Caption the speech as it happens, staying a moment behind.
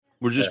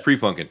We're just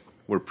pre-funking.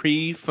 We're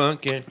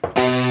pre-funking.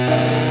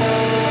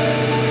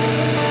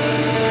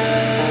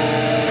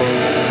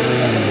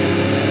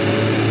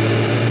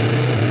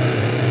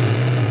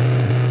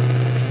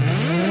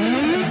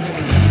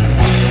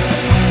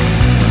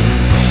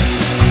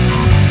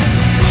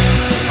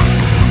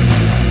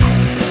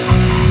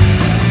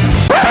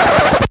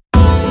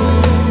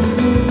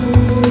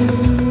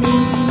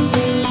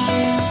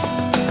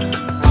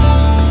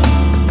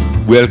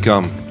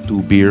 Welcome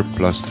to Beer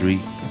Plus 3.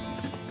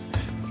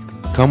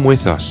 Come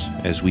with us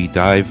as we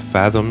dive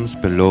fathoms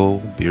below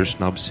Beer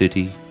Snob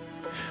City,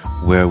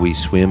 where we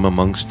swim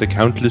amongst the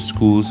countless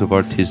schools of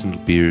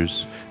artisanal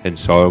beers and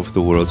solve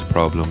the world's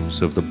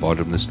problems of the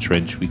bottomless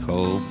trench we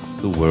call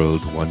the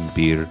world, one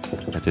beer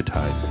at a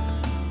time.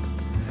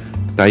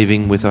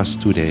 Diving with us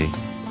today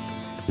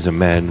is a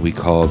man we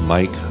call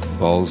Mike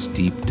Balls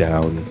Deep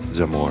Down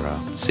Zamora.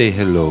 Say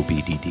hello,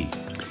 BDD.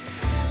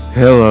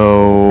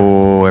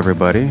 Hello,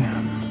 everybody.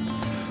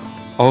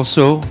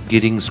 Also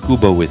getting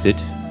scuba with it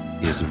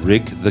is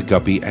Rick the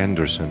Guppy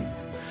Anderson.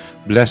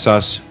 Bless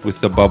us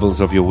with the bubbles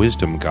of your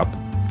wisdom, Gup.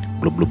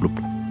 Blub, blub, blub,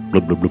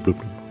 blub, blub, blub,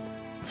 blub.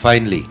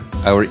 Finally,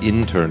 our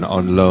intern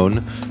on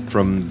loan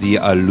from the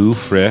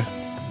Aloufre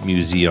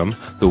Museum,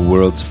 the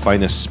world's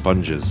finest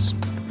sponges.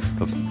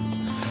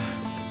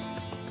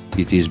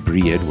 It is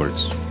Bree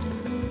Edwards.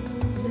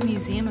 The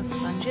Museum of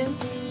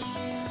Sponges?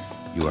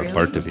 You are Really?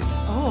 part of it.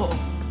 Oh,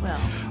 well.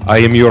 I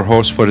am your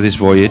host for this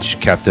voyage,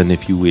 Captain,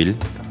 if you will,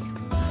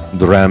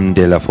 Dram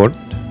de la Fort,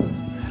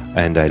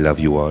 and I love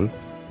you all.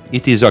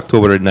 It is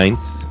October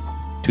 9th,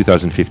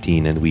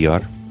 2015, and we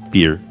are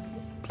Beer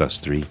Plus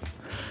 3.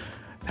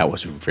 That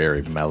was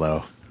very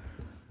mellow.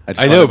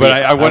 I know, but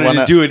I wanted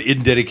to do it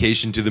in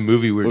dedication to the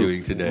movie we're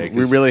doing today.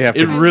 We really have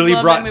to. It really I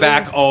love brought that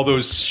back movie. all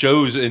those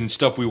shows and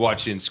stuff we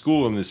watched in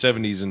school in the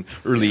 70s and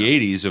early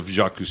 80s of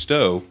Jacques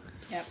Cousteau.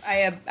 Yep,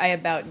 I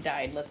about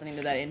died listening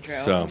to that intro.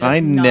 So- Just I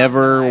not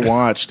never gonna lie.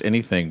 watched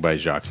anything by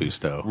Jacques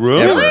Cousteau.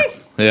 Really? Ever.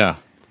 Yeah.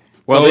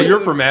 Well, Well, they- you're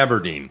from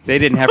Aberdeen. They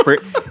didn't have.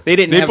 They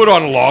didn't. They have, put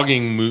on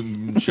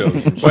logging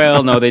shows. And shit.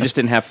 Well, no, they just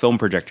didn't have film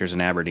projectors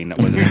in Aberdeen. That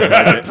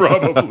wasn't.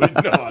 Probably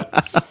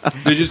not.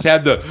 They just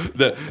had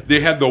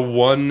they had the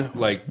one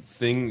like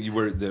thing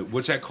where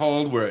what's that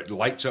called where it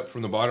lights up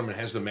from the bottom and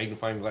has the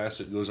magnifying glass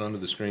that goes onto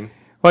the screen.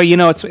 Well, you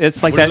know, it's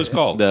like What that. is this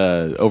called?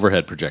 The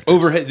overhead projector.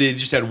 Overhead. They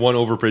just had one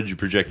overhead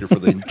projector for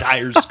the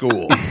entire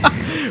school.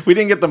 We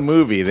didn't get the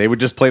movie. They would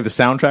just play the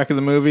soundtrack of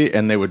the movie,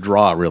 and they would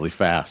draw really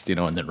fast,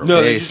 and then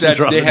No, they just erase and had,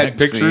 draw they the had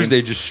next pictures. scene.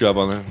 They just shove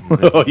on there.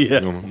 Oh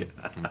yeah.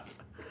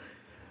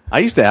 I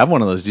used to have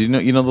one of those. Do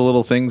you know the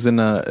little things in?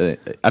 I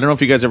don't know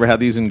if you guys ever had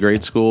these in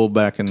grade school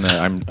back in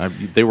the.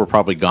 They were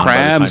probably gone.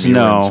 Crabs? by the time you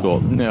were in No.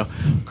 school.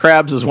 No,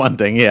 crabs is one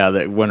thing. Yeah,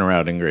 that went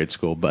around in grade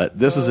school. But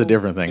this is a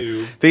different thing.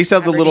 ew. They used to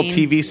have the little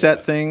Aberdeen. TV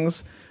set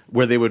things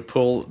where they would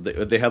pull.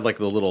 They had like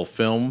the little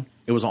film.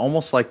 It was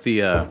almost like the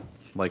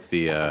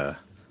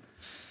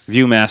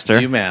Viewmaster.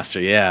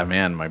 Viewmaster. Yeah,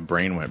 man, my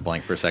brain went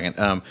blank for a second.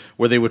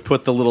 Where they would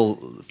put the little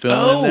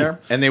film in there,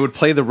 and they would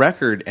play the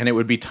record, and it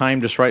would be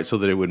timed just right so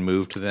that it would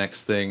move to the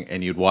next thing,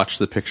 and you'd watch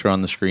the picture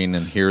on the screen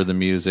and hear the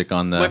music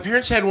on the. My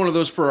parents had one of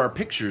those for our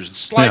pictures,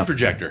 slide Yeah.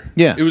 projector.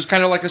 Yeah. It was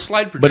kind of like a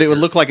slide projector. But it would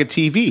look like a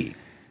TV.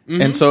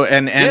 And so,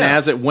 and Yeah.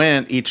 as it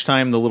went, each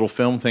time the little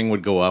film thing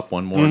would go up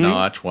one more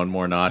notch, one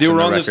more notch. They and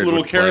were the on this record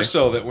little would play.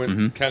 carousel that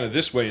went kind of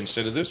this way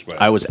instead of this way.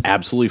 I was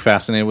absolutely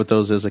fascinated with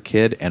those as a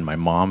kid, and my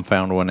mom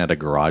found one at a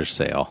garage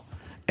sale,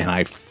 and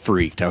I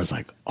freaked. I was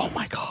like, "Oh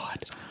my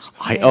god,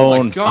 I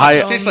own!" God,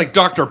 it tastes like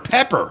Dr.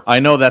 Pepper. I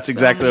know that's So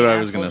exactly many what I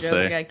was asshole going to jokes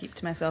I say. gotta keep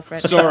to myself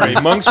right Sorry,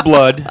 monk's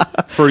blood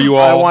for you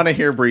all. I want to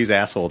hear Bree's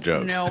asshole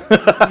jokes.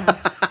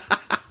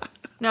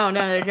 No.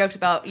 No, they're jokes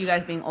about you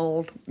guys being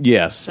old.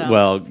 Yes. So.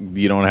 Well,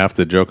 you don't have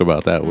to joke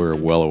about that. We're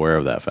well aware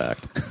of that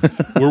fact.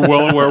 We're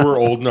well aware we're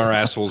old and our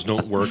assholes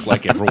don't work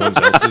like everyone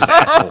else's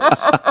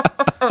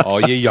assholes. All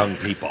you young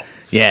people.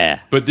 Yeah.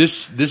 But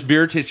this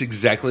beer tastes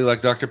exactly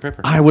like Dr.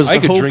 Pepper. I was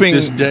could hoping drink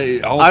this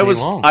day all I day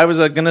was long. I was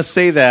going to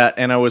say that,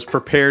 and I was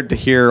prepared to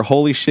hear,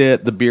 "Holy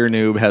shit, the beer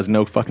noob has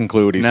no fucking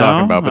clue what he's No,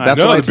 talking about." But that's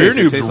no, what the beer It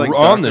tastes noob's like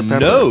on the Dr. Pepper.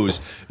 nose.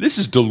 This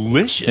is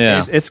delicious.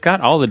 Yeah. It's got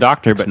all the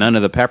doctor, but none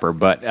of the pepper.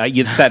 But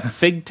it's that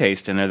fig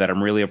taste in there that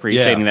I'm really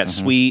appreciating. Yeah. That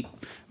sweet,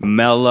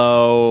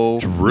 mellow,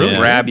 really-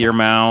 grab your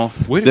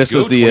mouth. Way to This go,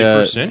 is the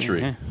 21st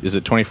century. Is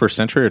it 21st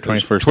century or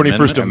 21st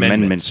 21st Amendment?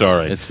 Amendment.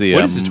 Sorry. It's the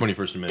What is the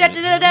 21st Amendment?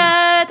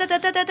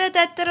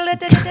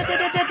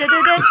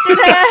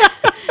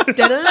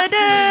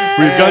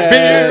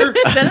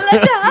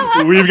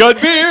 We've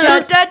got beer.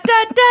 We've got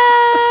beer.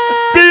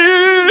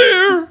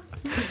 Beer.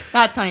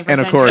 That's 21st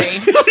And of course,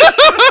 century.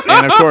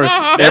 and of course,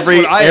 every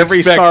what I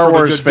expect Star from a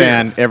Wars good beer.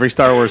 fan, every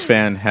Star Wars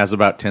fan has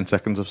about 10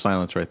 seconds of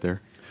silence right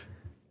there.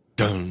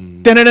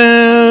 Dun.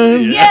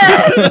 Dun-dun-dun!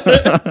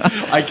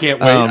 I can't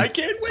wait. I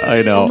can't wait.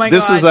 I know. Oh my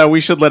This God. is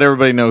we should let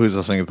everybody know who's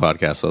listening to the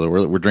podcast. So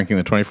we're drinking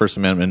the 21st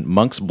Amendment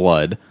Monk's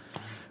Blood,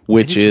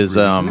 which is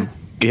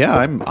Yeah,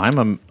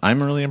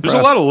 I'm really impressed.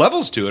 There's a lot of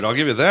levels to it. I'll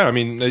give you that. I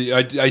mean,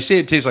 I say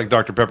it tastes like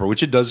Dr. Pepper,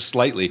 which it does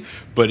slightly,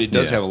 but it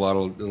does have a lot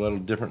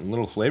of different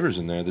little flavors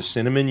in there. The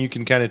cinnamon you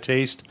can kind of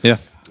taste. Yeah.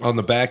 On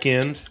the back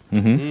end.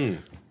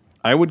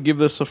 I would give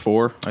this a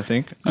 4. I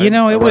think. It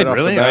would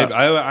Really?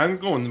 I'm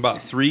going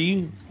about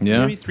 3.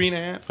 Yeah. Maybe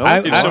 3.5. I-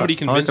 If I- somebody I like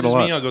convinces it a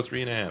lot. me, I'll go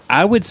 3.5.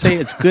 I would say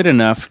it's good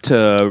enough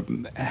to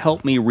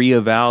help me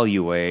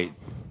reevaluate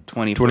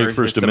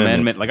 21st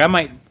Amendment. Like I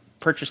might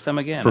purchase them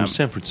again. From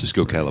San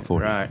Francisco,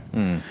 California.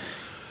 Right.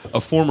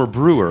 A former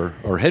brewer,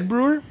 or head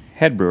brewer?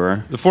 Head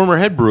brewer. The former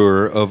head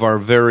brewer of our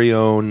very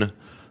own...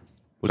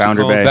 what's it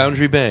Boundary called? Bay.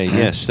 Boundary Bay,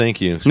 yes,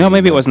 thank you. No,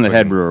 maybe it wasn't the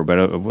head brewer, but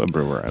a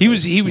brewer. He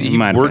was. He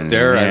might have worked been.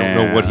 there. I don't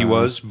know Yeah. what he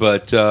was,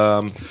 but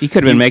He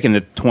could have been making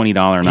the $20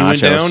 nachos. he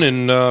went down,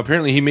 and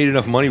apparently he made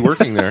enough money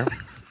working there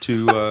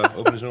to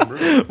open his own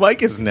brewery.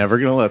 Mike is never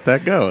going to let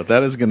that go.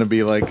 That is going to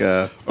be like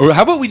a. Or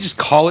how about we just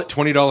call it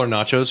 $20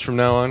 nachos from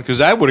now on?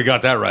 Because I would have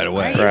got that right Are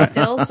away. you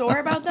still sore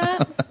about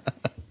that?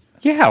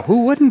 Yeah,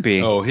 who wouldn't be?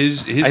 Oh,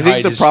 his I hide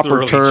think the is proper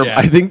thoroughly term. chapped.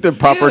 I think the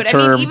proper Dude,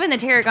 term. I mean, even the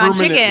tarragon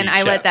Permanently chicken,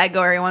 I let chapped. that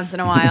go every once in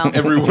a while.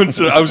 Every once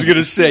in a, I was going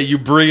to say, you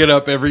bring it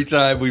up every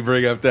time we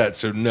bring up that.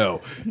 So,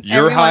 no. Your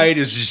Everyone- hide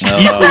is just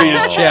equally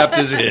as chapped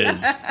as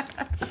his.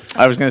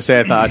 I was going to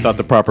say I thought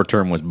the proper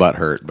term was butt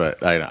hurt,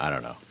 but I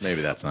don't know. Maybe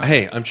that's not.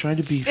 Hey, I'm trying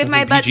to be If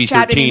my butt's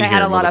chapped, it means I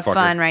had a lot of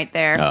fun right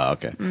there. Oh,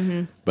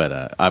 okay.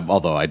 But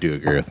although I do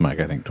agree with Mike,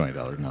 I think $20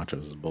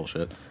 nachos is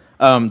bullshit.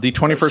 The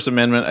 21st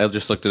Amendment, I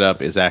just looked it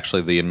up, is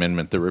actually the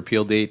amendment that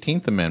repealed the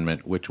 18th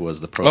Amendment, which was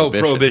the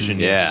prohibition. Prohibition,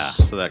 Yeah,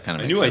 yes. so that kind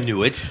of I makes knew sense. I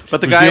knew it.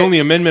 But the It was guy- the only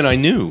amendment I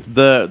knew.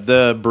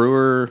 The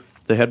brewer,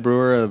 the head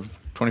brewer of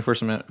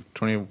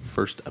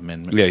 21st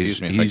Amendment. Yeah, excuse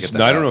me if I he's get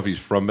that I don't out. know if he's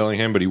from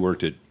Bellingham, but he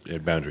worked at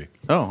Boundary.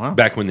 Oh, wow.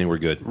 Back when they were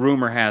good.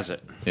 Rumor has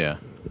it. Yeah.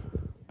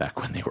 Back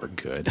when they were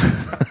good.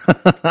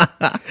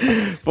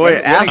 Boy,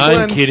 I'm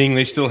Aslan, kidding.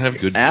 They still have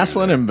good.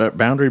 Aslan and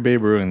Boundary Bay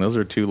Brewing, those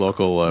are two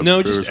local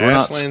No, brewers. just We're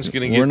not- Aslan's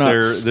going to we're get not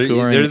they're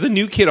scoring- the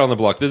new kid on the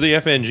block. They're the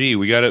FNG.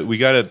 We got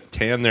to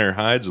tan their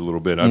hides a little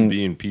bit. I'm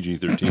being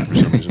PG-13 for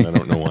some reason. I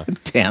don't know why.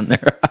 tan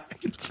their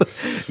hides.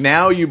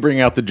 Now you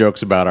bring out the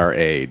jokes about our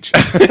age.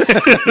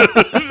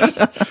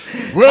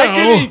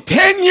 Well,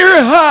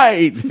 10-year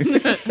hide.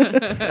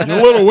 you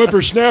little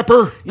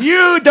whippersnapper.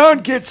 You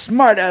don't get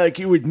smart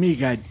alecky with me,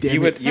 goddammit.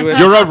 You would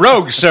You're a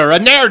rogue, sir. A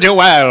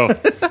ne'er-do-well.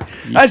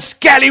 a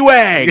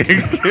scallywag.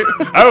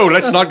 Oh,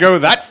 let's not go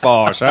that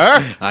far,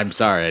 sir. I'm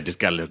sorry, I just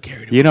got a little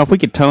carried away. You know, if we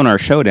could tone our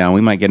show down,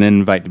 we might get an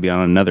invite to be on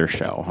another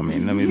show. I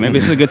mean, maybe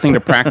this is a good thing to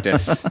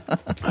practice.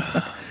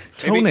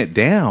 Tone it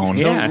down.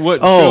 Yeah. What?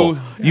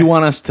 Oh, you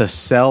want us to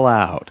sell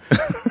out?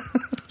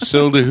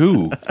 Sell to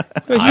who?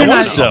 I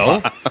want to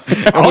sell.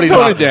 I'll Nobody's tone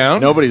off- it down.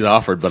 Nobody's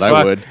offered, but I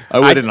Fuck. would. I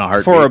would in a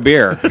heartbeat. For a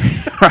beer,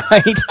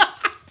 right?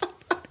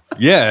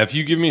 Yeah, if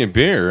you give me a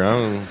beer,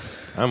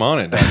 I'm on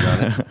it.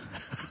 Doggone it.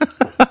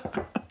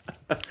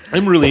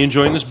 I'm really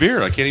enjoying this beer.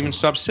 I can't even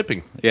stop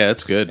sipping. Yeah,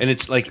 it's good. And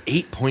it's like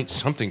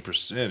 8-point-something%.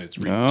 It's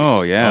ridiculous.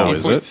 Oh, yeah. Oh,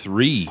 is it?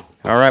 3.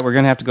 All right, we're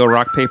gonna have to go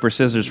rock paper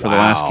scissors for the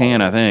last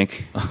can, I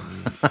think.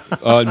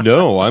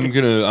 No, I'm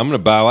gonna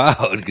bow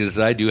out because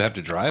I do have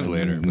to drive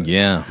later. But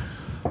yeah,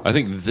 I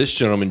think this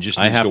gentleman just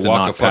I needs have to to walk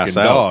not a fucking pass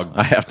out. dog.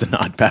 I have to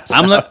not pass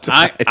I'm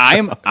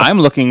out. I'm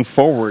looking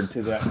forward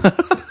to that.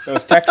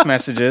 Those text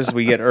messages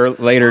we get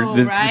later Oh,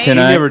 right. He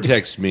tonight. never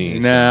texts me.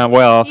 Nah,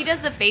 well, He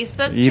does the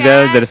Facebook he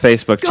chat. did a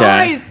Facebook chat.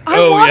 Guys, I'm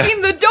Oh, yeah.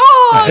 walking the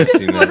I've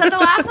seen dog. that. Was that the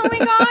last one we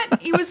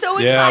got? He was so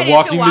Yeah, excited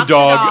walking to walk the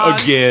dog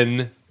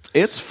again.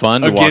 It's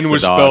fun to walk Again the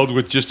was dog. spelled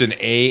with just an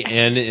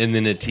A-N and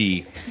then a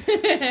T.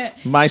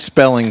 My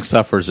spelling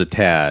suffers a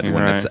tad when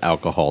Right. it's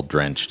alcohol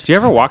drenched. Do you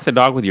ever walk the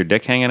dog with your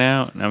dick hanging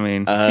out? I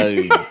mean,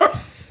 I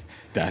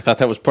thought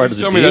that was part of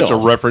the Tell deal. me that's a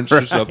reference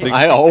to something.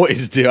 I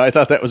always do. I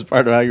thought that was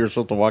part of how you were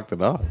supposed to walk the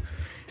dog.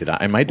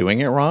 Am I doing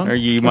it wrong? or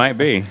you might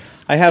be.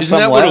 I have Isn't some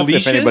that what a left.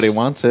 leash If anybody is?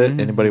 wants it,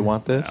 anybody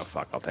want this? Oh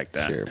fuck, I'll take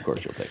that. Sure, of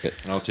course you'll take it.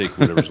 I'll take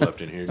whatever's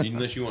left in here,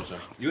 unless you want some.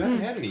 You haven't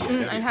had any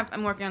yet. have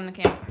I'm working on the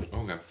can. you?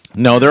 Okay.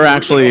 No, they're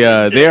actually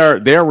they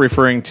are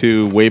referring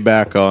to way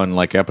back on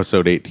like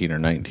episode 18 or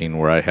 19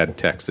 where I had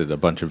texted a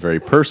bunch of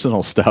very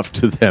personal stuff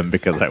to them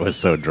because I was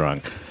so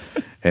drunk,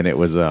 and it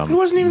was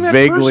wasn't even that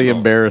vaguely personal.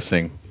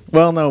 embarrassing.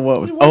 Well, no,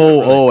 what was? wasn't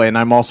Oh, and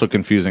I'm also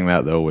confusing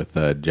that though with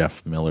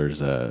Jeff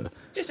Miller's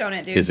Just own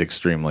it, dude. his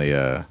extremely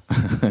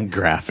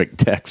graphic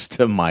text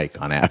to Mike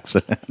on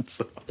accident.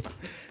 So,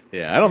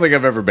 yeah, I don't think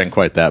I've ever been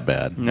quite that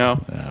bad. No.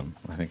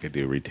 I think I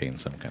do retain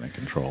some kind of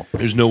control.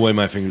 There's no way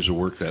my fingers will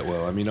work that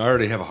well. I mean, I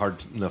already have a hard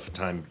enough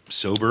time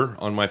sober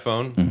on my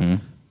phone. Mm-hmm.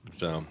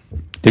 So,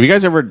 Have you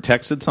guys ever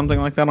texted something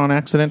like that on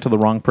accident to the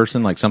wrong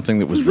person, like something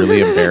that was really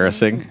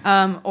embarrassing?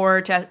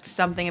 Or text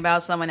something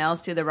about someone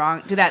else to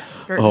that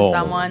certain Oh,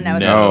 someone that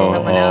was no. texting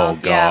someone Oh,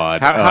 else. Yeah.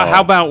 God.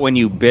 How about when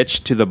you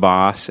bitch to the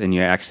boss and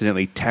you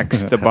accidentally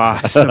text the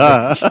boss?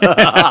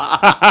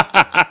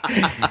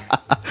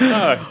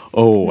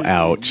 Oh,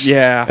 ouch.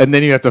 Yeah. And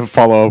then you have to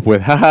follow up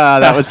with, haha,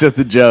 that was just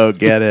a joke.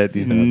 Get it?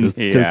 You know,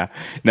 Yeah.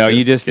 No,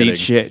 you just kidding. eat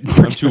shit.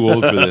 I'm too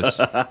old for this.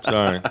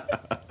 Sorry.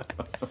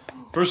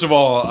 First of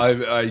all,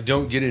 I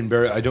don't get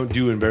I don't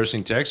do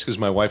embarrassing texts because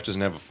my wife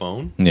doesn't have a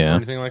phone or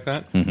anything like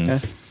that.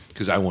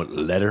 Because I want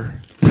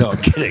letter. No, I'm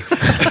kidding.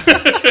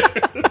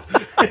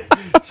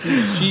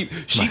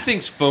 she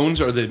thinks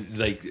phones are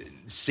like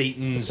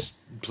Satan's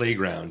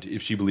playground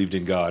if she believed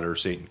in God or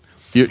Satan.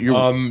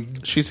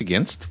 She's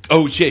against?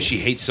 Oh, yeah, she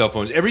hates cell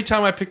phones. Every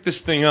time I pick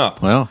this thing up,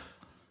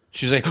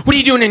 she's like, "What are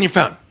you doing on your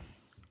phone?"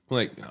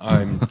 Like,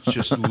 I'm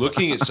just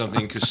looking at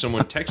something because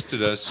someone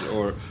texted us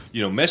or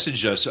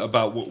messaged us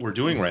about what we're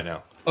doing right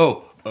now.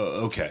 Oh,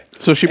 okay.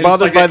 So she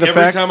bothered by the fact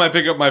every time I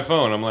pick up my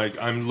phone, I'm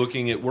like, I'm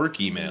looking at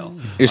work email.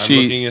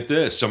 Looking at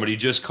this. Somebody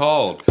just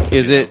called.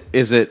 Is it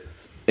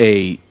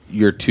a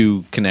you're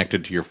too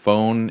connected to your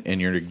phone and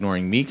you're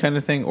ignoring me kind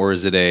of thing, or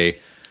is it a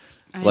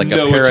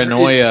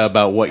paranoia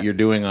about what you're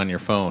doing on your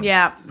phone?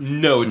 Yeah.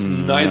 No, it's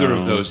neither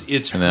of those.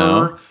 It's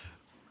her.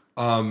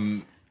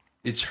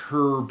 It's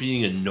her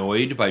being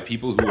annoyed by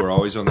people who are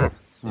always on their...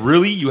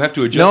 Really? You have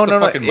to adjust the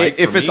fucking mic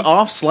if it's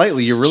off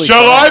slightly, you're really...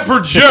 Shall I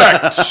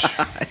project?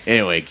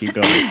 Anyway, keep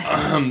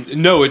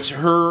going. No, it's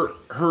her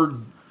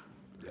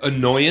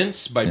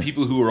annoyance by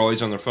people who are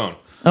always on their phone.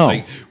 Oh.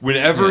 Like,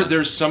 whenever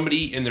there's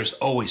somebody, and there's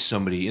always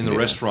somebody in the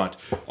restaurant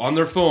on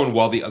their phone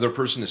while the other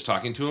person is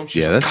talking to them.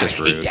 She's that's like,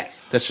 just I hate rude. that.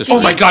 That's just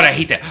my God, I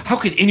hate that. How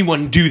could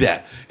anyone do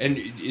that? And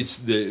it's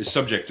the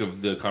subject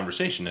of the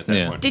conversation at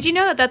that point. Did you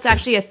know that that's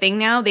actually a thing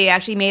now? They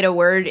actually made a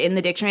word in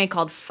the dictionary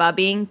called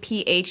phubbing,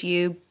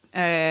 phobbing,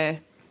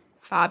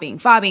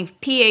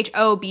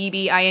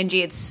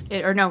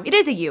 PHOBBING. It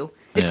is a U.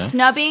 It's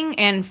snubbing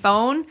and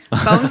phone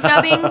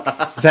snubbing.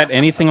 Is that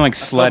anything like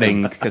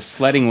sledding? Because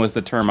sledding was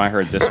the term I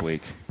heard this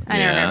week. I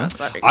never heard of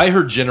sledding. I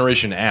heard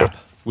Generation App,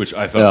 which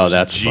I thought was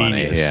that's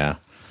genius. Funny. Yeah.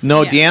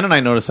 No, Deanna and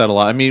I notice that a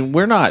lot. I mean,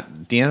 Deanna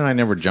and I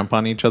never jump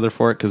on each other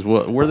for it because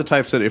we're the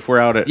types that if we're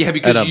out at... Yeah,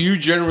 because you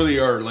generally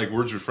are like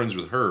words with friends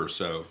with her,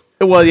 so...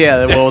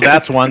 Well,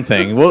 that's one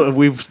thing.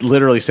 We've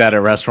literally sat at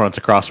restaurants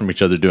across from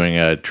each other doing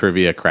a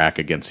trivia crack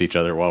against each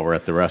other while we're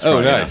at the restaurant.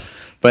 Oh, nice.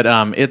 But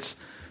it's...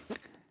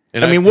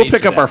 we'll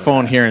pick up our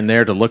phone here and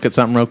there to look at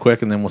something real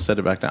quick, and then we'll set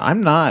it back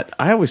down.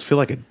 I always feel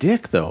like a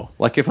dick, though.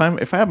 Like, if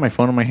I have my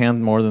phone in my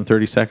hand more than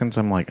 30 seconds,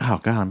 I'm like,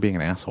 oh, God, I'm being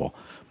an asshole.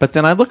 But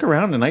then I look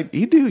around, and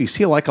you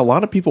see, like, a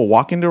lot of people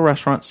walk into a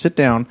restaurant, sit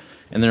down,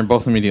 and they're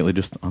both immediately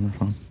just on their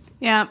phone.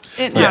 Yeah,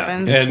 it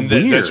happens. And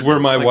that's where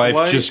my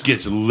wife just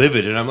gets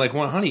livid. And I'm like,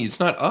 well, honey, it's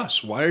not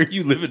us. Why are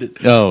you livid?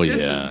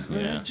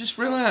 Just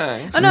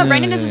relax. Oh, no,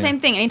 Brandon does the same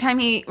thing.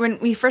 When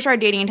we first started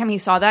dating, anytime he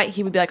saw that,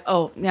 he would be like,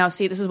 oh, now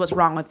see, this is what's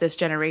wrong with this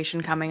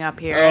generation coming up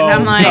here. And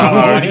I'm like,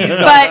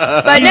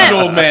 but he's an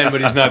old man,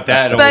 but he's not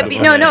that old. But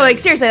like,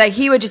 seriously, like,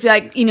 he would just be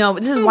like,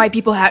 this is why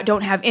people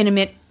don't have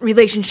intimate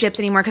relationships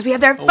anymore, because we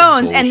have their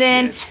phones. And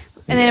then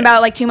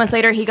about like 2 months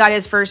later, he got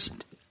his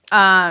first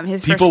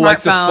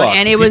smartphone,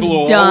 and it was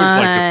done. People always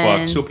like to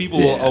fuck, so people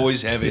will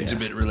always have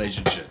intimate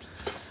relationships.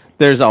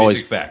 There's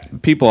always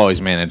people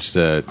always manage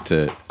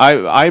to.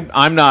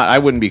 I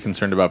wouldn't be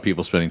concerned about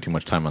people spending too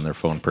much time on their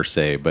phone per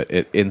se, but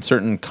in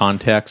certain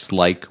contexts,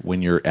 like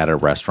when you're at a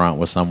restaurant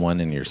with someone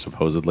and you're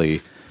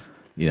supposedly,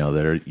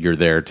 you're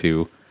there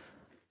to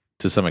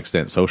some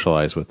extent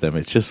socialize with them.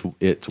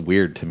 It's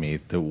weird to me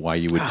why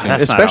you would,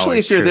 especially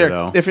if you're there.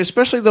 Though.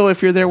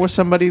 If you're there with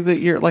somebody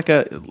that you're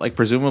like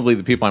presumably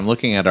the people I'm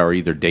looking at are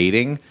either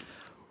dating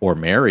or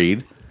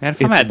married. And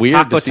if I'm at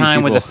taco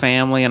time with the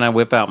family and I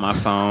whip out my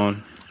phone,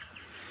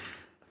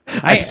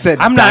 I'm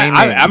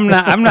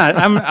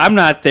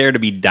not there to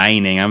be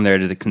dining. I'm there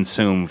to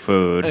consume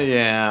food.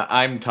 Yeah,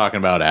 I'm talking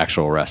about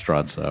actual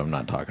restaurants. So I'm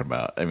not talking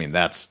about. I mean,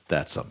 that's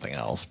something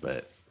else,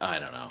 but. I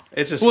don't know.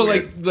 It's just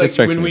weird. like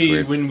when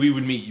we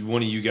would meet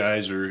one of you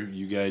guys or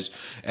you guys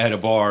at a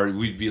bar,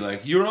 we'd be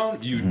like, "You're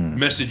on." You'd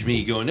message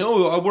me going,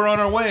 "Oh, we're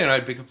on our way," and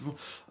I'd pick up the phone.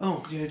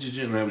 Oh, yeah,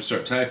 and I would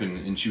start typing,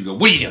 and she would go,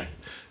 "What are you doing?"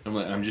 I'm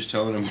like, "I'm just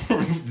telling them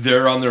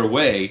they're on their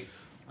way."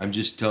 I'm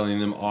just telling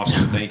them,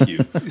 awesome, thank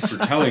you for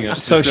telling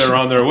us that they're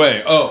on their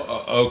way.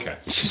 Oh, okay.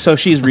 So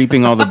she's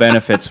reaping all the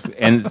benefits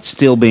and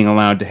still being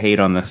allowed to hate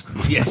on this.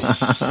 Yes.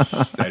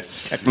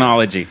 That's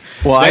technology.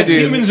 Well, that's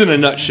humans in a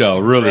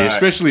nutshell, really,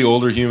 especially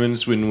older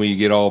humans when we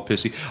get all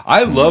pissy.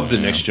 I love the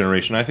next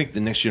generation. I think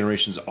the next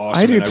generation's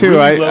awesome. I do, too.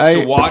 I really love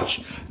to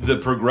watch the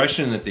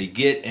progression that they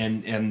get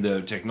and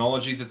the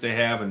technology that they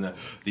have and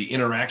the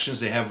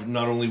interactions they have,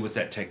 not only with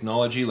that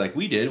technology like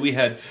we did. We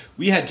had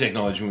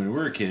technology when we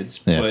were kids,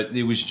 but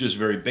it was just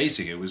very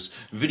basic. It was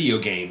video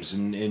games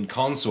and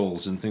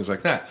consoles and things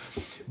like that.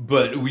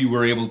 But we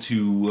were able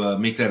to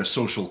make that a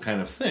social kind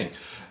of thing.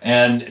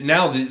 And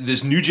now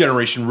this new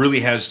generation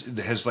really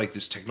has like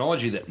this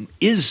technology that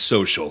is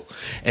social,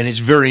 and it's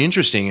very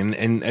interesting.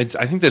 And I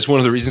think that's one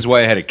of the reasons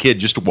why I had a kid,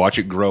 just to watch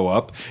it grow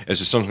up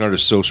as some kind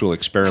of social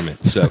experiment.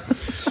 So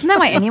isn't that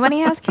why anybody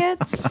has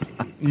kids?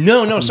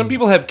 No. Some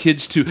people have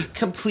kids to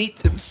complete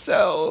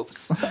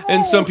themselves,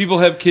 and some people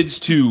have kids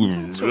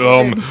to.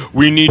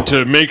 We need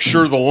to make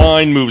sure the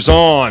line moves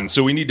on,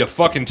 so we need to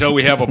fuck until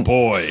we have a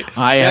boy.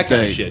 That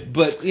kind of shit.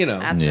 But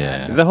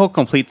the whole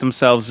complete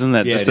themselves, isn't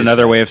that just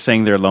another way of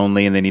saying they're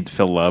lonely and they need to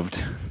feel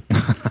loved?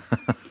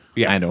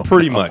 Yeah, I know.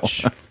 Pretty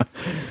much.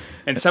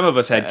 And some of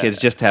us had kids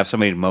just to have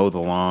somebody to mow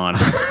the lawn.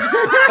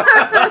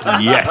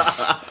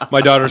 Yes. My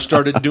daughter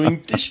started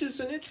doing dishes,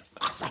 and it's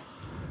awesome.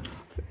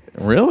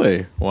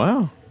 Really?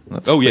 Wow.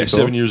 That's cool.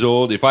 7 years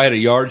old. If I had a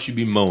yard, she'd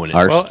be mowing it.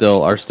 Ours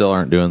still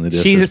aren't doing the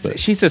dishes.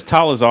 She's as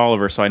tall as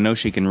Oliver, so I know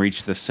she can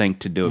reach the sink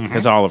to do it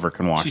because Oliver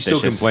can wash dishes. She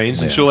still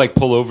complains, and she'll like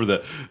pull over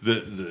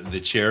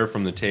the chair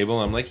from the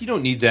table. I'm like, you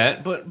don't need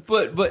that,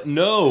 but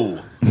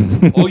no.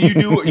 All you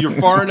do, you're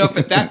far enough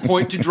at that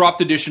point to drop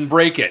the dish and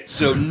break it.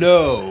 So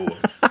no.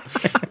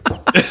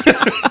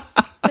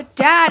 But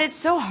Dad, it's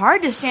so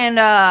hard to stand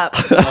up.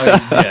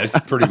 Yeah, it's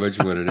pretty much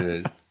what it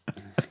is.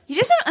 You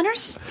just don't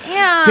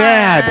understand.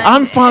 Dad,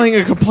 I'm filing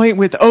a complaint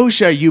with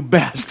OSHA, you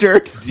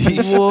bastard.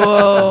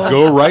 Whoa.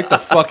 Go right the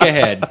fuck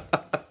ahead.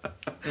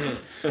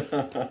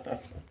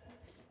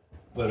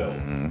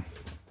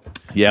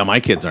 Yeah, my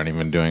kids aren't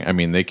even doing. I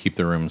mean, they keep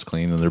their rooms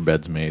clean and their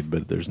beds made,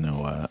 but there's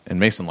no. And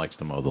Mason likes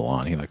to mow the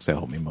lawn. He likes to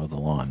help me mow the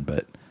lawn,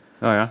 but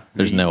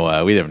there's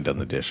no. We haven't done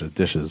the dishes.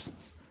 Dishes.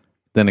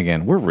 Then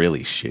again, we're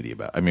really shitty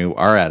about. I mean,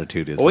 our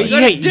attitude is. Well, you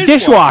hate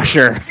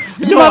dishwasher.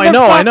 No,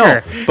 I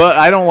know, but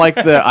I don't like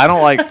the. I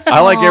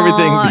like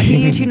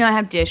everything. You do not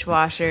have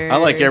dishwashers. I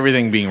like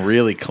everything being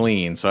really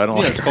clean, so I don't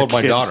like. It's called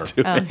my daughter.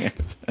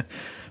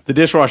 The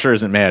dishwasher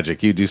isn't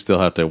magic. You do still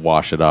have to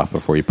wash it off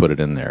before you put it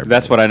in there.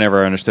 That's what I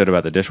never understood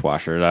about the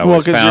dishwasher. I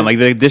always found like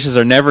the dishes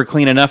are never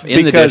clean enough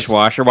in the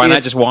dishwasher. Why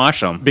not just wash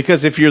them?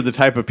 Because if you're the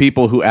type of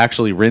people who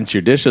actually rinse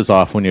your dishes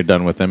off when you're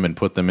done with them and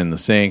put them in the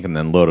sink and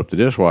then load up the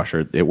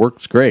dishwasher, it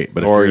works great.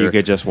 But or you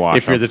could just wash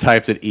If you're the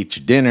type that eats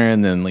dinner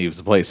and then leaves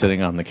the plate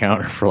sitting on the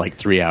counter for like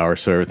 3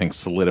 hours so everything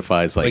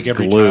solidifies like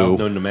every glue. Child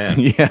known to man.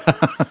 Yeah.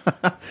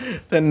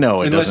 Then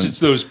no, unless it's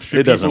those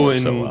it doesn't people work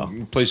in so well.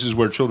 Places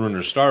where children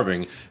are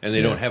starving and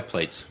they don't have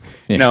plates.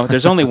 Yeah. No,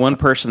 there's only one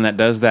person that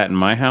does that in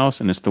my house,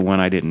 and it's the one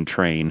I didn't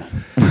train.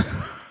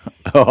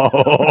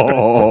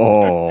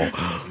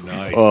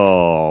 Nice.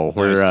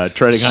 We're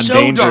treading on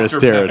dangerous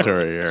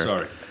territory here.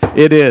 Sorry.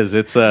 It is.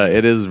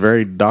 It is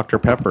very Dr.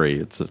 Peppery.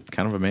 It's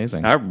kind of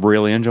amazing. I'm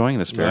really enjoying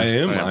this beer.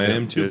 I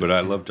am too. But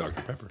I love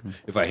Dr. Pepper.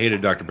 If I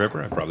hated Dr.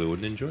 Pepper, I probably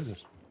wouldn't enjoy this.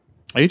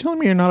 Are you telling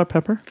me you're not a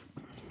pepper?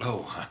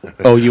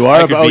 Oh, you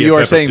are. You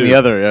are saying too. The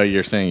other.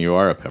 You're saying you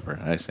are a pepper.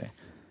 I see.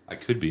 I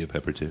could be a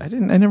pepper too. I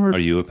never. Are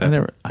you a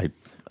pepper? A Would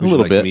little you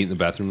like bit. To meet in the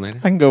bathroom later?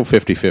 I can go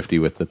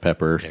 50-50 with the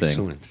pepper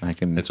Excellent.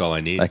 thing. That's all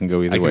I need. I can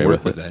go either way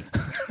work with that.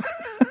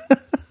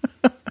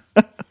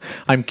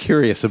 I'm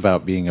curious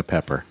about being a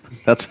pepper.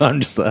 That's what I'm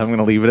going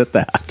to leave it at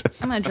that.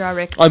 I'm going to draw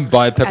Rick. I'm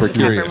bi pepper as a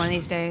curious. pepper one of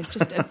these days.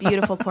 Just a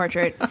beautiful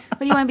portrait. What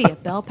do you want to be? A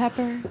bell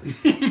pepper?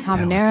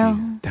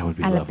 Habanero? That would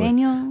be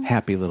jalapeno? Lovely.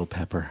 Happy little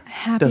pepper.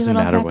 Doesn't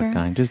matter pepper. what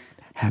kind. Just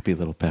happy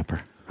little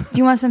pepper. Do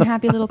you want some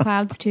happy little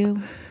clouds too?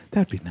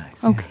 That'd be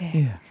nice. Okay.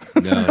 Yeah.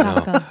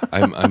 No.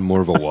 I'm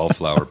more of a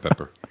wallflower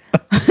pepper.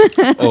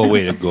 Oh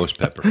wait, a ghost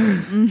pepper.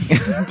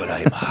 But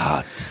I'm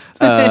hot.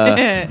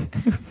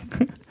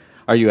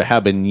 Are you a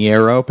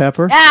habanero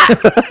pepper?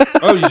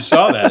 Oh, you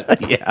saw that?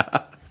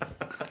 Yeah.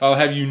 I'll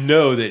have you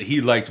know that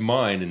he liked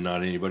mine and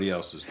not anybody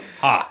else's.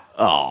 Ha!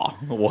 Oh,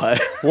 what?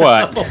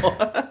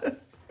 What?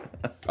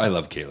 I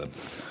love Caleb.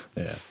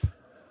 Yeah.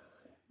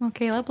 Well,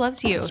 Caleb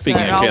loves you, Speaking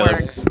so it of all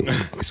Caleb. works.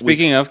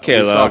 Speaking of We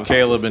Caleb, saw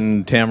Caleb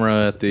and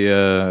Tamara at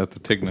the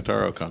Tig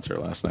Notaro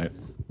concert last night.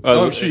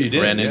 Oh, I'm sure you did.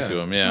 Ran into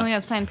him, yeah. Oh, yeah,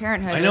 it's Planned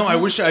Parenthood. I know. I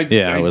wish I'd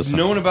was-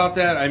 known about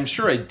that. I'm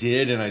sure I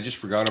did, and I just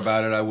forgot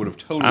about it. I would have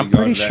totally. I'm pretty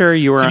gone to that. sure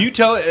you were. Can you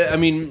tell? I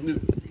mean,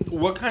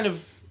 what kind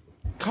of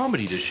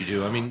comedy does she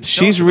do? I mean,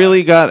 She's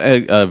really got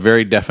a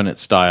very definite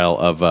style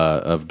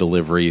of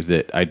delivery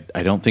that I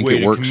don't think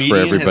it works for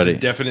everybody. Has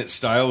a definite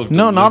style of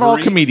No, delivery? not all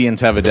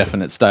comedians have a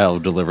definite style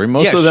of delivery.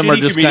 Most Yeah, of them are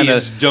shitty just kind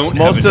comedians of. don't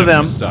have Most a of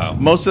them. definite style.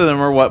 Most of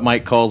them are what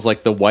Mike calls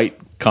like the white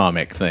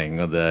comic thing.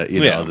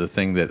 The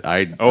thing that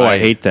I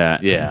hate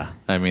that. Yeah,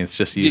 I mean it's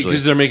just usually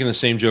because they're making the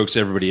same jokes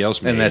everybody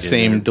else made, and that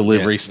same their-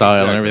 delivery yeah,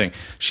 style and exactly. everything.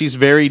 She's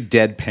very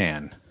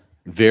deadpan,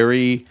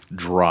 very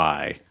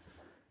dry.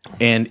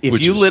 And if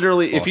Which you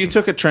is if you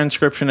took a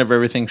transcription of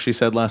everything she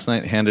said last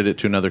night, handed it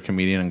to another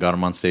comedian, and got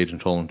him on stage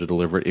and told him to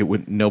deliver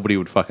it, nobody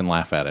would fucking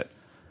laugh at it.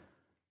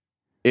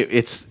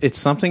 It's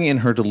something in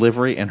her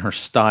delivery and her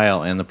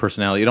style and the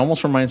personality. It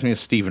almost reminds me of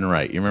Stephen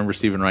Wright. You remember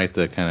Stephen Wright?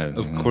 The kind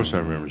Of course, I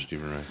remember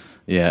Stephen Wright.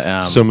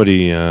 Yeah.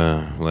 Somebody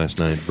last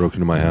night broke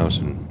into my house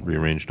and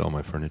rearranged all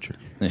my furniture.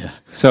 Yeah.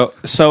 So,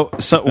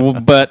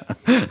 but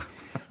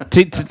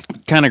to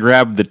kind of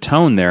grab the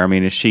tone there, I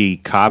mean, is she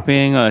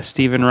copying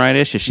Stephen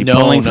Wright-ish? Is she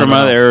pulling from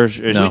other?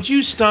 Would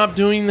you stop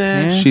doing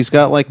that? Yeah. She's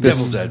got like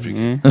this. Devil's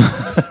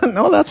advocate.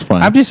 No, that's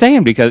fine. I'm just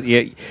saying because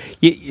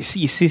you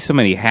see so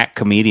many hack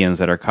comedians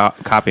that are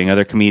copying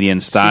other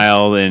comedians'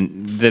 style,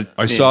 and that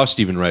I saw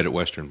Stephen Wright at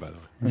Western, by the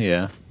way.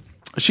 Yeah.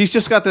 She's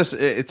just got this.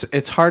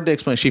 It's hard to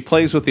explain. She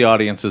plays with the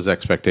audience's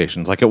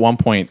expectations. Like at one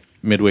point,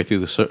 midway through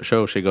the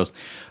show, she goes,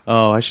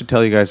 "Oh, I should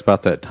tell you guys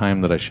about that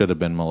time that I should have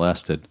been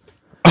molested."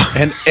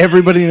 And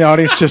everybody in the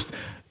audience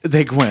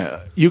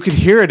you could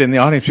hear it in the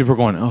audience. People are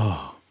going,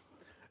 "Oh,"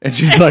 and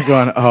she's like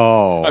going,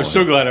 "Oh." I'm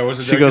so glad I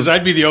wasn't She there goes- because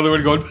I'd be the only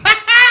one going.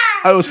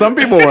 some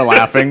people were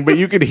laughing, but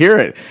you could hear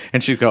it.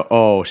 And she'd go,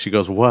 oh, she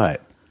goes,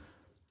 what?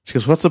 She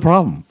goes, what's the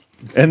problem?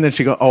 And then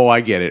she goes, oh,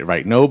 I get it.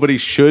 Right. Nobody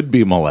should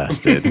be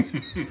molested.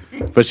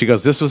 But she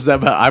goes, I'm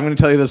going to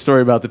tell you the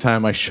story about the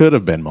time I should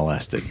have been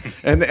molested.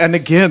 And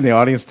again, the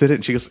audience did it.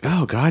 And she goes,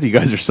 oh, God, you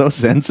guys are so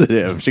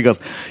sensitive. She goes,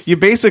 you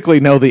basically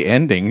know the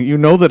ending. You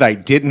know that I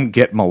didn't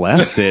get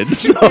molested.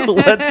 So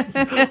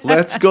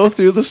let's go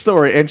through the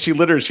story. And she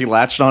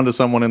latched onto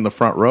someone in the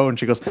front row. And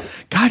she goes,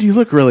 God, you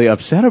look really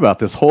upset about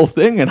this whole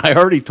thing. And I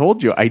already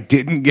told you I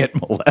didn't get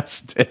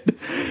molested.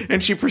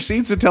 And she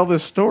proceeds to tell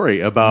this story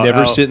about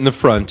never sit in the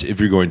front if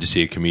you're going to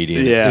see a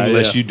comedian,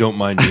 unless you don't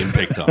mind being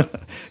picked on.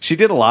 She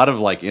did a lot of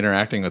like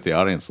interacting with the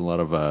audience, a lot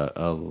of you've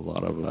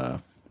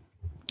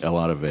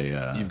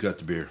got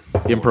the beer,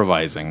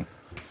 improvising,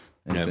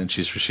 and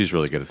she's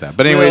really good at that.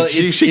 But anyway,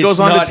 she goes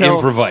on to tell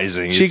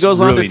improvising. She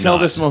goes on to tell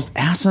this most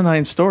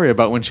asinine story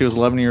about when she was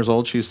 11 years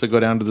old. She used to go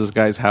down to this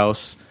guy's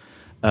house,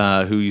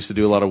 who used to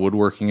do a lot of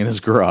woodworking in his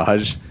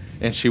garage.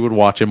 And she would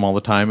watch him all the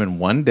time. And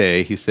one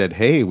day he said,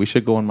 hey, we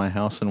should go in my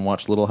house and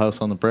watch Little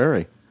House on the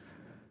Prairie.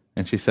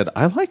 And she said,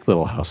 I like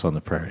Little House on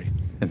the Prairie.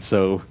 And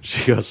so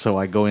she goes, so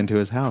I go into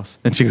his house.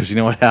 And she goes, you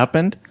know what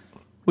happened?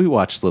 We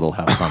watched Little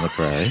House on the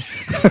Prairie.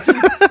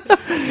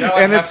 Now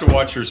I have to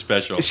watch her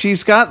special.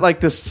 She's got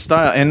like this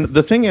style. And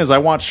the thing is, I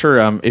watched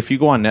her, if you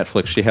go on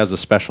Netflix, she has a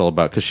special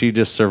about, because she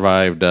just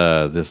survived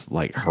this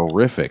like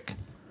horrific.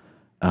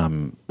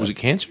 Was it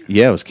cancer?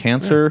 Yeah, it was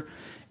cancer. Yeah.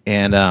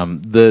 And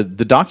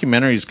the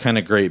documentary is kind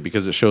of great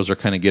because it shows her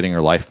kind of getting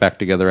her life back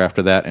together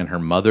after that. And her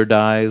mother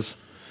dies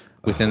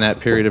within that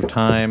period of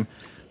time.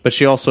 But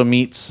she also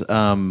meets...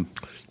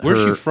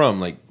 Where's she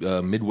from? Like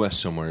Midwest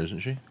somewhere, isn't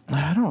she?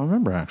 I don't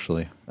remember,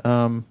 actually.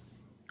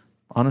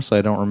 Honestly,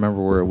 I don't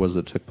remember where it was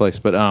that took place.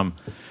 But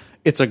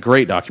it's a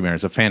great documentary.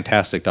 It's a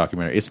fantastic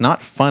documentary. It's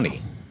not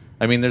funny.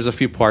 I mean, there's a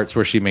few parts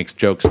where she makes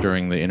jokes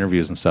during the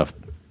interviews and stuff.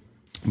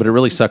 But it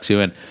really sucks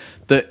you in.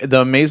 The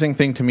amazing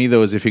thing to me,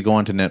 though, is if you go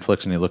onto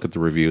Netflix and you look at the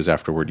reviews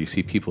afterward, you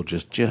see people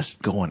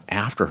just going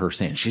after her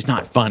saying, she's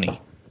not funny.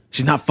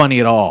 She's not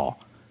funny at all.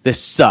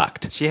 This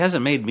sucked. She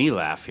hasn't made me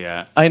laugh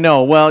yet. I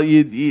know. Well,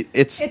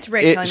 it's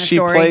Rick telling the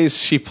story.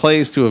 She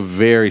plays to a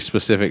very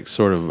specific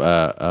sort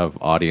of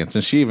audience,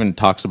 and she even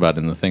talks about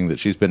in the thing that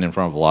she's been in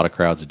front of a lot of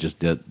crowds that just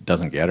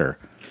doesn't get her.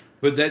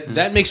 But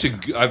that makes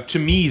to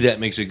me that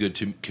makes a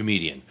good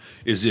comedian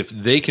is if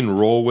they can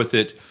roll with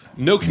it.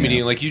 No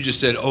comedian, like you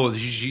just said, oh,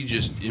 she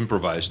just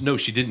improvised. No,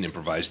 she didn't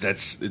improvise.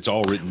 It's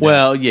all written down.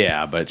 Well,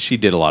 yeah, but she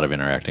did a lot of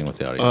interacting with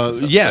the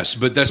audience. Yes,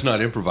 but that's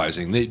not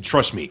improvising.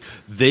 Trust me,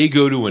 they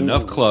go to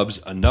enough clubs,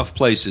 enough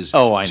places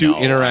to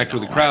interact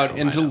with the crowd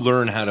and to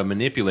learn how to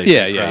manipulate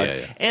the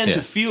crowd and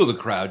to feel the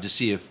crowd to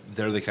see if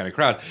they're the kind of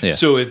crowd. Yeah.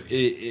 So if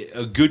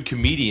a good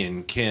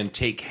comedian can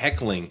take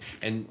heckling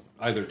and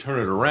either turn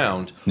it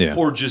around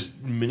or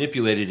just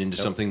manipulate it into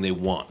something they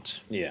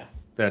want. Yeah.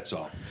 That's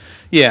all.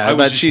 Yeah,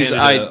 but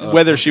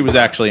whether she was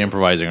actually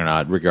improvising or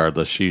not,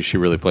 regardless, she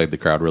really played the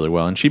crowd really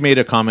well. And she made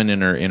a comment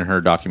in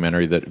her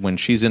documentary that when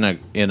she's in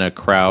a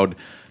crowd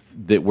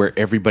that where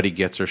everybody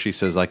gets her, she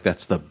says like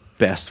that's the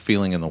best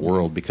feeling in the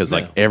world because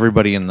like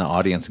everybody in the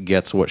audience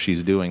gets what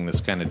she's doing.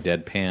 This kind of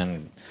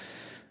deadpan.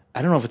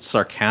 I don't know if it's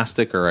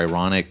sarcastic or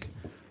ironic.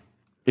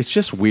 It's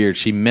just weird.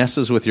 She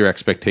messes with your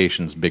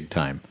expectations big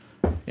time.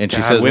 And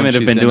she says women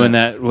have been doing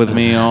that with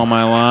me all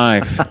my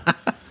life.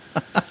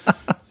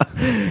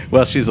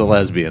 Well, she's a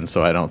lesbian,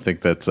 so I don't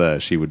think that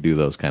she would do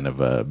those kind of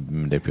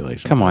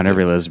manipulations. Come on,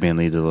 every lesbian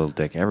leads a little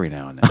dick every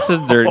now and then. It's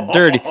a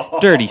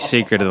dirty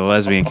secret of the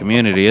lesbian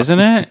community, isn't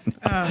it?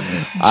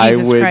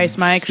 Jesus Christ,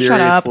 Mike, shut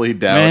up.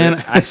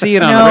 Man, I see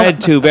it on the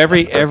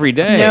RedTube every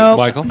day. Nope.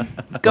 Michael,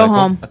 go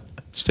home.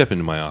 Step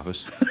into my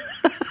office.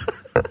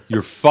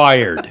 You're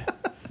fired.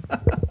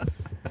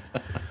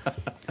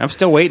 I'm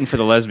still waiting for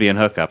the lesbian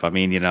hookup. I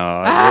mean,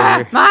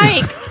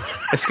 Mike.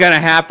 It's going to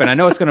happen. I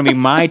know it's going to be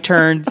my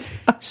turn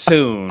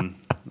soon.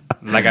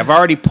 Like, I've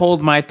already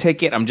pulled my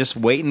ticket. I'm just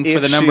waiting for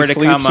the number to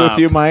come up. If she sleeps with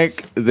you,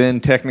 Mike, then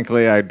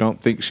technically I don't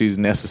think she's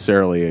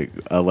necessarily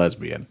a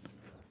lesbian.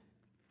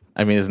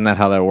 I mean, isn't that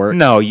how that works?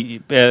 No,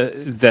 means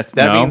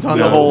on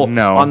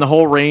the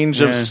whole range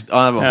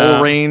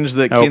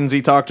that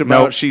Kinsey talked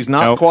about, she's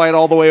not quite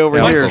all the way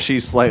over here.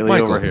 She's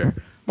slightly over here.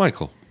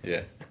 Michael.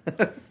 Yeah.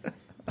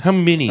 How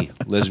many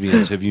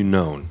lesbians have you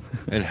known,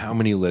 and how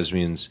many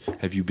lesbians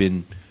have you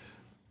been?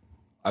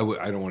 I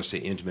don't want to say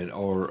intimate,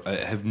 or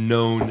have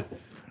known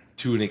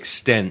to an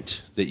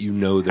extent that you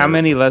know. How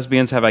many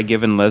lesbians have I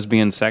given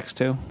lesbian sex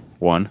to?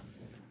 One.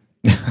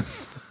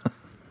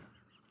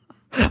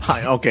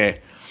 Okay,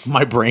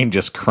 my brain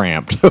just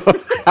cramped.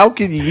 How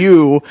can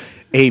you,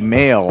 a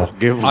male,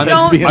 give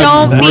lesbian sex?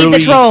 Don't feed the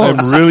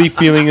trolls. I'm really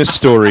feeling a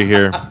story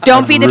here.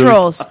 Don't feed the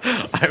trolls.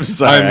 I'm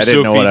sorry, I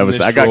didn't know what I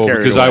was. I got carried away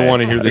because I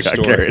want to hear this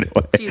story.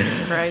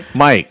 Jesus Christ,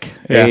 Mike,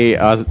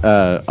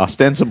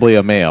 ostensibly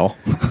a male.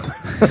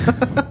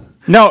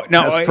 No,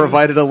 has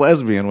provided a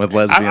lesbian with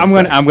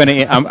lesbian.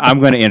 I'm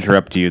going to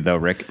interrupt you though,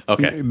 Rick.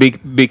 Okay,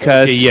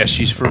 because yes,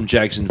 she's from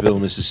Jacksonville,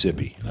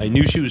 Mississippi. I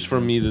knew she was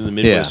from either the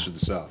Midwest or the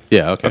South.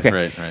 Yeah. Okay.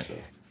 Right.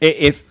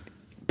 If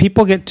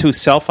people get to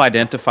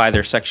self-identify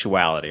their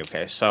sexuality.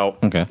 Okay, so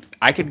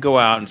I could go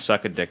out and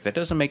suck a dick. That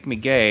doesn't make me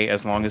gay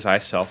as long as I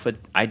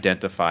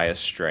self-identify as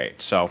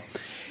straight. So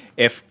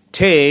if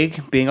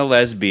Tig, being a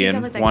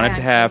lesbian, wanted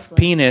to have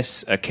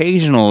penis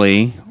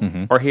occasionally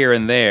or here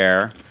and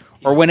there,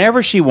 or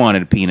whenever she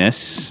wanted a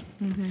penis,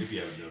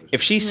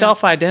 if she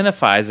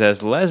self-identifies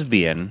as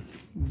lesbian,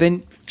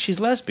 then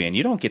she's lesbian.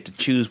 You don't get to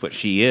choose what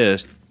she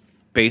is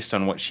based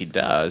on what she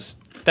does.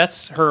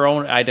 That's her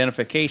own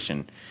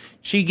identification.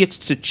 She gets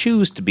to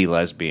choose to be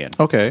lesbian.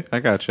 Okay, I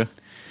gotcha.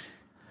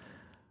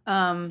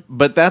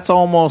 But that's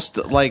almost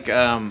like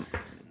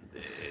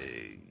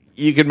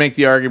you could make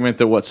the argument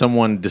that what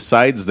someone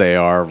decides they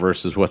are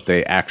versus what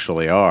they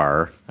actually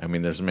are. I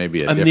mean, there's maybe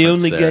a difference I'm the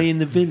only there. guy in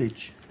the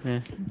village.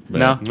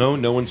 No,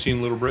 no one's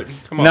seen Little Britain.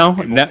 Come on, no.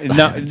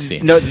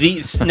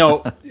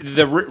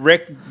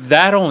 Rick.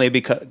 That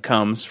only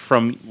comes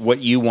from what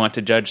you want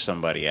to judge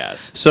somebody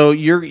as. So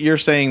you're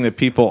saying that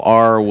people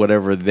are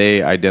whatever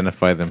they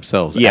identify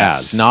themselves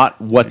as,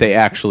 not what they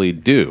actually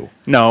do.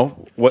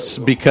 No,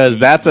 because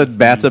that's a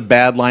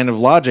bad line of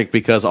logic.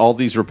 Because all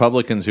these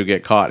Republicans who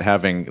get caught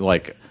having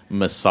like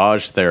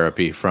massage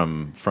therapy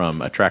from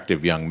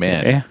attractive young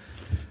men. Yeah.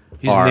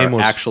 Are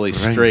actually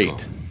Franco.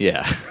 straight.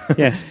 Yeah.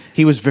 Yes.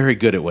 He was very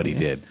good at what he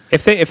did.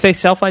 If they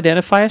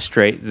self-identify as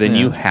straight, then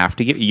you have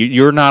to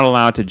you're not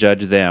allowed to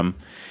judge them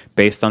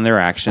based on their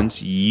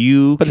actions.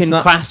 You can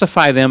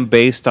classify them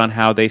based on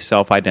how they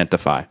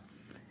self-identify.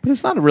 But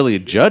it's not really a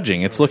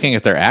judging. It's looking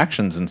at their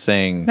actions and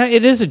saying... No,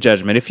 it is a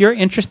judgment. If you're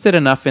interested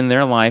enough in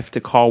their life to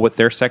call what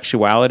their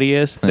sexuality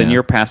is, then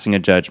you're passing a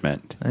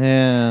judgment.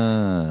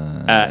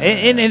 Yeah.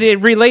 And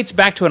it relates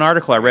back to an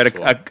article I read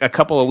a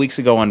couple of weeks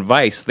ago on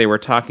Vice. They were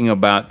talking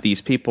about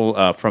these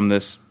people from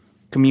this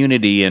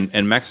community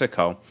in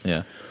Mexico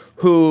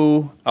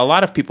who a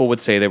lot of people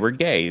would say they were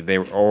gay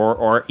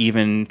or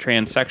even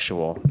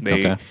transsexual.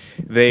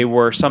 They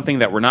were something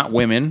that were not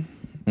women.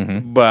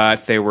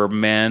 But they were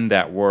men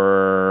that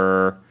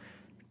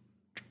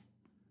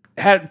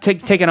had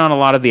taken on a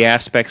lot of the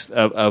aspects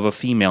of a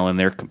female in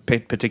their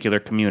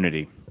particular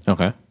community.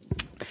 Okay.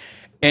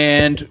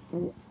 And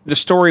the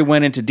story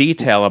went into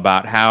detail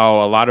about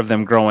how a lot of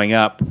them growing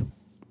up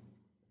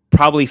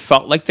probably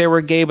felt like they were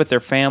gay, but their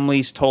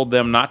families told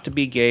them not to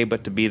be gay,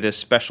 but to be this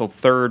special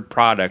third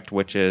product,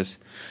 which is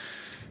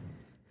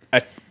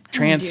a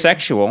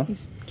transsexual.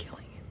 He's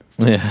killing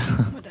it.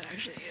 What that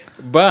actually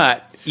is.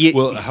 But...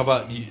 well, how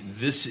about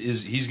this?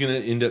 He's going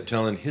to end up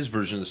telling his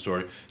version of the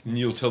story, and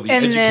you'll tell the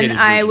and educated then version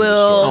I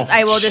will of the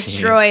story. I will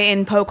destroy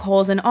and poke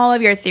holes in all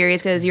of your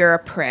theories because you're a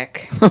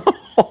prick.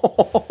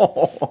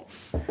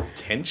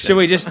 Should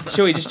we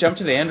just jump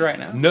to the end right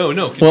now? No.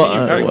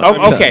 Continue.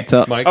 Okay.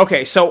 Mike.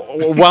 Okay. So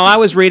while I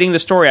was reading the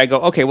story, I go,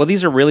 okay, well,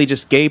 these are really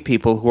just gay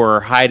people who are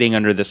hiding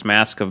under this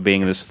mask of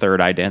being this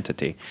third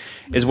identity,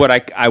 is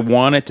what I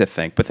wanted to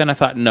think. But then I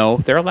thought, no,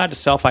 they're allowed to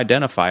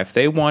self-identify if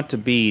they want to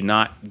be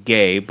not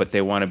gay, but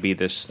they want to be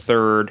this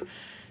third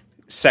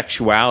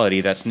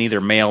sexuality that's neither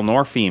male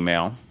nor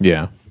female.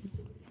 Yeah.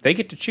 They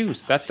get to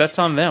choose. That's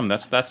on them.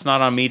 That's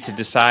not on me to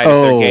decide if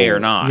they're gay or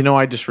not. You know,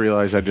 I just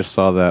realized I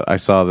saw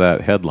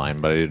that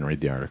headline, but I didn't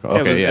read the article.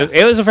 Okay,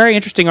 it was a very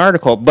interesting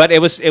article, but it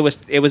was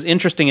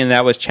interesting in that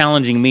it was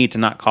challenging me to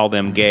not call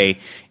them gay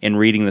in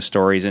reading the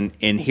stories and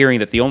in hearing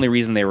that the only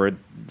reason they were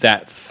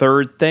that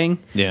third thing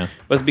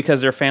was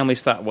because their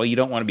families thought, well, you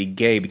don't want to be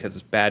gay because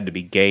it's bad to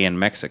be gay in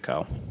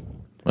Mexico.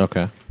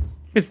 Okay.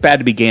 It's bad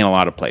to be gay in a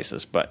lot of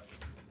places, but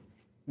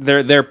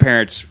their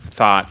parents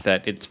thought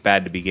that it's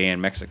bad to be gay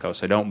in Mexico,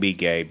 so don't be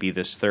gay. Be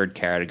this third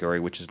category,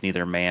 which is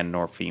neither man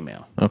nor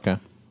female. Okay.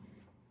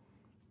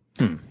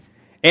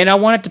 And I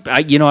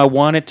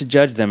wanted to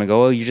judge them and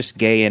go, oh, you're just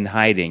gay and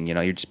hiding. You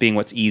know, you're just being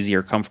what's easy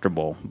or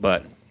comfortable.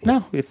 But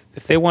no, if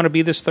they want to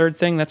be this third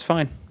thing, that's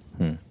fine.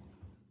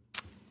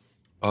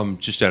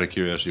 Just out of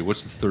curiosity,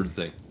 what's the third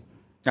thing?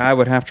 I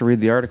would have to read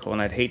the article,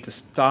 and I'd hate to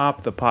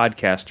stop the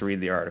podcast to read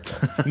the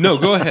article. No,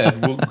 go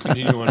ahead. We'll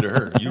continue under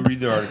her. You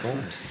read the article.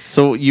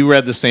 So you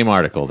read the same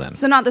article then?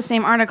 So not the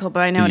same article,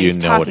 but I know what he's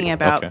talking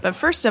about. Okay. But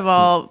first of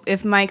all,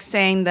 if Mike's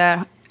saying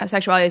that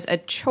sexuality is a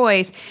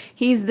choice,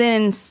 he's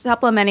then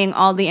supplementing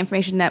all the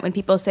information that when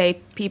people say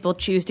people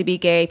choose to be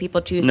gay,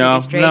 people choose to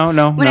be straight.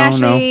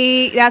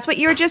 That's what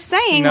you were just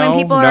saying when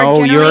people are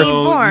generally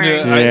born.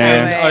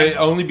 I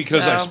only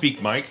because I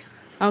speak Mike.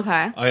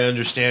 Okay. I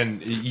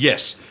understand.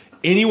 Yes.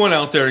 Anyone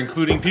out there,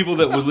 including people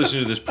that would listen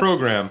to this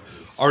program,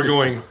 are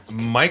going,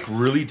 Mike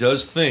really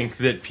does think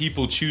that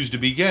people choose to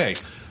be gay.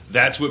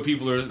 That's what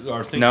people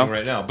are thinking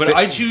right now. But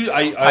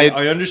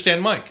I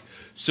understand Mike.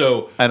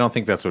 So I don't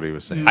think that's what he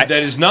was saying. That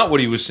is not what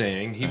he was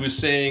saying. He was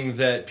saying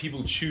that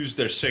people choose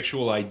their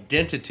sexual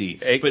identity,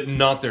 but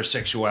not their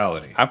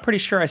sexuality. I'm pretty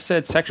sure I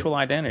said sexual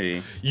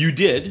identity. You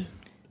did.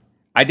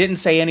 I didn't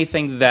say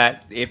anything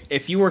that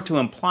if you were to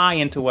imply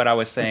into what I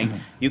was saying,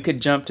 you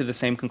could jump to the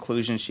same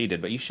conclusion she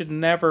did. But you should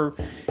never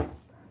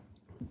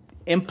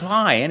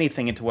imply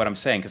anything into what I'm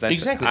saying because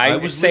I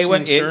would say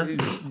what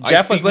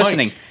Jeff was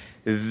listening. Mike.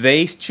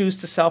 They choose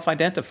to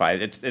self-identify.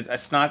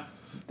 It's not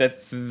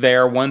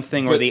they're one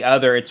thing or the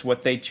other. It's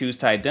what they choose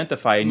to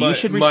identify, and you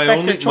should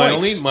respect their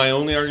choice. My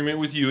only argument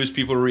with you is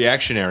people are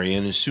reactionary,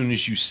 and as soon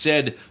as you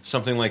said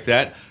something like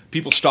that,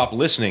 people stop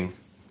listening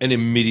and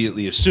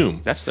immediately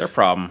assume. That's their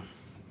problem.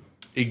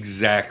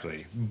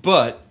 Exactly.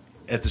 But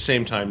at the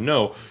same time,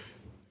 no,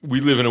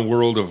 we live in a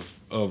world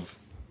of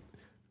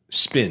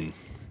spin,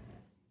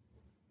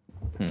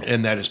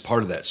 and that is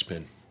part of that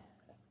spin.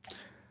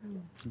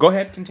 Go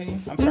ahead, continue.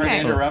 I'm sorry to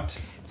interrupt.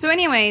 So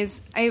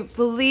anyways, I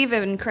believe,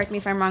 and correct me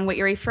if I'm wrong, what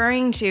you're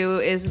referring to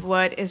is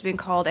what has been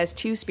called as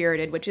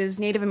Two-Spirited, which is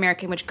Native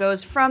American, which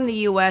goes from the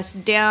U.S.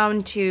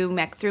 down to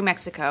through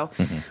Mexico,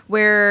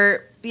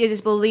 where it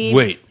is believed...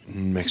 Wait,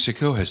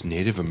 Mexico has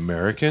Native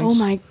Americans? Oh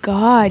my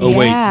God, yeah.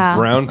 Wait,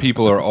 brown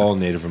people are all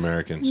Native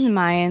Americans. The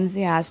Mayans,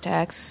 the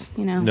Aztecs,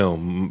 you know. No,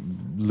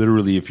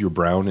 literally if you're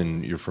brown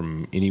and you're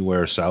from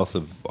anywhere south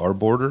of our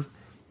border,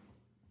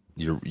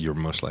 you're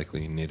most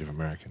likely Native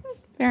American.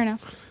 Fair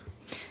enough.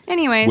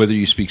 Anyways. Whether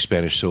you speak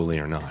Spanish solely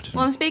or not.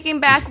 Well, I'm speaking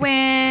back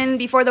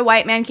before the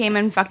white man came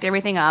and fucked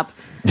everything up.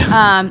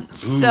 Never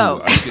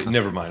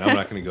mind. I'm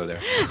not going to go there.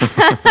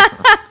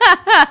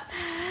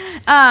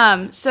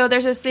 So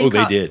there's this thing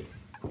they did.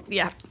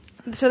 Yeah.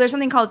 So there's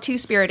something called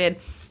Two-Spirited,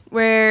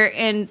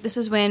 and this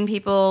is when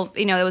people,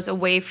 there was a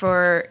way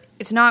for,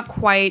 it's not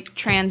quite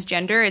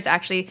transgender, it's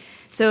actually,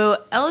 so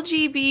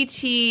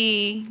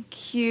LGBTQTTSA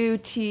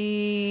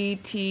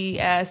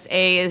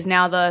is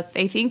now I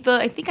think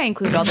I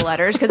included all the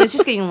letters because it's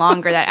just getting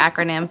longer, that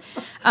acronym.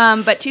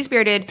 But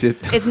Two-Spirited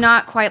is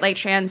not quite like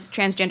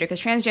transgender, because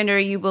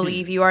transgender, you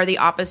believe you are the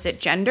opposite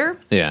gender.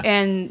 Yeah.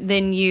 And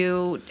then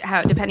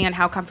depending on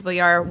how comfortable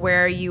you are,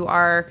 where you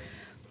are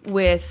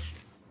with,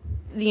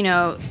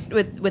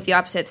 with the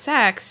opposite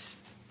sex,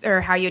 or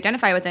how you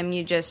identify with them,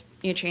 you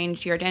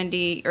change your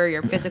identity or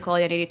your physical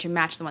identity to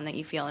match the one that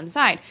you feel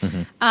inside.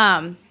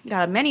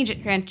 Got many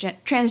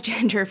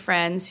transgender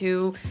friends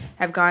who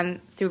have gone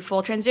through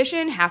full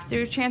transition, half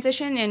through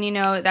transition, and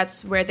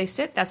that's where they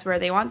sit. That's where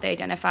they want. They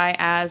identify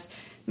as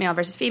male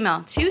versus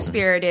female.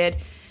 Two-Spirited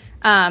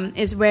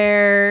is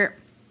where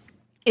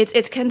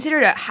it's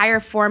considered a higher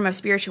form of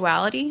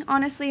spirituality,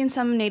 honestly, in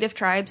some native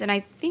tribes, and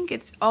I think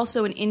it's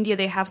also in India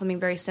they have something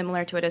very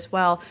similar to it as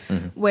well,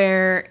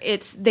 where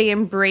they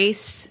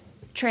embrace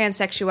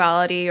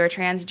transsexuality or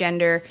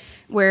transgender,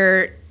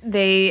 where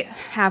they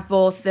have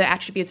both the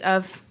attributes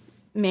of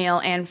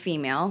male and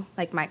female,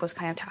 like Mike was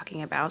kind of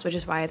talking about, which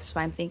is why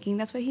I'm thinking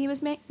that's what he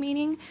was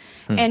meaning.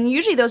 And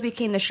usually those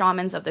became the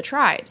shamans of the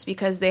tribes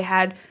because they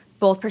had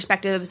both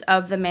perspectives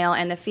of the male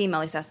and the female.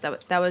 At least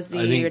that was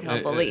the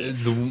original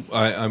belief.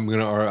 I'm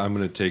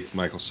gonna take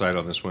Michael's side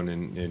on this one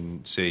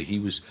and say he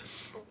was.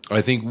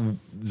 I think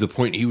the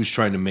point he was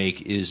trying to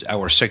make is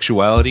our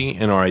sexuality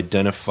and our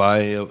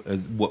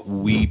what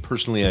we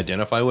personally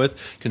identify with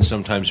can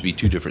sometimes be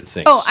two different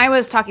things. Oh, I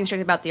was talking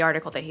strictly about the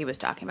article that he was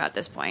talking about at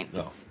this point.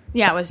 Oh.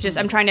 Yeah, it was just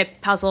I'm trying to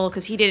puzzle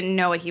because he didn't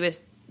know what he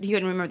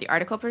couldn't remember the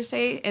article per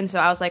se, and so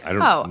I was like,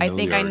 I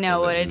think I know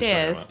what it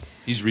is.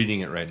 He's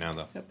reading it right now,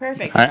 though. So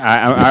perfect.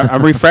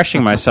 I'm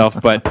refreshing myself,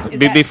 but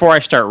before I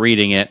start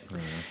reading it,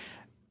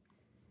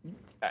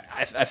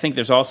 I think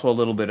there's also a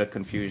little bit of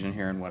confusion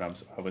here in what I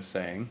was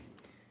saying,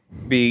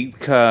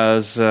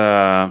 because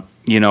again,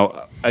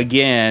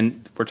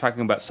 we're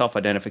talking about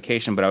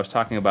self-identification, but I was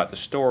talking about the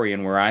story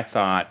and where I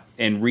thought,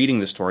 in reading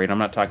the story, and I'm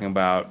not talking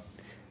about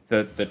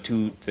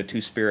the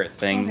two-spirit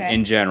thing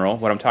in general.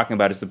 What I'm talking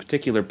about is the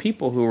particular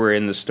people who were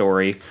in the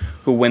story,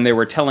 who, when they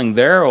were telling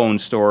their own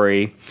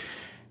story,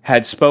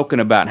 had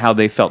spoken about how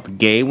they felt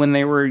gay when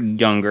they were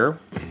younger,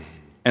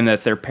 and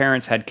that their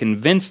parents had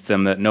convinced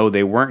them that no,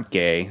 they weren't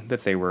gay,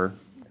 that they were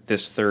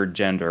this third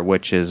gender,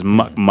 which is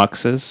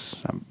muxes,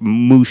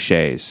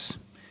 mooches.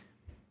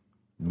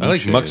 I like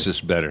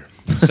muxes better.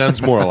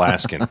 Sounds more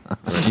Alaskan.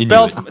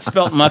 Spelt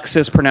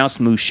muxes, pronounced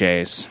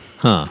mooches.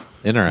 Huh.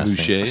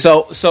 Interesting.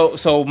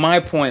 So my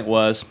point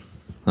was,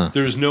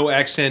 there's no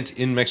accent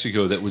in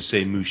Mexico that would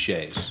say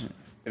mouches.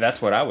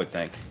 That's what I would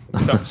think.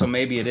 So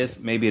maybe it is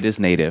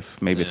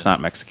native. Maybe it's not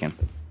Mexican.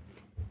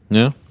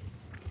 Yeah.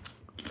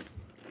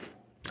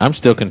 I'm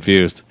still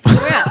confused.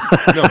 Yeah.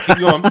 No, keep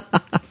going.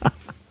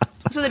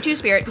 So the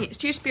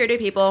two-spirited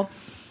people,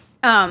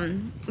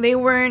 they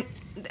weren't.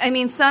 I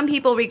mean, some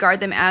people regard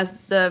them as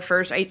the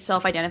first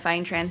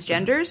self-identifying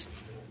transgenders.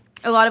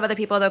 A lot of other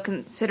people, though,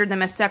 consider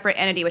them a separate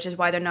entity, which is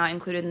why they're not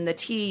included in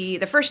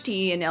the first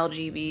T in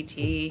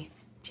LGBT,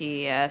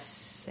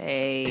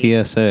 TSA.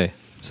 TSA.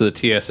 So the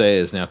TSA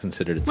is now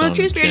considered its own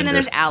Two-Spirited, and then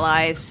there's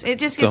allies. It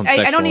just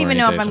I don't even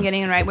know if I'm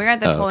getting it right. We're at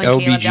the polling,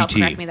 Caleb, don't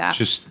correct me that.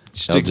 Just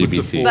stick with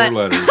the four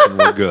letters and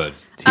we're good.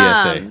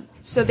 TSA.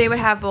 So they would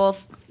have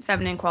both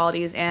feminine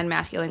qualities and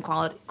masculine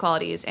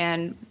qualities,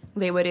 and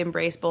they would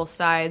embrace both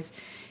sides.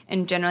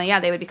 And generally,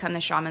 they would become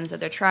the shamans of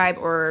their tribe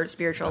or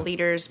spiritual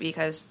leaders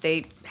because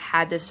they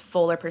had this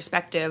fuller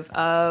perspective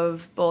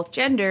of both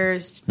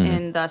genders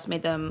and thus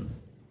made them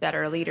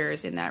better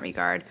leaders in that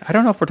regard. I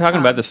don't know if we're talking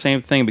about the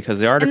same thing because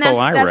the article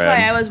I read... That's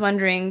why I was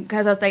wondering,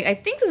 because I was like, I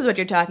think this is what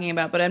you're talking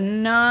about, but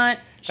I'm not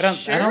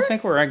I don't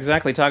think we're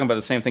exactly talking about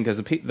the same thing,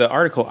 because the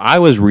article I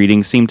was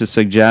reading seemed to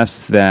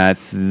suggest that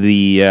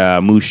the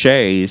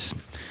Mouches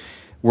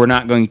were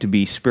not going to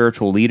be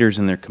spiritual leaders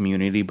in their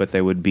community, but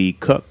they would be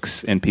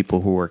cooks and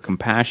people who were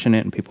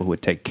compassionate and people who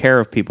would take care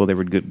of people. They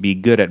would be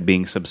good at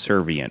being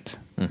subservient.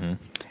 Mm-hmm.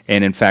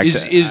 And in fact,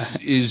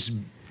 is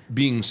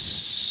being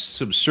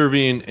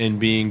subservient and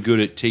being good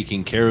at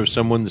taking care of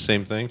someone the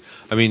same thing?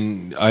 I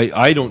mean,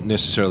 I don't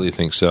necessarily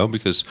think so,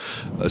 because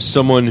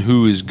someone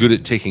who is good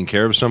at taking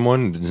care of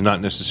someone is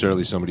not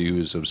necessarily somebody who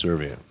is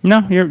subservient.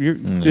 No,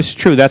 it's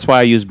true. That's why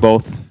I use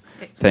both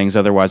things.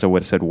 Otherwise, I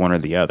would have said one or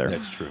the other.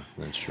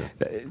 That's true.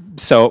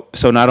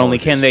 So not only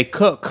can they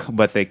cook,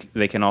 but they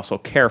can also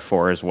care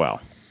for as well.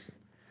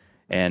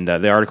 And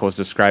the article is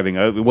describing,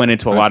 it went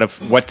into a lot of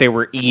what they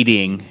were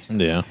eating,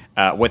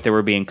 what they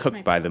were being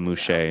cooked by the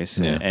Mouches,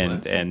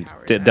 and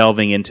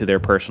delving into their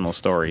personal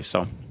stories.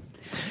 So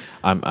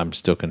I'm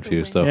still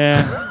confused, though.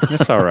 Yeah,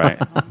 it's all right.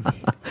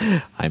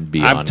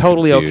 I'm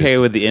totally confused. Okay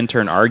with the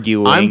intern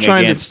arguing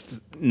against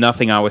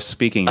nothing I was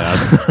speaking of.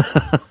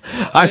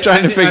 I'm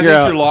trying to figure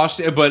out. You're lost,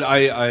 but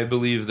I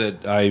believe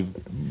that I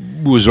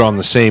was on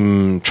the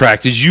same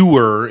track as you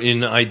were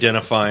in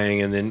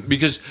identifying, and then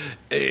because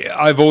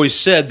I've always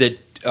said that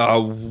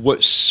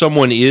what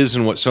someone is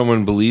and what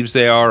someone believes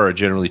they are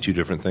generally two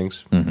different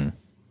things.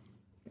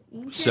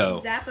 Mm-hmm.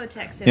 So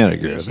Zapotec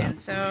civilization.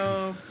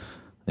 So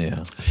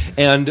yeah,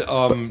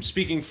 and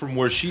speaking from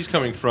where she's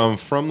coming from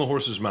the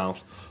horse's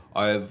mouth,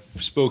 I've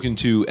spoken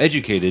to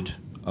educated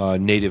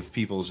native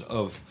peoples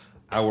of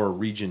our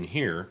region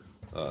here.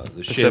 The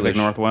Pacific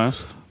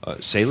Northwest,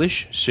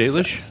 Salish.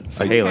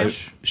 So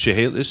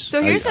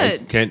here's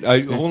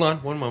hold on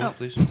one moment,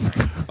 please.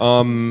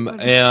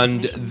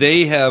 And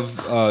they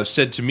have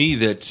said to me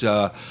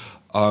that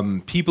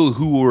people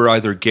who were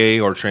either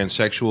gay or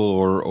transsexual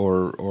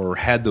or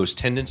had those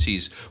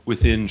tendencies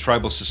within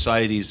tribal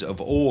societies of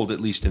old, at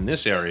least in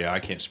this area, I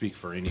can't speak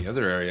for any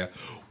other area,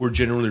 were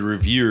generally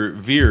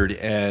revered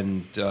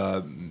and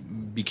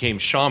became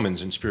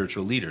shamans and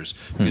spiritual leaders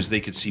because they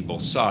could see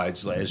both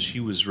sides, as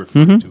she was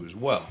referring to as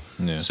well.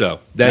 Yeah.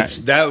 So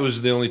that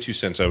was the only 2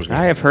 cents I was going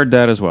to I have heard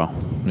that as well.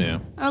 Yeah.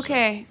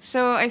 Okay,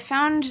 so I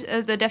found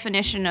the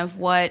definition of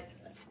what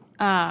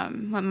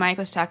Mike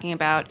was talking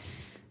about.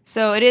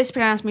 So it is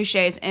pronounced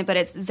Mouches, but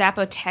it's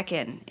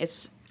Zapotecan.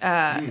 It's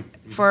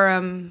for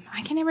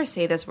I can never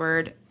say this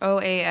word.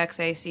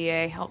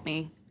 Oaxaca. Help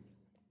me.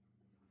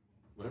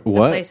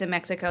 What? The place in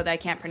Mexico that I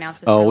can't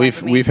pronounce.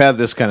 We've had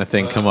this kind of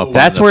thing come up.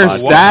 That's where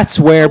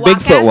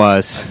Bigfoot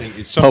was.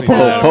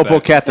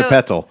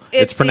 Popocatépetl.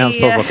 It's pronounced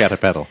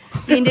Popocatépetl.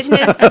 The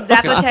indigenous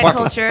Zapotec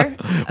culture,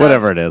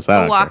 whatever it is,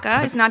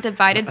 Oaxaca, is not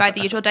divided by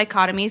the usual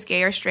dichotomies: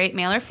 gay or straight,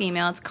 male or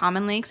female. It's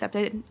commonly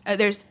accepted.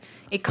 There's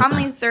a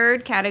commonly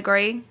third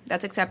category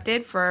that's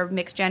accepted for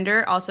mixed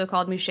gender, also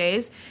called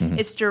Mouches. Mm-hmm.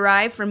 It's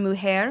derived from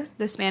mujer,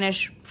 the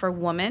Spanish for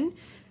woman.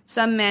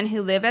 Some men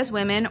who live as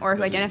women or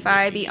who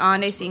identify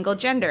beyond a single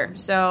gender.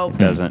 So it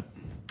doesn't.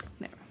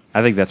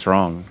 I think that's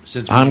wrong.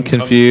 I'm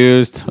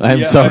confused.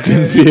 I'm so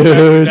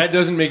confused. That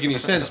doesn't make any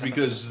sense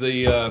because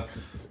the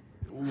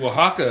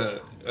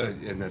Oaxaca,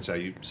 and that's how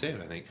you say it,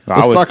 I think.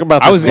 Let's talk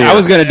about this beer. I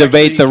was going to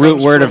debate the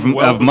root word of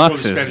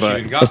muxus,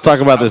 but let's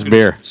talk about this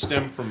beer.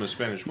 Stemmed from a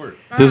Spanish word.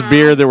 This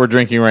beer that we're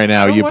drinking right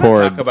now, you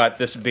poured. Talk about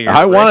this beer.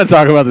 I want to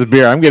talk about this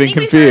beer. I'm getting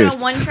confused. We started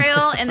on one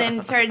trail and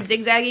then started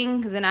zigzagging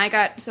because then I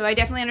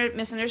definitely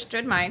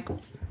misunderstood Mike.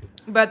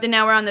 But then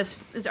now we're on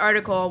this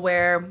article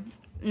where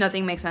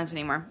nothing makes sense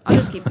anymore. I'll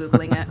just keep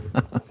Googling it.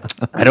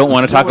 I don't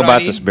want to talk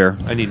about this beer.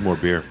 I need more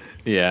beer.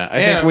 Yeah,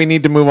 I think we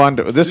need to move on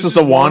to. This is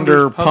the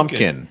Wander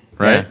Pumpkin,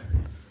 right?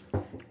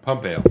 Yeah.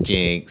 Pump ale.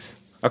 Jinx.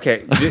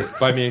 Okay.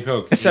 Buy me a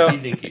Coke. So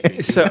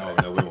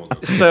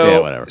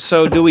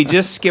do we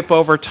just skip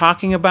over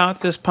talking about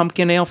this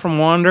pumpkin ale from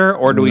Wander,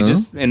 or do we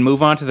just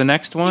move on to the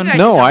next one?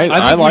 No,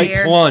 I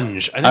like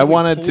plunge. I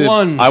wanted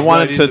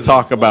to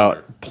talk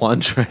about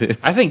plunge right into.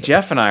 I think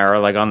Jeff and I are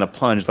like on the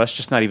plunge. Let's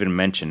just not even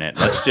mention it.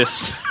 Let's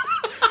just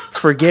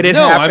forget it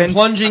happened. I'm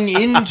plunging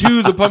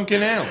into the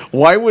pumpkin ale.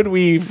 Why would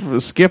we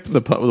skip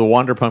the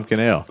Wander Pumpkin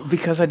Ale?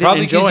 Because I didn't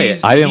enjoy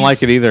it. I didn't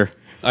like it either.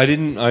 I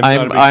didn't.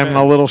 I'm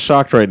a little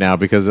shocked right now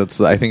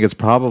because I think it's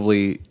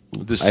probably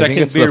the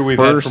second beer we've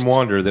had from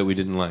Wander that we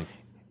didn't like.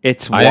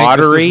 It's watery. I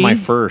think this is my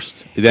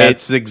first.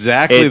 That's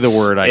exactly the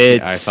word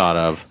I thought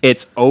of.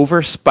 It's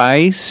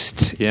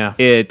overspiced. Yeah.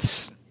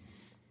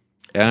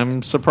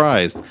 I'm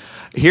surprised.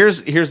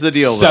 Here's the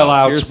deal.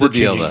 Sellouts. Here's the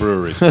deal.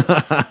 Brewery.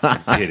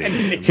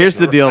 Here's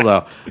the deal,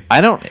 though.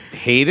 I don't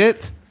hate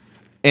it,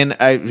 and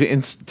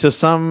to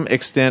some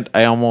extent,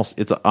 I'm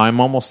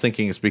almost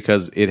thinking it's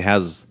because it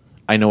has.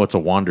 I know it's a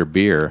Wander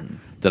beer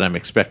that I'm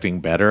expecting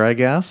better, I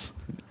guess.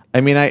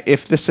 I mean,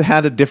 if this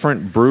had a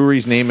different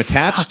brewery's name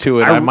attached to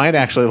it, I might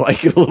actually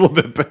like it a little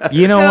bit better.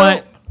 You know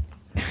what?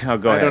 Oh,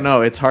 go ahead. I don't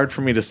know. It's hard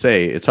for me to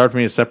say. It's hard for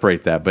me to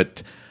separate that,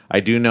 but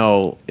I do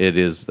know it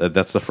is.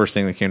 That's the first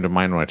thing that came to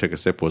mind when I took a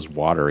sip was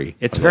watery.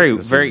 It's very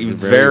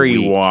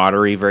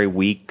watery, very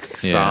weak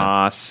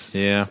sauce.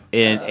 Yeah.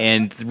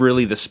 And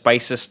really the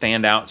spices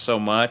stand out so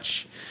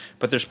much.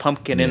 but there's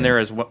pumpkin in there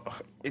as well.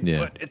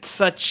 But it's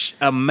such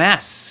a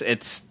mess.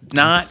 It's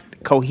not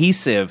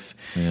cohesive,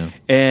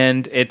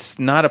 and it's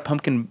not a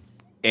pumpkin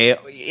ale.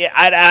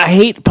 I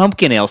hate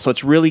pumpkin ale, so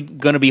it's really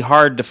going to be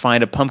hard to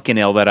find a pumpkin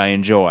ale that I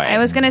enjoy. I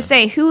was going to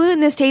say, who in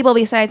this table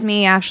besides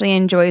me actually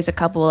enjoys a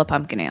couple of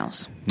pumpkin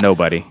ales?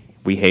 Nobody.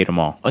 We hate them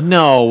all.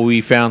 No,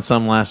 we found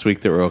some last week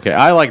that were okay.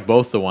 I like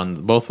both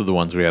of the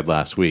ones we had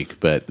last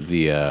week, but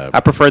I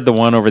preferred the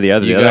one over the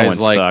other. The other one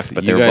sucked,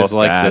 but they were both bad. You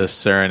guys like the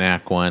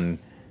Saranac one.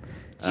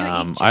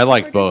 I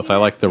like both. I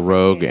like the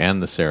Rogue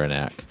and the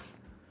Saranac.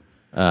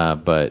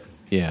 But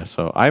yeah,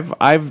 so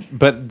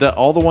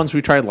all the ones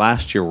we tried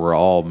last year were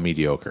all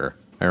mediocre.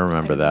 I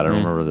remember that. I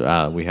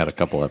remember we had a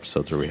couple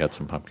episodes where we had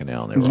some pumpkin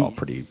ale, and they were all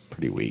pretty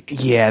weak.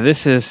 Yeah,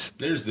 there's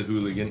the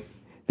hooligan.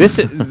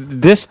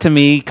 This to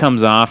me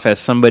comes off as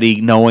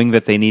somebody knowing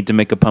that they need to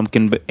make a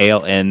pumpkin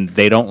ale and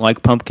they don't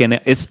like pumpkin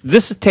ale.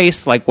 This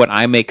tastes like what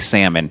I make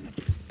salmon.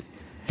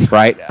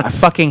 Right? I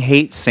fucking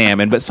hate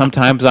salmon, but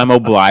sometimes I'm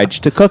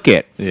obliged to cook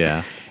it.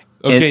 Yeah.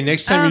 Okay,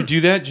 next time you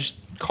do that, just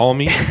call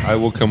me. I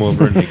will come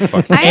over and make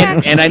fucking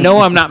and I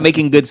know I'm not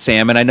making good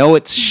salmon. I know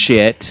it's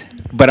shit,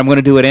 but I'm going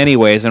to do it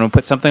anyways. And I'm going to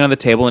put something on the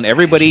table, and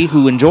everybody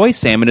who enjoys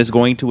salmon is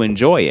going to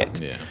enjoy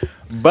it. Yeah.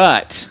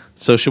 But...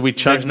 So should we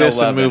chug this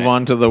and move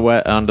on to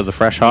the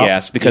fresh hop?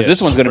 Yes, because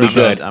this one's going to be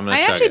good. I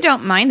actually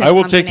don't mind this. I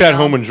will take that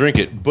home and drink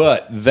it,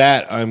 but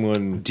that I'm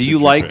going. Do you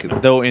like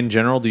though in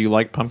general? Do you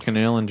like pumpkin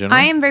ale in general?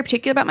 I am very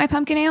particular about my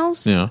pumpkin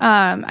ales. Yeah.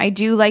 I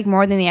do like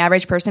more than the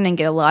average person and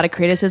get a lot of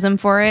criticism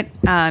for it.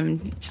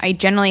 I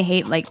generally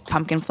hate like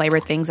pumpkin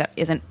flavored things that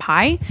isn't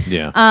pie.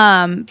 Yeah.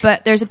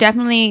 But there's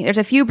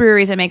a few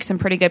breweries that make some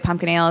pretty good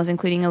pumpkin ales,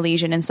 including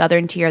Elysian and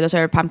Southern Tier. Those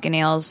are pumpkin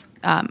ales.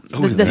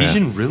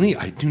 Elysian, really?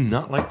 I do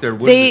not like their.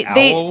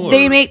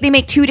 They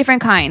make two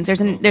different kinds. There's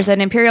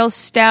an imperial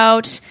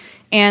stout,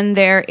 and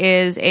there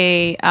is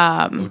a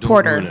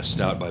porter. Ruin a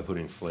stout by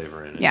putting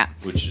flavor in it. Yeah,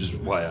 which is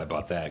why I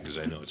bought that, because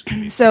I know it's going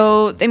to be.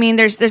 So I mean,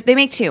 they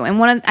make two, and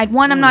one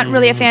I'm not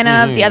really a fan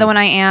of. The other one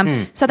I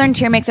am. Southern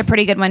Tier makes a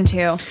pretty good one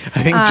too.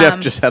 I think Jeff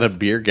just had a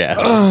beer gas.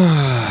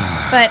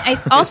 But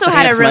I also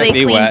had a really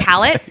clean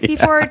palate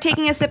before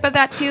taking a sip of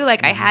that too.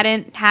 Like I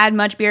hadn't had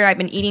much beer. I've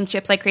been eating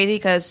chips like crazy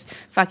because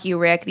fuck you,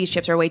 Rick. These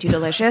chips are way too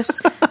delicious.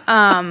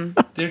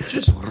 They're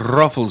just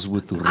Ruffles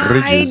with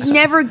ridges. I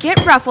never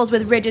get Ruffles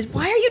with ridges.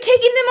 Why are you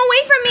taking them away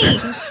from me?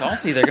 Too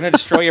salty. They're going to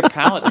destroy your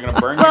palate. They're going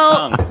to burn your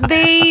tongue.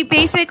 They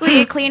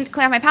basically clean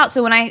my palate.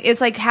 So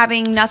it's like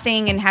having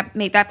nothing and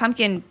make that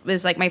pumpkin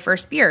was like my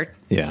first beer.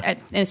 Yeah.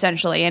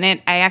 Essentially, and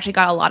I actually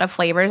got a lot of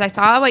flavors. I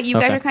saw what you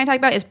guys are kind of talking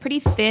about is pretty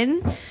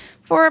thin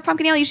for a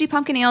pumpkin ale. Usually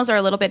pumpkin ales are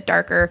a little bit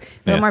darker,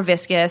 a little more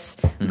viscous,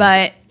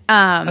 but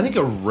I think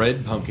a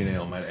red pumpkin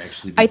ale might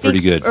actually be pretty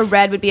good. A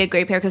red would be a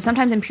great pair because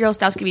sometimes imperial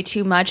stouts can be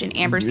too much and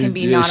ambers can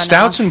be not enough.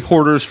 Stouts and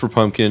porters for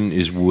pumpkin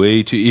is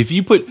way too. If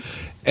you put,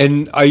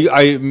 and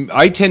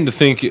I tend to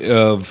think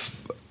of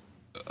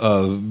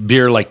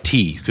beer like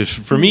tea, because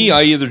for me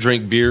I either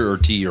drink beer or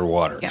tea or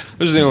water. Yeah.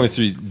 Those are the only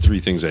three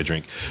things I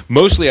drink.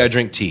 Mostly I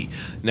drink tea.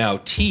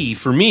 Now tea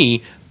for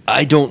me,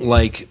 I don't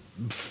like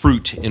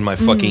fruit in my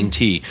fucking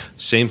tea.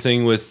 Same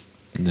thing with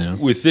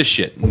this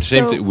shit.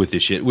 Same thing with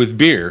this shit with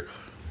beer.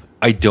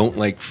 I don't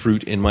like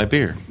fruit in my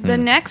beer. The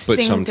next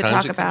thing to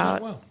talk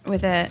about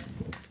with it,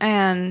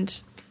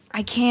 and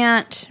I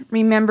can't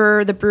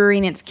remember the brewery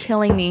and it's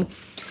killing me.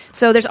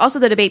 So there's also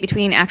the debate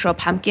between actual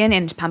pumpkin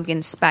and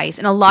pumpkin spice.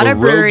 And a lot of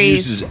breweries Rogue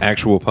uses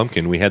actual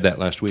pumpkin. We had that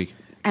last week.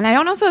 And I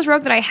don't know if it was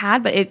Rogue that I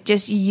had, but it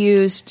just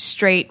used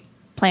straight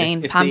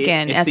plain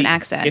pumpkin as an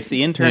accent. If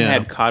the intern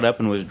had caught up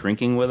and was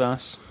drinking with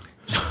us,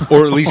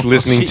 or at least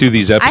listening to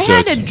these episodes. I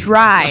had to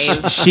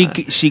drive.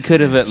 She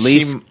could have at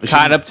least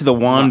caught up to the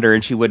wander,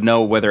 and she would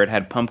know whether it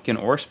had pumpkin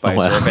or spice,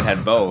 or if it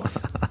had both.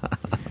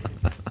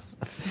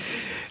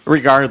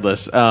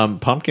 Regardless,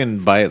 pumpkin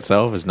by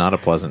itself is not a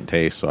pleasant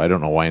taste, so I don't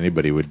know why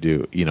anybody would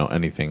do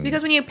anything.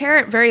 Because when you pair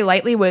it very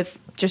lightly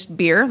with just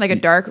beer, like a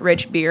dark,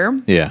 rich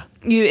beer,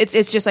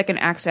 it's just like an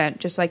accent,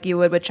 just like you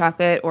would with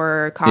chocolate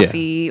or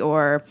coffee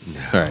or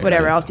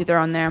whatever else you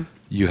throw in there.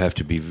 You have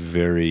to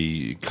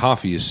be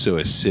coffee is so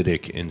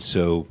acidic and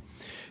so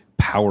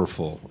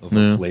powerful of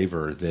a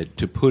flavor that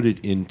to put it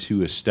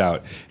into a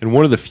stout, and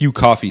one of the few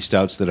coffee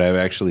stouts that I've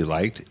actually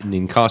liked,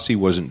 Ninkasi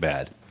wasn't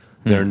bad.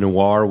 Their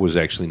Noir was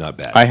actually not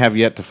bad. I have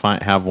yet to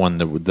have one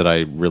that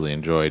I really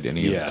enjoyed.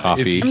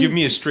 Coffee. If you give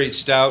me a straight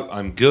stout,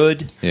 I'm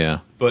good. Yeah.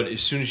 But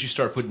as soon as you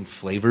start putting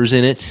flavors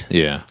in it,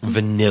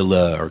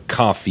 vanilla or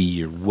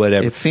coffee or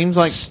whatever, it seems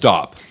like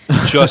stop.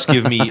 Just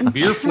give me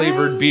beer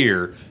flavored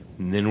beer,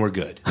 and then we're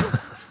good.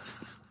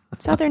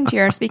 Southern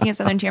Tier. Speaking of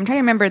Southern Tier, I'm trying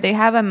to remember. They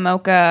have a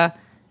mocha.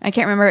 I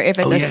can't remember if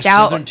it's a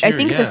stout. Tier, I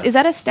think is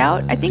that a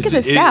stout? I think it's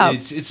a stout.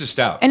 It's a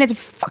stout, and it's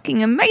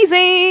fucking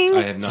amazing.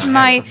 I have not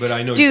had it, but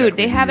I know. Dude,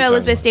 they have it at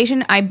Elizabeth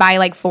Station. I buy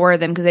like 4 of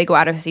them because they go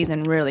out of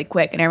season really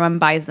quick, and everyone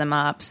buys them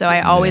up. So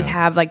I always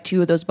have like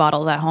 2 of those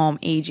bottles at home,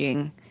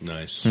 aging.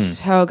 Nice,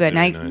 so good.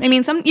 Nice. I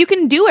mean, you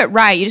can do it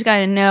right. You just got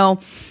to know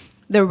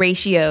the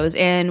ratios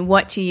and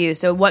what to use.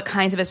 So what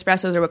kinds of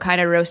espressos or what kind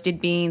of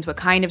roasted beans, what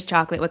kind of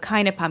chocolate, what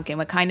kind of pumpkin,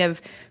 what kind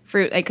of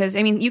fruit. Because,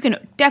 I mean, you can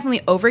definitely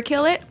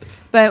overkill it,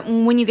 but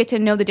when you get to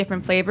know the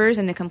different flavors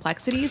and the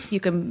complexities, you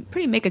can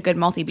pretty make a good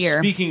malty beer.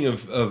 Speaking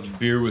of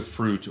beer with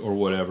fruit or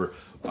whatever,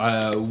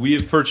 I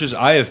have purchased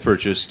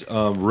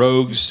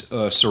Rogue's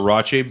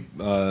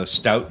Sriracha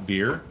Stout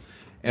beer,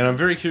 and I'm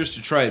very curious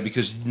to try it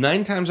because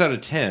 9 times out of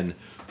 10,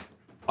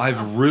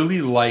 I've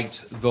really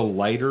liked the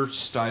lighter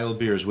style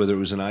beers, whether it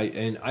was an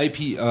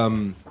IP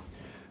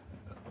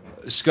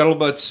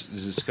Scuttlebutt's.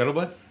 Is it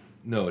Scuttlebutt?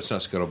 No, it's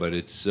not Scuttlebutt.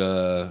 It's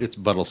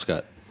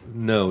Buttlescut.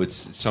 No,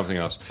 it's something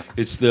else.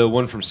 It's the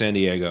one from San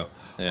Diego.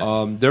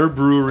 Yeah. Their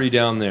brewery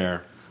down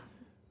there,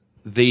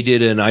 they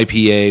did an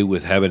IPA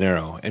with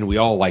habanero, and we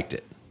all liked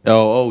it.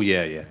 Oh,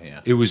 yeah.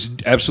 It was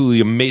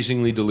absolutely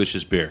amazingly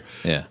delicious beer.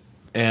 Yeah.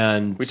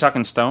 And we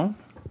talking Stone?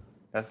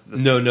 No.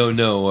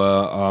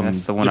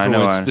 That's the one I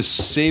know. It's the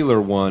Sailor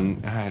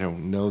one. I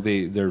don't know.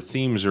 Their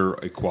themes are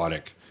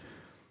aquatic.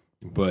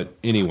 But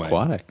anyway.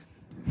 Aquatic.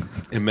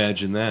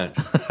 Imagine that.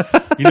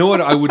 You know what?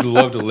 I would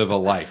love to live a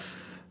life.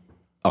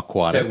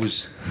 Aquatic.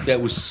 That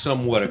was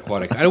somewhat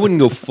aquatic. I wouldn't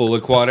go full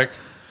aquatic.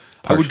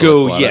 Partial I would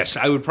go, aquatic. yes.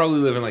 I would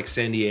probably live in like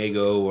San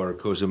Diego or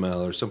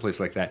Cozumel or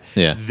someplace like that.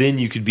 Yeah. Then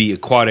you could be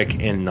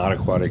aquatic and not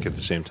aquatic at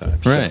the same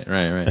time. So Right.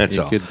 That's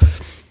all.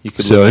 You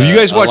could So, live have you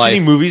guys watched life- any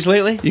movies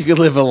lately? You could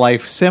live a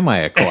life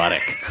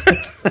semi-aquatic.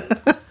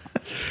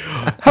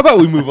 How about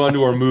we move on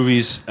to our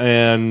movies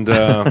and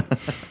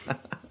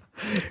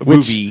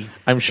movie?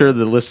 I'm sure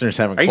the listeners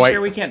haven't Are you quite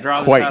sure we can't draw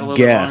this quite out a little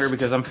guessed. bit longer?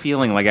 Because I'm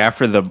feeling like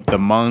after the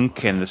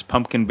monk and this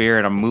pumpkin beer,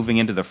 and I'm moving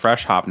into the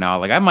fresh hop now.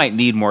 Like I might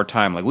need more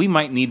time. Like we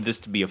might need this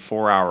to be a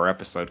 4-hour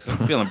episode because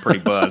I'm feeling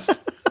pretty buzzed.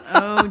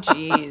 Oh,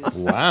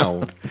 jeez.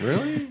 Wow,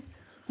 really?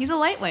 He's a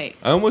lightweight.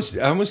 I almost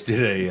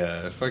did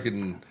a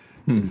fucking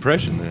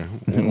impression there.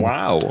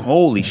 Wow!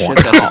 Holy shit,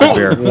 that's a good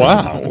beer.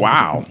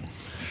 Wow!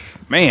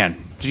 Man,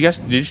 did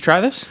you try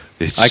this?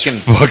 It's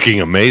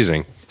fucking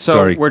amazing. So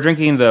Sorry. we're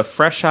drinking the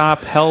fresh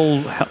hop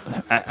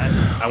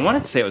I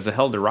wanted to say it was a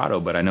Hell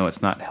Dorado, but I know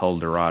it's not Hell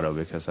Dorado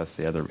because that's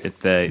the other.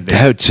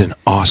 That's an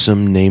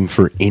awesome name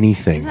for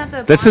anything. Isn't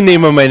that the That's the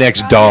name of my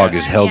next dog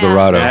is Hell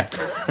Dorado.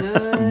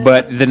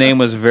 But the name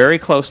was very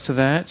close to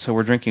that, so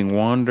we're drinking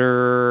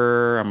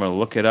Wander. I'm going to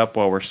look it up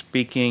while we're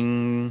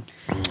speaking.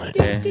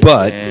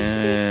 But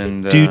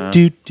getting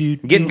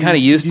kind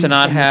of used to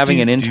not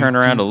having an intern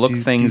around to look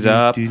things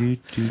up. Did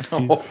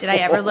I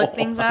ever look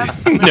things up?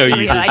 No, you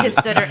didn't. I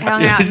just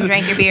hung out and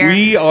drank your beer.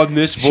 We on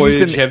this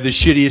voyage have the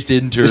shittiest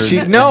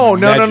intern.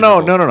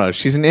 No.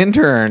 She's an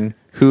intern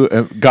who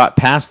got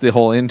past the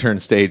whole intern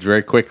stage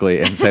very quickly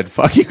and said,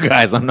 "Fuck you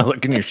guys, I'm not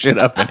looking your shit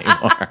up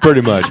anymore."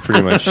 Pretty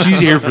much. She's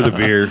here for the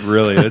beer,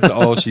 really. That's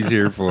all she's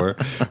here for.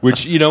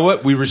 Which, you know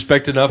what? We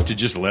respect enough to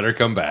just let her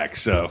come back.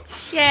 So,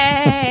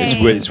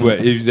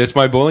 Yay! That's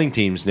my bowling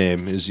team's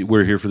name. Is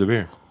we're here for the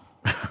beer.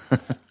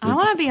 I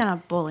want to be on a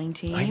bowling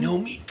team. I know,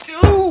 me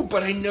too,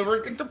 but I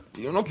never get to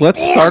be on a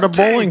Let's start a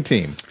bowling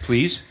team.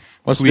 Please.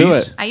 Let's do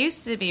it. I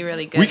used to be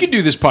really good. We could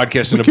do this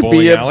podcast in a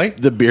bowling alley.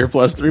 The Beer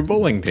Plus 3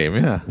 bowling team,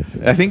 yeah.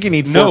 I think you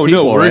need four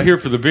people, No, we're right? here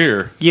for the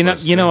beer. You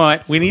know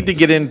what? We need to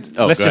get in...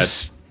 Let's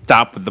just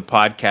stop with the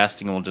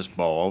podcasting and we'll just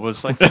bowl.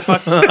 It's like,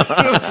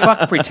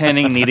 fuck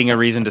pretending, needing a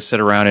reason to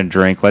sit around and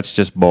drink. Let's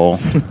just bowl.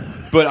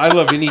 But I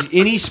love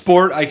any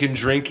sport I can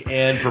drink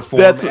and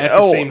perform at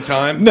the same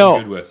time. No,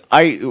 I'm good with.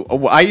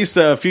 I used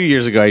to, a few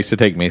years ago, I used to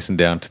take Mason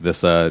down to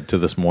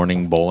this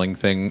morning bowling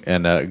thing,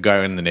 and a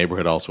guy in the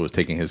neighborhood also was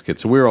taking his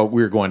kids. So we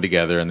were going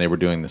together, and they were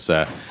doing this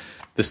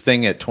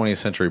thing at 20th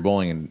Century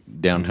Bowling in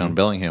downtown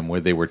Bellingham where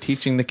they were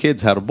teaching the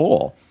kids how to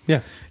bowl.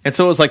 Yeah, and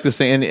so it was like this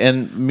thing,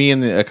 and me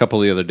and a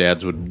couple of the other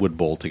dads would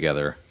bowl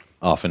together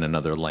off in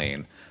another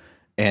lane.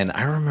 And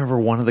I remember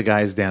one of the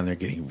guys down there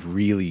getting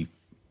really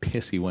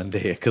pissy one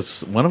day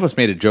because one of us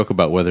made a joke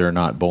about whether or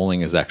not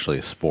bowling is actually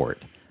a sport,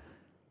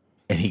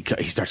 and he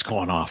starts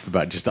going off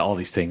about just all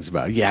these things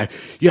about you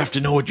have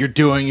to know what you're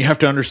doing, you have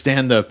to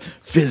understand the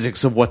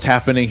physics of what's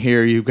happening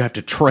here, you have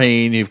to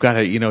train, you've got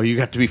to you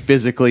have to be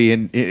physically,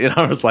 and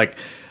I was like,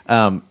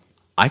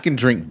 I can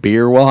drink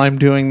beer while I'm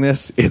doing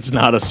this, it's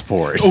not a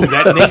sport. Oh,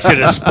 that makes it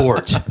a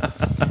sport.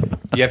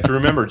 You have to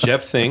remember,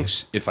 Jeff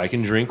thinks if I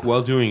can drink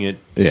while doing it,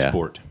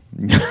 sport.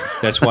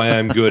 That's why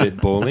I'm good at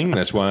bowling.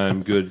 That's why I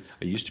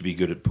used to be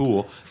good at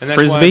pool, and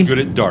that's why I'm good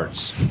at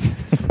darts.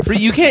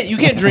 You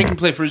can't drink and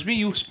play frisbee.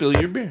 You spill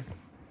your beer.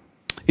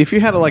 If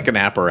you had an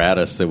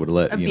apparatus that would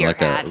let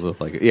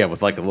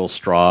with like a little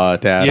straw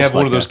attached. You have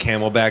one of those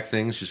Camelback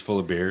things just full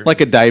of beer,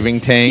 like a diving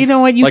tank. You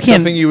know what?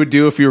 Something you would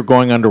do if you were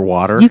going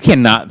underwater. You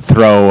cannot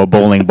throw a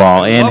bowling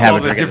ball and have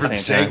all a the different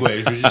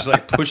segues. We're just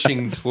like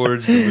pushing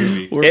towards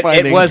the movie.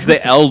 It was the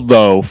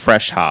Eldo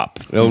Fresh Hop.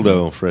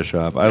 Eldo Fresh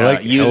Hop. I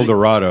like El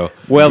Dorado.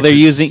 Well, they're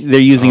using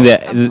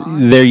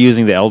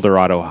the El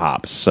Dorado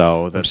hops.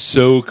 So I'm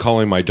so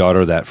calling my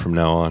daughter that from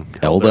now on.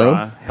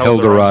 Eldo? El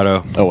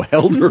Dorado. Oh,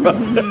 El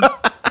Dorado.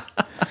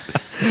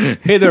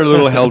 Hey there,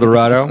 little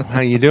Eldorado. How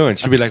you doing?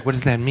 She'll be like, what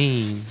does that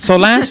mean? So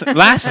last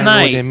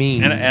night,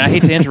 and I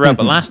hate to interrupt,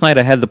 but last night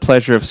I had the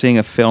pleasure of seeing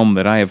a film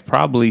that I have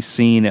probably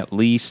seen at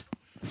least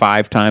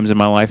 5 times in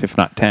my life, if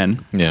not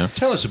 10. Yeah.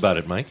 Tell us about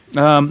it, Mike.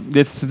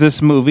 It's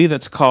this movie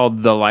that's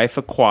called The Life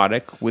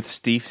Aquatic with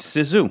Steve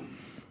Zissou.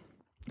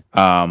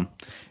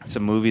 It's a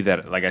movie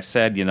that, like I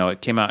said,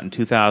 it came out in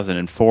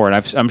 2004,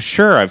 and I'm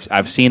sure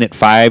I've seen it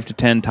 5 to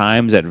 10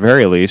 times at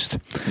very least.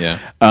 Yeah.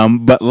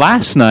 But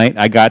last night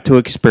I got to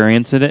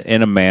experience it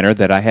in a manner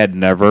that I had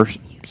never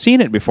seen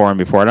it before.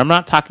 And I'm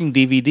not talking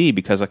DVD,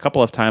 because a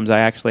couple of times I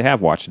actually have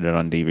watched it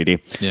on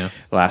DVD. Yeah.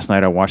 Last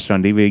night I watched it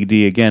on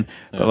DVD again,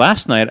 but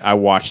last night I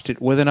watched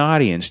it with an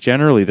audience.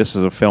 Generally, this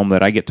is a film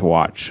that I get to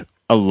watch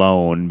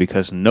alone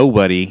because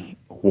nobody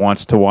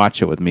wants to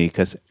watch it with me,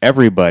 because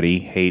everybody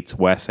hates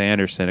Wes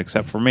Anderson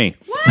except for me.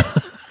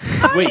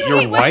 What? Wait,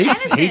 your wife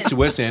hates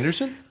Wes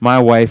Anderson? My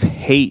wife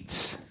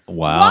hates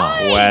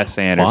Wes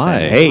Anderson.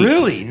 Why? Hates.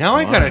 Really? Now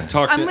I gotta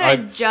talk to... I'm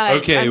going to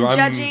judge. Okay, I'm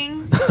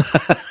judging.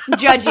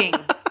 Judging.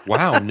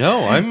 Wow,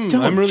 no,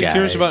 I'm really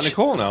curious about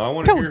Nicole now. I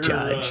want to hear her...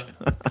 judge.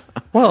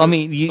 Well, I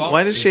mean,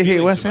 Why does she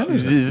hate Wes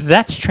Anderson?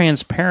 That's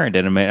transparent.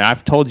 And I mean,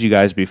 I've told you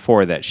guys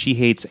before that she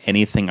hates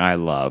anything I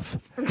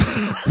love.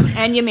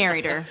 And you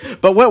married her.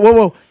 But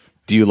whoa.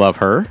 Do you love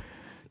her?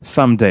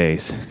 Some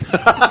days.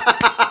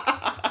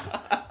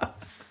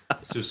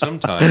 So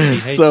sometimes she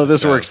hates So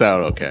this the guy. works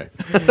out okay.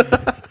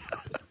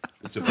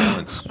 It's a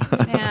balance.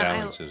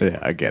 Yeah,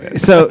 I get it.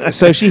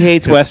 So she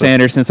hates Wes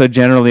Anderson. So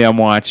generally, I'm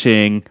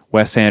watching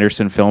Wes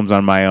Anderson films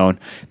on my own.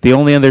 The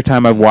only other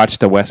time I've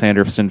watched a Wes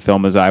Anderson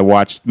film is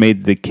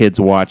made the kids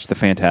watch The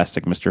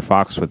Fantastic Mr.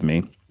 Fox with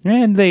me,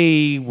 and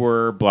they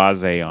were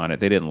blasé on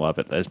it. They didn't love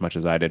it as much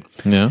as I did.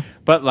 Yeah.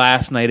 But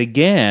last night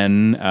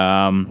again,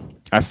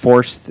 I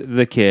forced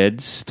the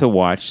kids to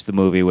watch the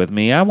movie with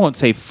me. I won't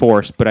say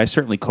forced, but I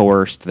certainly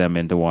coerced them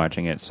into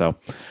watching it. So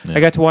I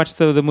got to watch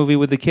the movie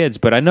with the kids.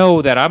 But I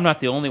know that I'm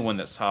not the only one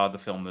that saw the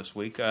film this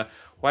week.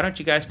 Why don't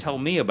you guys tell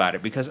me about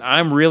it? Because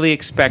I'm really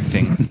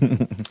expecting.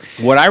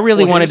 What I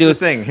really want to do is...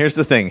 Here's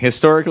the thing.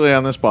 Historically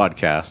on this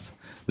podcast,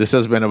 this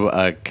has been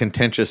a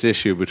contentious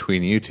issue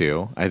between you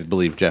two. I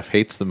believe Jeff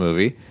hates the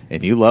movie,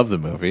 and you love the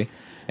movie.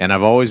 And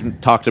I've always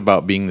talked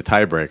about being the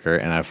tiebreaker,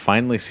 and I've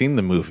finally seen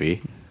the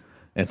movie.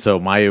 And so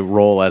my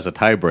role as a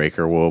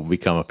tiebreaker will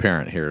become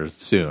apparent here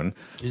soon.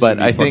 But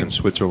I think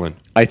Switzerland.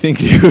 I think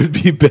it would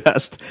be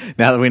best,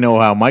 now that we know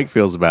how Mike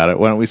feels about it,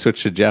 why don't we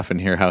switch to Jeff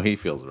and hear how he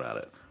feels about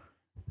it?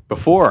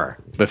 Before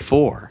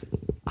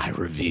I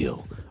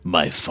reveal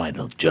my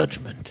final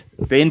judgment.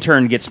 The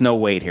intern gets no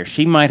weight here.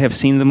 She might have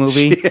seen the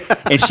movie,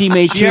 and she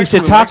may choose to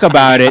talk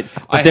about it.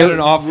 But I had an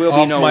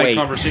off-mic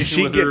conversation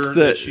She with gets her the-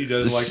 that she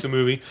does like the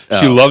movie.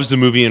 She loves the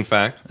movie, in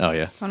fact. Oh,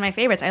 yeah. It's one of my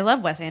favorites. I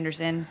love Wes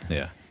Anderson.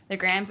 Yeah. The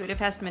Grand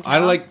Budapest Hotel. I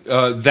like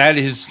that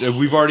is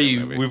we've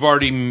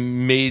already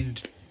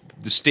made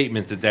the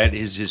statement that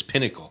is his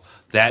pinnacle.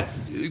 That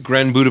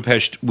Grand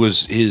Budapest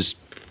was his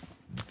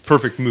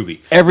perfect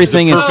movie.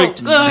 Everything is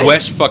perfect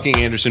Wes fucking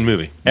Anderson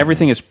movie.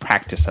 Everything is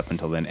practice up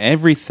until then.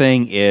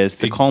 Everything is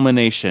the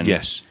culmination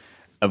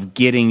of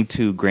getting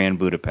to Grand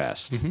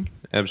Budapest. Mm-hmm.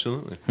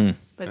 Absolutely.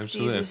 But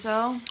Steve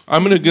Zissou?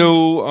 I'm going to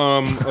go.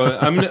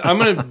 I'm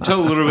going to tell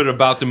a little bit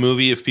about the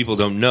movie if people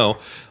don't know.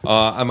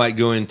 I might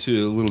go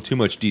into a little too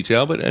much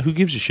detail, but who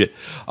gives a shit?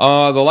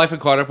 The Life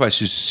Aquatic by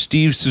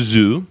Steve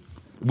Zissou.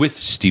 With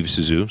Steve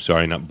Zissou,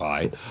 sorry, not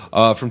by,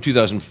 from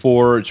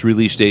 2004. Its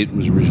release date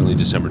was originally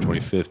December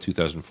 25th,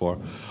 2004.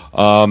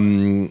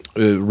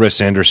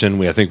 Wes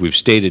Anderson, I think we've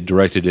stated,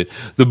 directed it.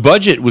 The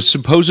budget was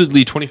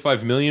supposedly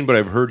 $25 million, but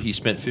I've heard he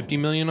spent $50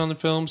 million on the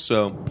film.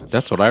 So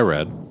that's what I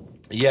read.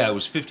 Yeah, it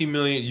was $50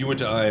 million. You went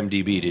to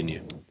IMDb, didn't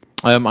you?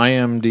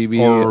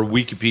 IMDb or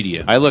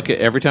Wikipedia. I look at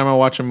every time I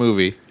watch a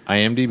movie,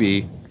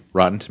 IMDb,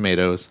 Rotten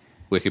Tomatoes,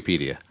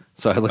 Wikipedia.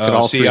 So I look at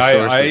all three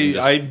sources.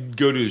 I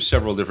go to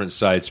several different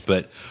sites,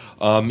 but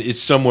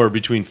it's somewhere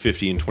between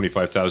 50 and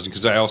 25,000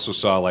 because I also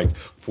saw like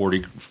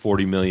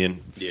 40 million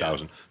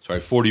thousand. Sorry,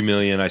 40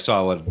 million. I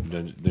saw a lot of,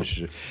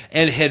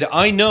 and had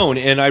I known,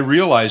 and I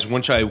realized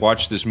once I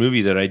watched this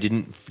movie that I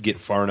didn't get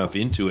far enough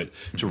into it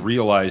to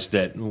realize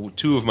that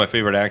two of my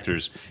favorite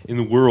actors in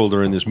the world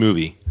are in this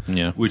movie,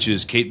 which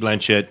is Cate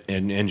Blanchett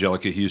and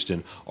Angelica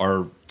Houston,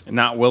 are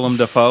not Willem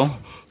Dafoe.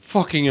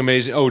 Fucking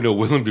amazing. Oh, no,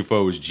 Willem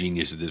Dafoe was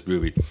genius at this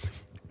movie.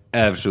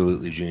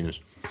 Absolutely genius.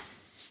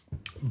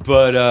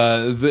 But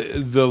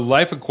the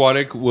Life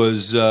Aquatic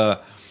was...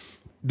 the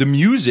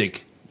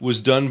music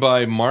was done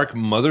by Mark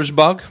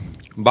Mothersbaugh.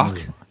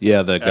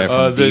 Yeah, the guy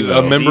from Devo.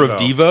 A member of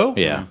Devo.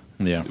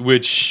 Yeah.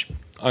 Which,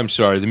 I'm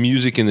sorry, the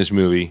music in this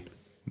movie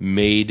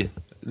made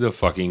the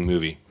fucking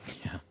movie.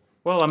 Yeah.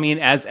 Well, I mean,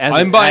 as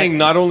I'm buying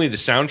not only the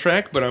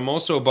soundtrack, but I'm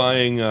also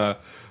buying...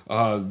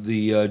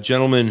 the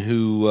gentleman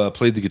who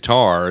played the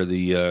guitar,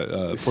 the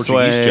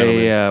Portuguese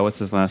gentleman. Yeah, what's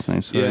his last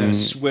name?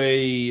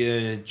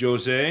 Sway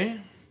Jose.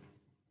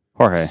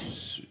 Jorge.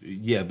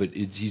 Yeah, but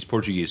he's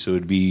Portuguese, so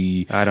it'd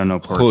be... I don't know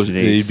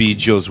Portuguese. It'd be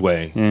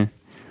Josue. Yeah.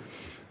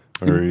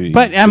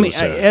 But I mean,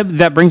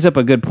 that brings up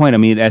a good point. I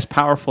mean, as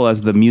powerful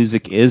as the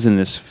music is in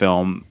this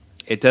film,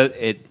 it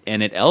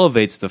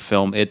elevates the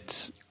film.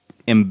 It's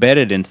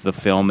embedded into the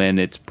film, and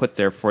it's put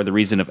there for the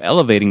reason of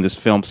elevating this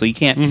film. So you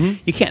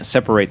can't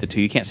separate the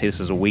two. You can't say this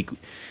is a weak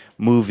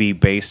movie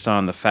based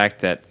on the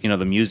fact that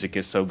the music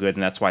is so good,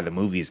 and that's why the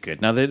movie is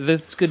good. Now,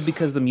 that's good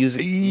because the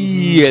music.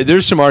 Yeah,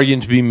 there's some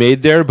argument to be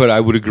made there, but I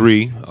would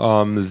agree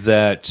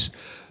that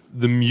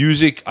the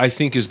music, I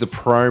think, is the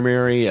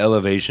primary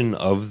elevation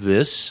of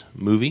this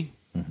movie.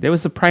 There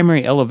was the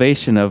primary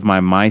elevation of my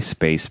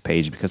MySpace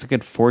page because I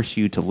could force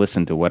you to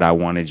listen to what I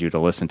wanted you to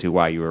listen to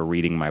while you were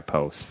reading my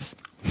posts.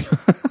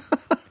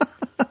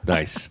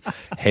 Nice.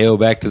 Hail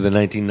back to the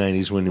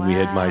 1990s when we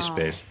had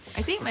MySpace.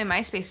 I think my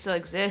MySpace still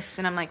exists,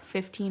 and I'm like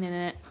 15 in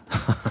it.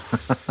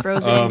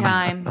 Frozen in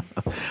time.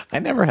 I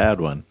never had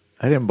one.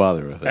 I didn't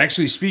bother with it.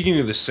 Actually, speaking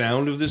of the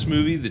sound of this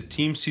movie, the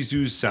Team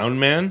Sisu sound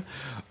man,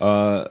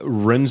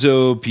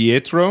 Renzo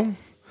Pietro,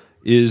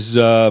 is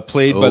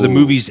played by the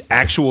movie's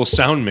actual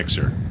sound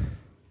mixer.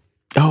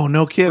 Oh,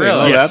 no kidding. Really?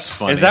 Oh, Yes. that's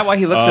funny. Is that why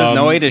he looks as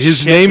annoyed as his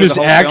shit name through is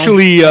the whole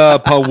actually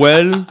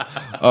Paweł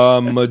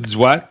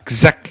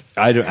Madzwak.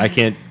 I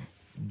can't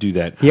do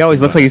that. He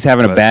always looks like he's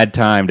having a bad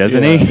time,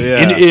 doesn't he?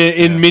 Yeah.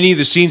 In many of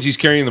the scenes, he's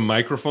carrying the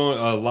microphone,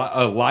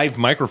 a live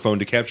microphone,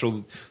 to capture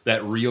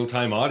that real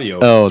time audio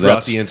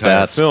throughout the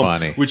entire film.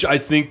 Funny. Which I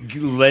think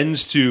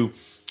lends to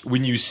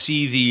when you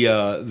see the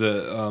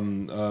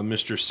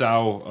Mr.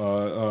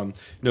 Sao,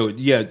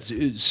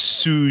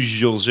 Su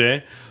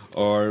José,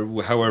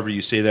 or however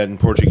you say that in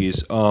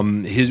Portuguese,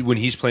 when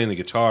he's playing the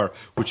guitar,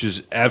 which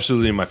is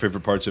absolutely my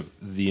favorite parts of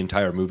the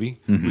entire movie.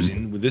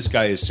 This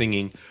guy is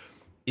singing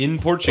in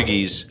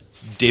Portuguese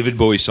David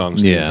Bowie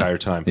songs the entire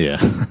time. Yeah.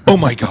 Oh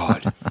my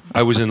God,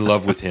 I was in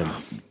love with him.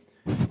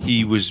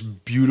 He was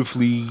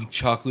beautifully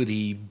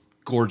chocolatey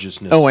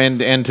gorgeousness. Oh,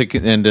 and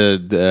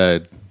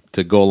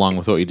to go along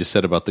with what you just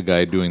said about the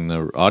guy doing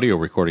the audio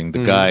recording,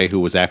 the guy who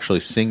was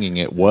actually singing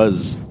it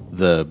was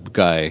the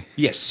guy.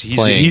 Yes, he's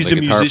the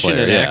a guitar musician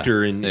player, and yeah.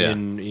 actor Yeah.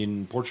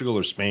 in Portugal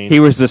or Spain. He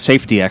was the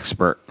safety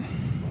expert.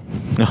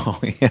 Oh,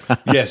 yeah.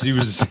 Yes, he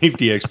was a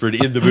safety expert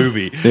in the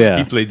movie. Yeah.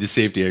 He played the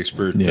safety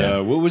expert. Yeah.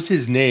 What was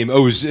his name?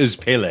 Oh, it was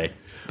Pele.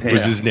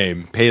 Was his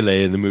name.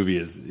 Pele in the movie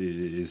is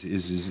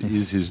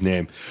his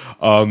name.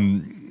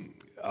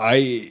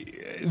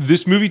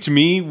 This movie to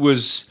me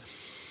was...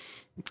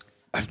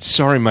 I'm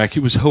sorry, Mike.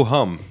 It was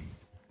ho-hum.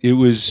 It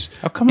was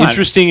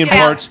interesting in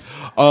parts.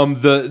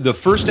 The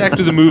first act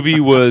of the movie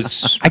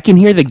was... I can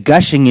hear the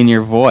gushing in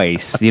your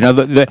voice.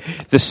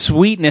 The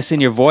sweetness in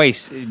your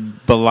voice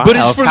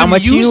belies how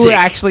much you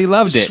actually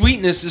loved the it.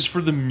 Sweetness is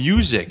for the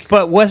music.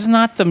 But was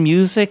not the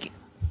music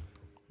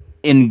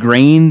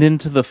ingrained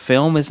into the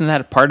film? Isn't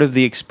that a part of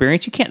the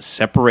experience? You can't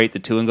separate the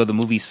two and go, the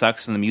movie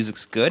sucks and the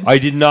music's good.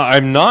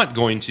 I'm not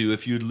going to.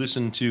 If you'd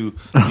listen to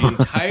the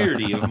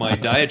entirety of my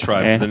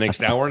diatribe for the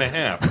next hour and a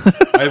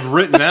half, I've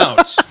written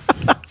out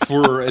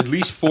for at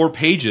least 4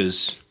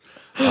 pages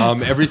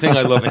everything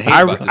I love and hate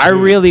about this movie. I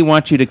really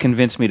want you to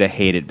convince me to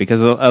hate it,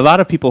 because a lot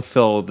of people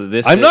feel that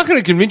this... I'm not going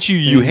to convince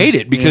you hate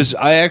it, because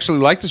I actually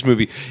like this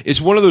movie.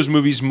 It's one of those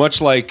movies, much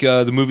like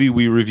the movie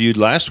we reviewed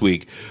last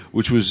week,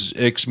 which was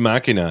Ex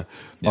Machina,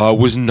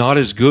 was not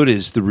as good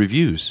as the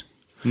reviews.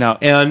 No.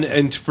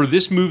 And for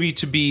this movie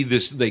to be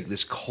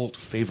this cult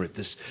favorite,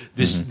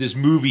 this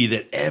movie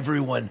that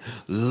everyone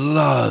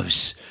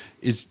loves,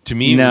 to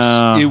me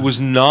it was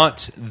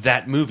not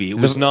that movie. It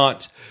was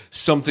not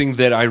something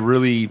that I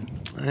really...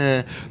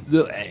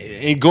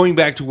 and going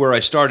back to where I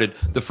started,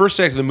 the first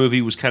act of the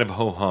movie was kind of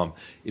ho-hum.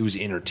 It was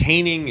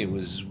entertaining. It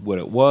was what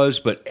it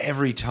was. But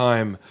every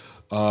time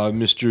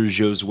Mr.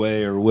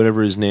 Josue, or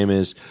whatever his name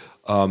is,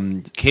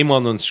 came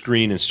on the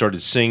screen and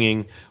started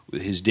singing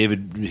his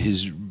David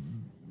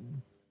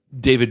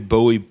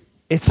Bowie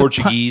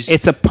Portuguese...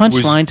 it's a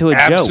punchline to a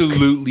joke.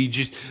 Absolutely.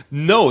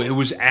 It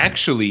was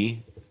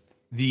actually...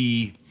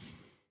 the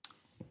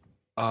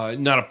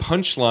not a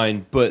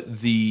punchline,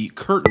 but the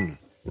curtain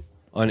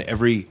on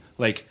every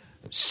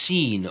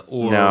scene.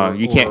 Or no,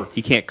 you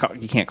can't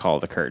call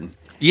it the curtain.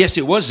 Yes,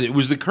 it was. It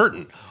was the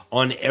curtain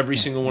on every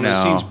single one of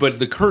the scenes. But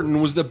the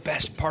curtain was the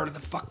best part of the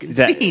fucking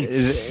scene.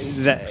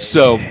 Anyway,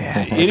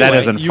 that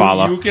doesn't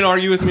follow. You can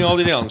argue with me all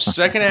day long.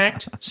 Second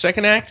act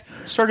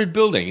started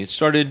building. It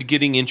started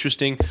getting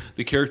interesting.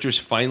 The characters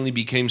finally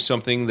became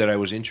something that I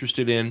was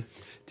interested in.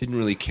 Didn't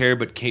really care,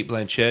 but Cate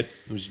Blanchett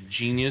was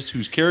genius,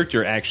 whose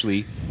character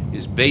actually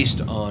is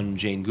based on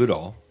Jane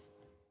Goodall.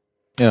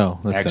 Oh,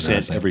 that's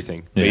accent,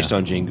 everything based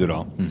on Jane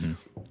Goodall.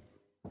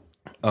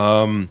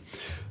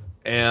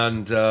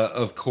 And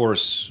of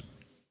course,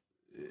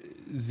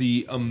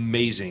 the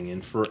amazing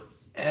and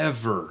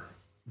forever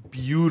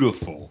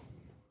beautiful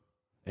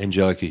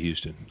Anjelica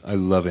Huston. I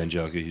love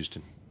Anjelica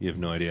Huston. You have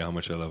no idea how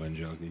much I love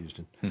Anjelica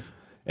Huston.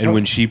 And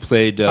when she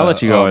played, I'll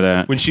let you go with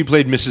that. When she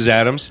played Mrs.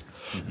 Adams.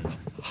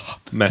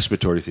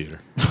 Masturbatory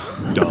theater.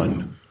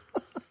 Done.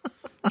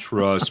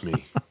 Trust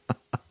me.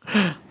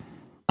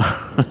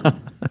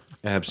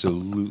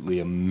 Absolutely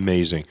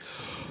amazing.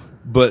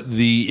 But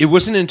it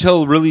wasn't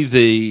until really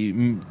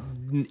the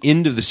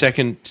end of the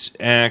second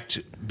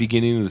act,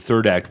 beginning of the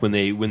third act, when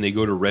they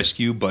go to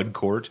rescue Bud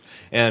Cort,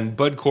 and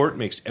Bud Cort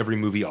makes every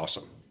movie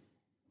awesome.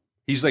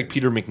 He's like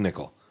Peter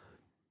McNichol.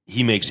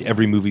 He makes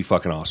every movie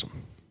fucking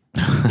awesome.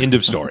 End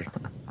of story.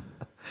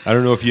 I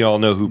don't know if you all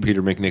know who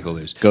Peter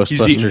McNichol is.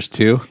 Ghostbusters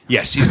 2?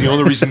 Yes, he's the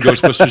only reason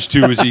Ghostbusters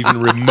 2 is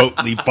even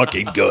remotely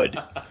fucking good.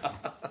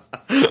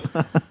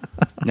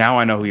 Now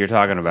I know who you're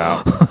talking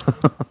about.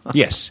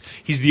 Yes,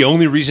 he's the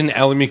only reason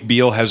Ally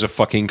McBeal has a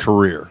fucking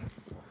career.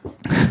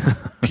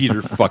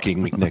 Peter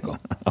fucking McNichol.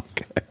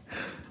 Okay.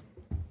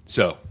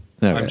 So,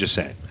 I'm just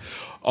saying.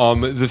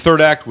 The third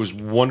act was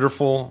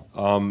wonderful,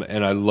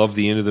 and I love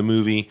the end of the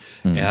movie,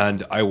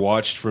 and I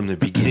watched from the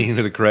beginning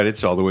of the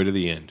credits all the way to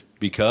the end,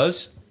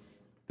 because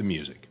the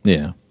music.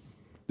 Yeah.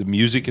 The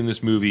music in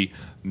this movie,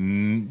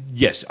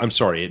 yes, I'm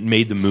sorry, it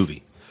made the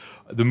movie.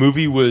 The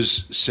movie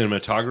was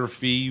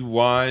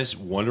cinematography-wise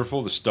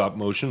wonderful. The stop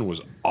motion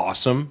was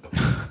awesome.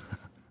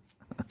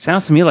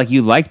 Sounds to me like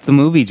you liked the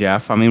movie,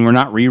 Jeff. I mean, we're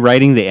not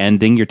rewriting the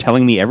ending. You're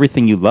telling me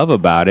everything you love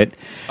about it.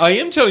 I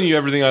am telling you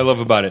everything I love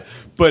about it,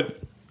 but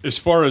as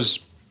far as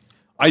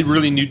I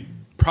really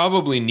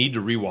probably need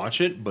to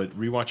rewatch it, but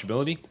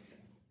rewatchability,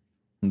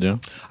 yeah,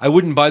 I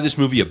wouldn't buy this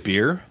movie a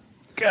beer.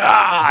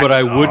 God, but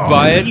I would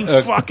buy it. You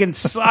fucking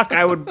suck.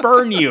 I would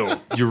burn you.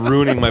 You're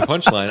ruining my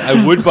punchline.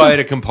 I would buy it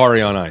a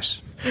Campari on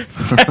ice.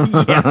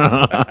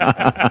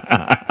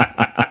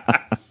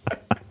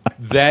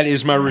 That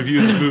is my review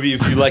of this movie.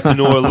 If you'd like to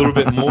know a little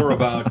bit more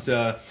about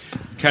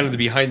kind of the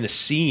behind the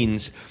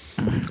scenes,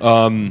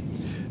 one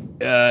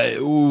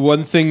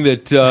thing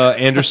that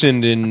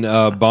Anderson and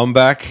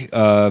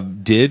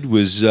Baumbach did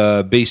was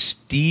base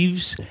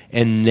Steve's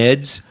and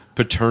Ned's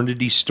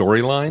paternity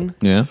storyline.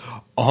 Yeah.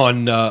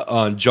 On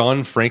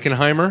John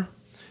Frankenheimer,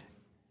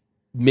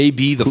 may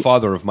be the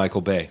father of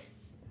Michael Bay.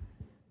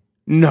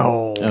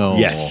 No. Oh.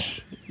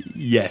 Yes.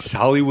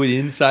 Hollywood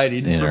Inside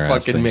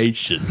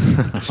Information.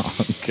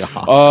 Oh,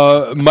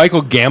 God.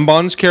 Michael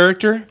Gambon's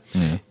character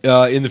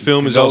in the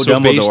film is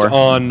also based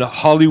on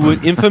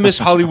infamous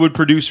Hollywood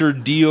producer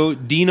Dino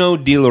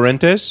De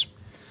Laurentiis.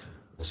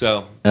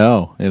 So,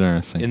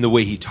 interesting. In the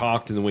way he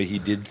talked and the way he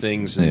did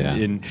things,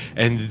 and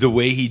the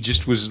way he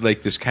just was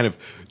like this kind of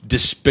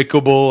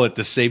despicable at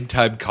the same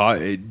time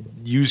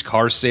used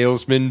car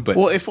salesman. But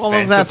if all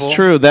fanciful. of that's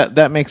true,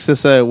 that makes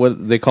this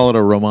what they call it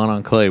a roman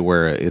en clay,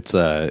 where it's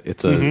a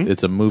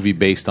movie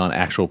based on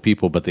actual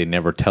people, but they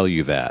never tell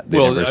you that. They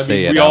never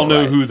say it. We all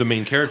know who the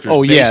main character is.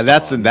 Oh yeah,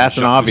 that's an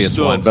obvious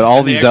one. But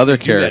all these other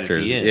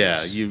characters,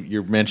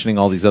 you're mentioning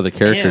all these other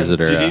characters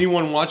that are. Did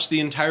anyone watch the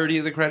entirety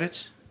of the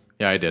credits?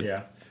 Yeah, I did.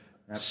 Yeah.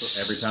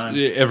 Every time.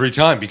 Every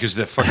time, because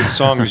the fucking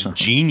song is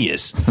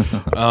genius.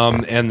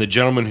 And the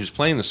gentleman who's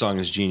playing the song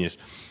is genius.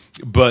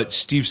 But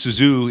Steve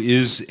Zissou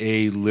is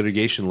a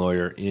litigation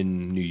lawyer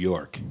in New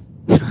York.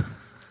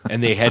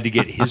 And they had to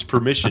get his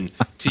permission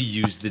to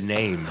use the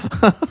name.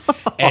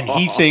 And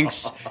he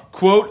thinks,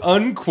 quote,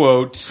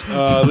 unquote,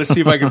 let's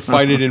see if I can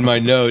find it in my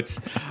notes,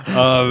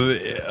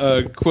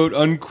 quote,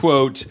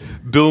 unquote,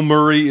 Bill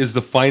Murray is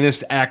the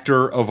finest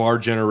actor of our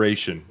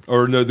generation.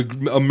 Or no,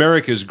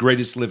 America's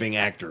greatest living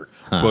actor,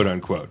 quote,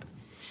 unquote.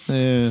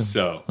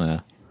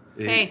 So.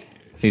 Hey.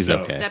 He's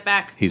okay. Step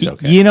back. He's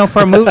okay. You know,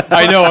 for a movie,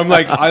 I know. I'm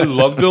like, I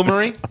love Bill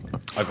Murray.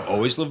 I've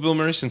always loved Bill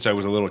Murray since I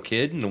was a little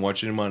kid and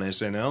watching him on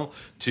SNL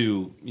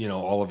to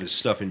all of his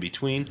stuff in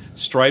between.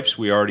 Stripes,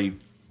 we already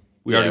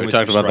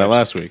talked about that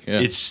last week. Yeah.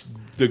 It's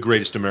the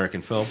greatest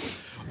American film.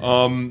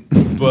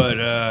 But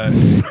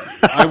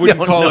I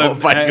wouldn't call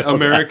it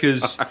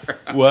America's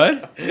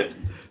what?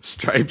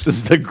 Stripes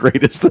is the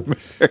greatest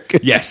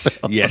American. Yes,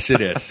 film. Yes,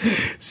 it is.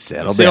 It's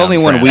the only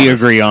one we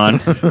agree on.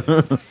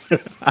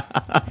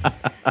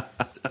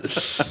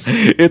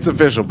 It's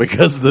official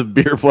because the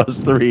Beer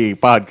Plus 3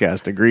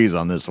 podcast agrees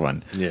on this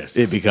one. Yes.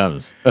 It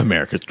becomes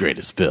America's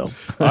greatest film.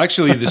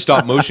 Actually, the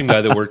stop motion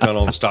guy that worked on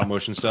all the stop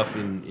motion stuff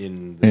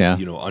in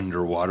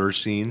underwater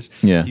scenes,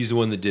 he's the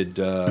one that did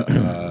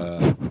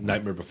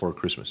Nightmare Before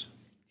Christmas.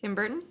 Tim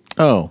Burton?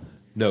 Oh.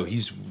 No,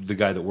 he's the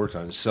guy that worked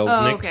on it.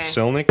 Selznick? Okay.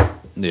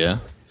 Yeah.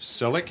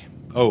 Selick?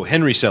 Oh,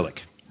 Henry Selick.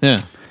 Yeah.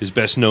 Is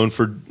best known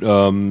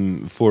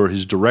for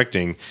his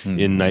directing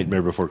in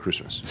Nightmare Before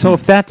Christmas. So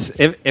if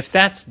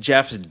that's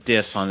Jeff's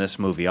diss on this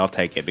movie, I'll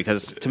take it,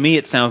 because to me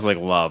it sounds like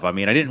love. I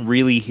mean, I didn't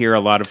really hear a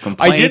lot of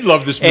complaints. I did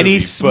love this movie, and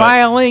he's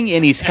smiling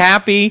and he's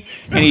happy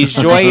and he's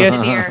joyous.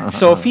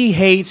 So if he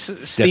hates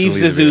Steve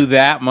Zissou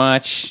that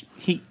much,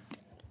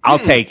 I'll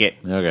take it.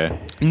 Okay.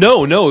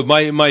 No.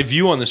 My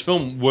view on this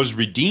film was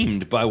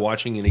redeemed by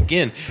watching it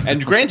again.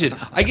 And granted,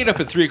 I get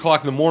up at 3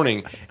 o'clock in the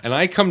morning and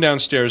I come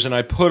downstairs and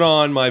I put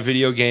on my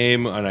video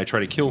game and I try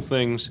to kill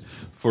things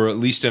for at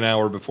least an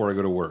hour before I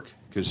go to work,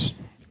 because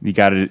you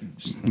got to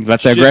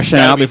let the aggression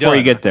out before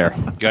you get there.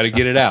 Got to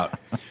get it out.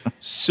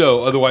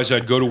 So otherwise,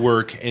 I'd go to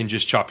work and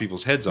just chop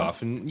people's heads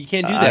off, and you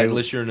can't do that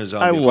unless you're in a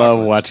zombie. I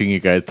love watching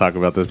you guys talk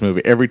about this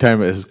movie. Every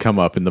time it has come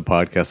up in the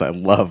podcast, I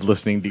love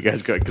listening to you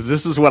guys go, because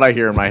this is what I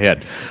hear in my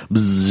head.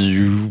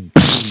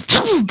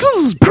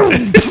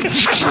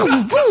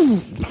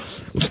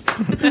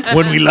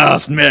 When we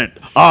last met,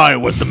 I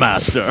was the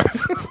master.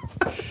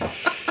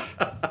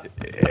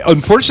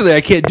 Unfortunately,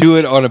 I can't do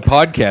it on a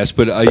podcast,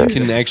 but I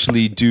can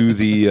actually do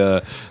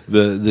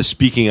the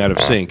speaking out of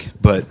sync.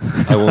 But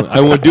I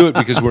won't do it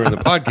because we're in the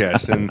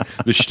podcast, and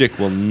the shtick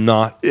will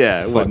not.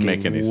 Yeah, it wouldn't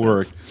make any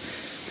work.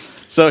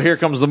 So here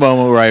comes the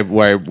moment where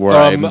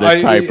I'm the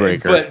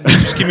tiebreaker. But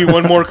just give me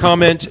one more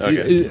comment.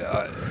 Okay.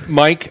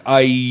 Mike,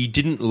 I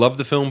didn't love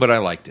the film, but I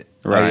liked it.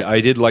 Right.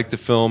 I did like the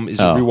film. Is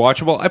it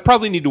rewatchable? I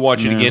probably need to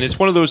watch it again. It's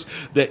one of those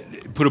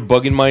that put a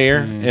bug in my ear,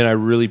 and I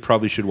really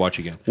probably should watch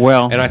again.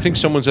 Well, and I think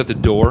someone's at the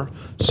door,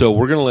 so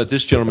we're going to let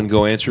this gentleman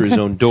go answer his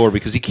own door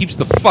because he keeps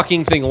the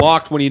fucking thing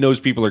locked when he knows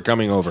people are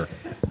coming over.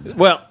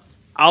 Well,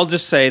 I'll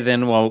just say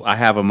then, while I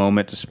have a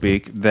moment to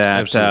speak,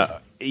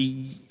 that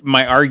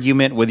my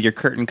argument with your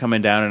curtain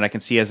coming down, and I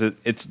can see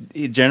it's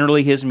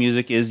generally his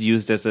music is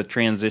used as a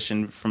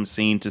transition from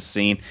scene to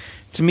scene.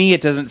 To me,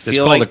 it doesn't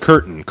feel like a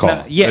curtain call.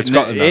 Not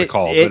a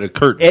call, but a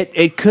curtain.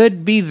 It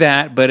could be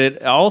that, but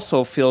it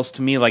also feels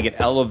to me like it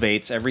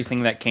elevates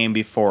everything that came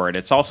before it.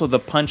 It's also the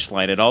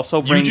punchline. It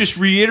also brings. You just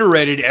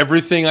reiterated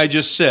everything I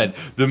just said.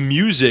 The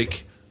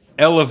music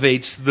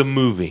elevates the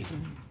movie.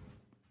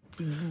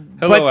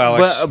 Hello,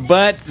 Alex.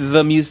 But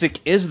the music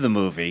is the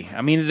movie.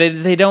 I mean,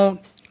 they don't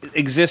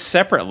exist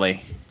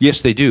separately.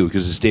 Yes, they do,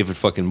 because it's David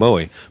fucking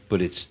Bowie,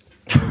 but it's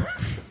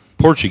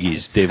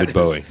Portuguese David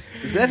Bowie.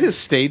 Is that his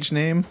stage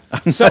name?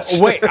 So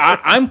wait,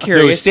 I'm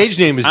curious. No, his stage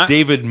name is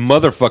David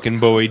motherfucking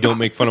Bowie. Don't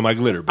make fun of my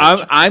glitter,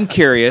 bitch. I'm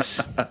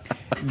curious.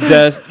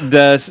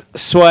 Does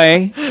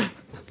Sway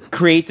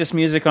create this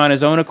music on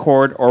his own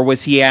accord, or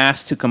was he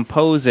asked to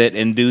compose it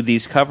and do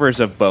these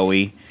covers of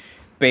Bowie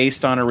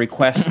based on a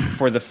request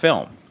for the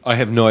film? I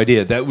have no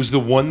idea. That was the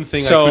one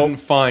thing I couldn't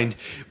find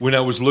when I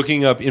was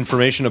looking up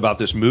information about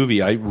this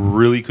movie. I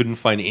really couldn't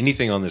find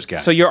anything on this guy.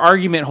 So your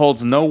argument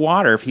holds no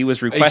water if he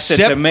was requested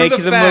Except to make for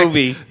the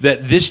movie.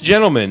 That this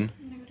gentleman,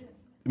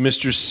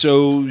 Mr.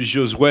 So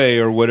Josue,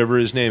 or whatever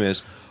his name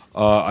is,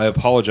 I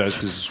apologize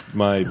because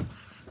my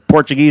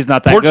Portuguese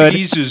not that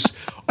Portuguese is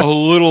a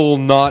little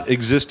not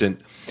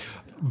existent.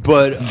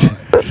 But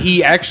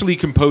he actually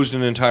composed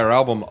an entire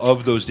album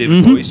of those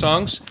David Bowie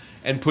songs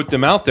and put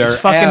them out there. It's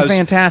fucking as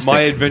fantastic. My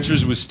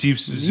Adventures with Steve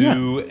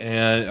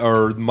Zissou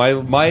or my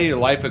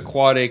Life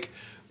Aquatic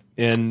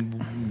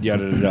and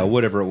yada yada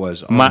whatever it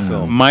was on the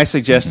film. My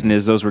suggestion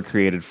is those were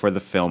created for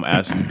the film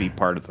as to be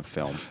part of the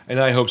film, and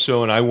I hope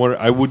so. And I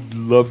would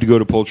love to go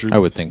to Portugal. I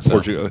would think so.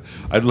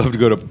 I'd love to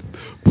go to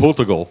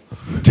Portugal,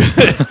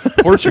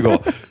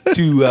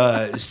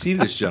 to see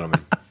this gentleman.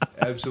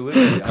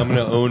 Absolutely, I'm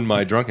going to own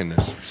my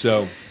drunkenness.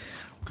 So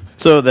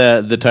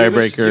the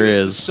tiebreaker give us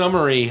is the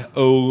summary.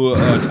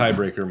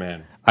 Tiebreaker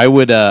man. I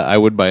would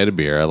buy it a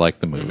beer. I like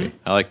the movie.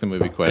 Mm-hmm. I like the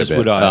movie quite a bit.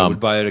 Would I? I would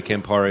buy it a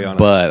Campari on.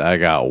 But I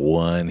got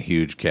one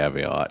huge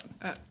caveat.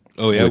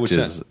 Which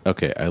is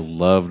okay. I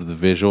loved the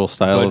visual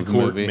style of the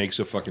movie. Makes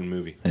a fucking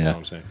movie. That's all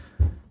I'm saying.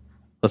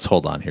 Let's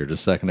hold on here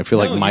just a second. I feel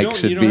like Mike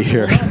should be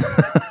here.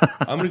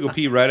 I'm going to go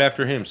pee right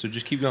after him. So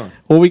just keep going.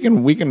 Well, we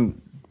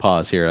can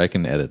pause here. I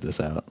can edit this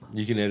out.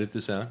 You can edit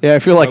this out? Yeah, I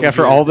feel like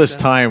after all this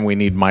time, we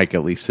need Mike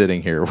at least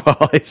sitting here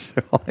while he's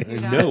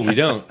No, we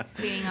don't.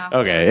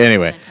 Okay,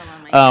 anyway.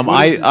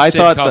 I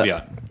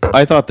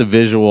thought the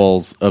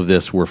visuals of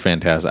this were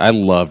fantastic. I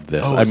loved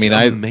this.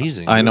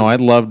 Amazing. I know. I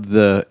loved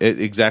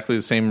exactly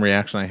the same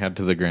reaction I had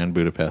to the Grand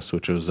Budapest,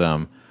 which was,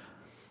 I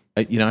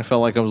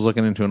felt like I was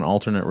looking into an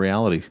alternate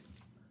reality.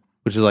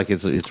 Which is like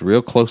it's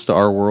real close to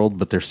our world,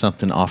 but there's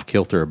something off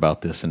kilter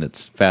about this, and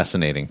it's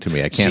fascinating to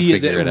me. I can't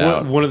figure it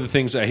out. One of the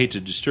things, I hate to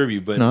disturb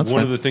you, but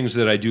one of the things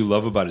that I do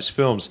love about his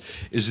films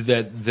is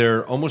that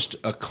they're almost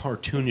a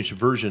cartoonish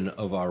version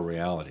of our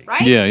reality.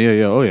 Right? Yeah.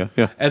 Oh,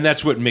 yeah. And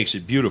that's what makes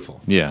it beautiful.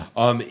 Yeah.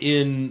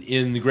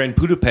 In the Grand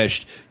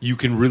Budapest, you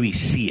can really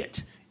see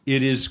it.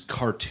 It is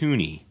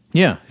cartoony.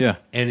 Yeah.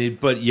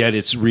 But yet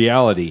it's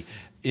reality.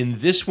 In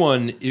this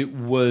one, it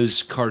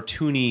was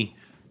cartoony.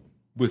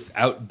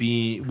 Without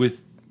being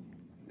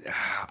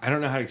I don't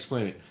know how to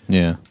explain it.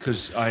 Yeah,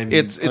 because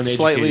it's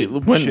slightly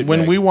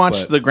when we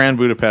watched the Grand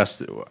Budapest,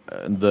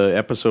 the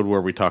episode where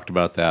we talked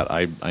about that,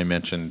 I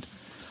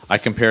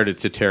compared it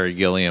to Terry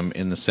Gilliam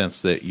in the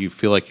sense that you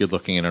feel like you're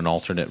looking at an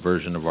alternate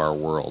version of our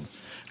world,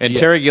 and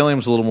Terry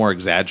Gilliam's a little more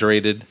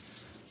exaggerated.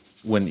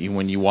 When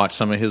you watch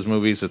some of his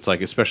movies, it's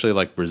like, especially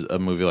like a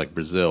movie like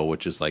Brazil,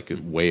 which is like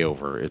way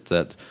over. It's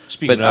that.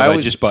 Speaking of, I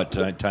just bought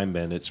Time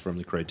Bandits from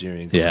the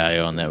Criterion. Yeah, I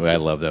own that. I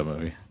love that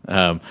movie.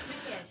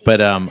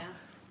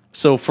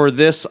 So for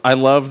this, I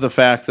love the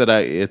fact that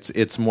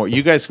it's more.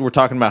 You guys were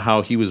talking about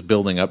how he was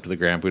building up to the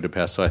Grand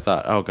Budapest, so I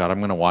thought, oh god,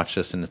 I'm going to watch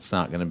this, and it's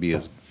not going to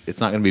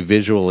be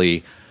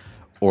visually.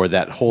 Or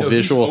that whole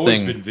visual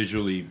thing. Been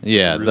visually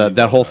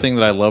that whole thing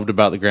that I loved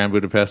about the Grand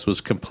Budapest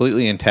was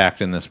completely intact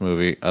in this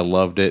movie. I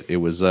loved it. It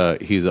was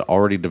he's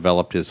already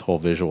developed his whole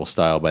visual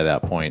style by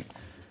that point.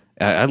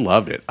 I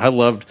loved it. I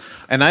love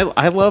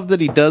that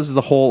he does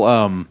the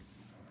whole.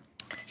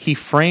 He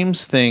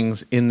frames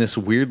things in this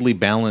weirdly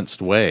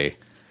balanced way.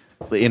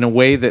 in a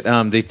way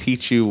that they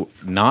teach you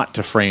not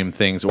to frame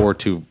things or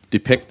to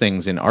depict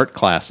things in art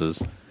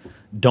classes.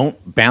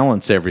 Don't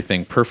balance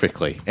everything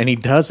perfectly. And he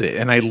does it.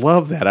 And I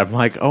love that. I'm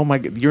like, oh my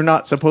God, you're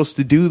not supposed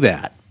to do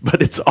that.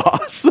 But it's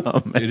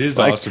awesome. It is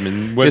awesome.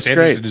 And Wes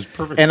Anderson is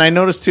perfect. And I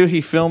noticed, too,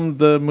 he filmed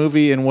the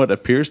movie in what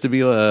appears to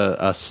be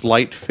a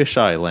slight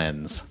fisheye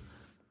lens.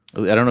 I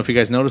don't know if you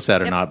guys noticed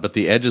that or not, but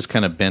the edge is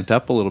kind of bent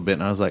up a little bit.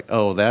 And I was like,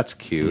 oh, that's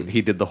cute.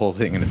 He did the whole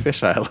thing in a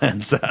fisheye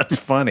lens. That's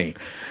funny.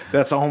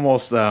 That's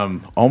almost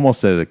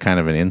a kind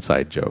of an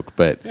inside joke.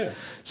 But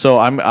so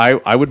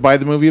I would buy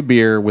the movie a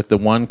beer with the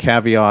one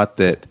caveat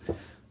that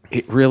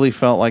it really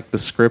felt like the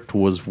script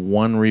was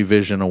one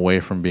revision away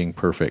from being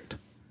perfect.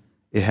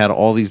 It had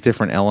all these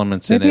different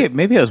elements in it.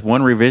 Maybe it was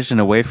one revision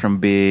away from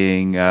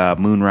being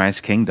Moonrise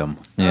Kingdom.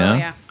 Yeah? Oh,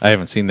 yeah. I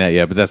haven't seen that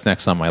yet, but that's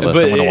next on my list.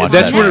 But I'm going to watch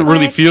that's that. what it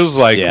really feels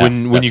like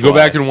when you go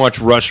back and watch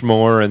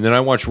Rushmore, and then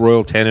I watch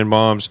Royal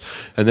Tenenbaums,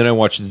 and then I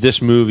watch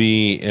this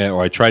movie, or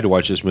I tried to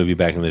watch this movie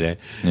back in the day,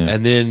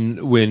 and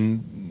then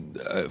when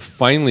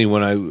finally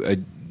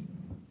when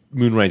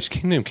Moonrise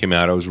Kingdom came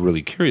out, I was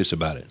really curious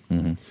about it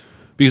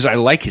because I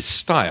like his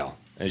style.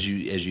 As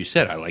you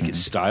said, I like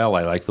his style.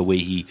 I like the way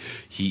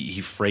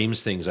he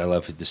frames things. I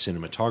love the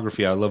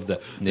cinematography. I love the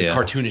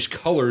cartoonish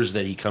colors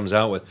that he comes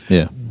out with.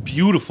 Yeah.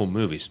 Beautiful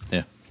movies.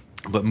 Yeah.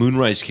 But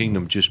Moonrise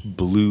Kingdom just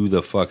blew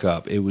the fuck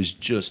up. It was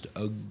just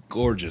a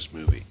gorgeous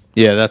movie.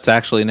 Yeah, that's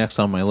actually next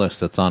on my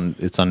list. It's on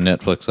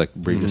Netflix, like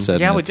Bree just said.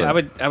 Yeah, I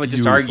would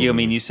just argue. I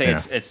mean, you say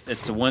Yeah.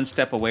 it's a one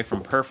step away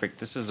from perfect.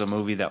 This is a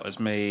movie that was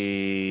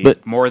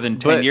made more than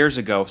 10 years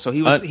ago. So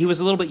he was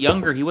a little bit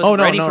younger. He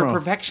wasn't ready for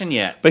perfection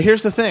yet. But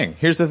here's the thing.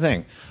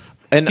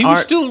 And he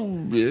was still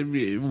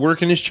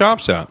working his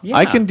chops out. Yeah.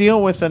 I can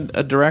deal with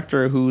a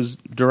director who's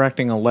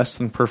directing a less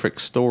than perfect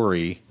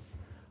story,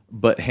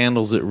 but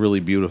handles it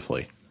really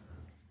beautifully.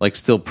 Like,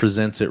 still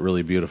presents it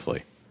really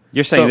beautifully.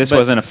 You're saying this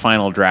wasn't a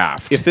final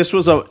draft. If this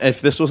was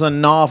a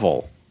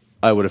novel,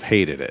 I would have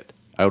hated it.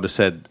 I would have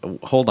said,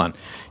 "Hold on,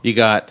 you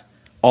got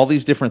all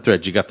these different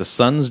threads. You got the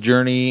son's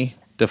journey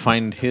to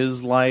find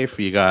his life.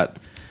 You got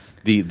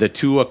the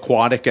two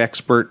aquatic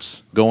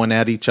experts going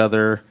at each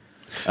other.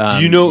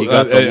 Do you know?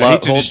 I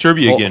hate to disturb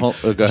you again.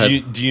 Go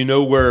ahead. Do you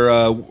know where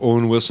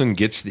Owen Wilson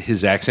gets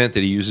his accent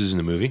that he uses in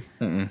the movie?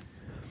 Mm-mm.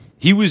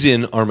 He was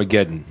in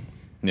Armageddon.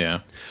 Yeah.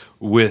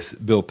 With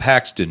Bill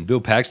Paxton.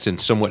 Bill Paxton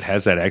somewhat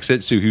has that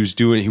accent, so he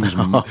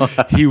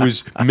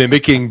was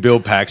mimicking Bill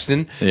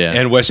Paxton. Yeah.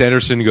 And Wes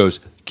Anderson goes,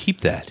 "Keep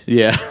that."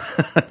 Yeah,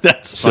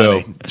 that's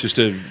funny. So just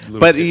a.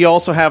 But you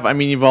also have. I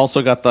mean, you've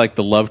also got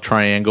the love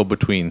triangle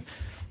between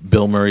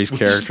Bill Murray's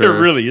character.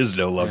 There really is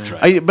no love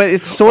triangle. But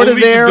it's sort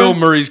Only of there. To Bill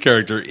Murray's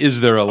character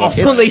is there a love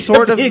triangle? It's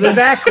sort of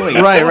exactly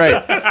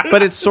right.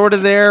 But it's sort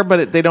of there,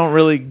 but they don't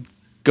really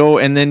go.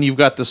 And then you've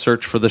got the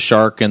search for the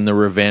shark and the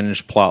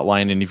revenge plot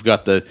line, and you've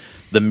got the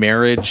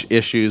marriage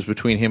issues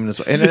between him and his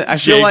wife. And I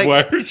feel like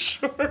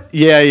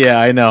yeah,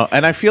 I know.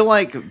 And I feel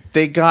like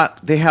they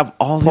have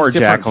all these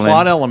different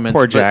plot elements.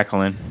 Poor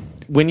Jacqueline.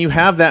 When you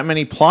have that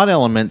many plot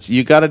elements,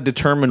 you got to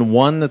determine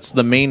one that's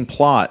the main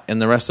plot,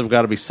 and the rest have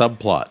got to be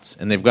subplots,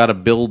 and they've got to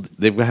build.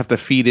 They have to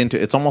feed into.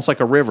 It's almost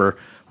like a river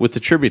with the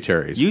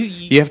tributaries.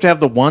 You have to have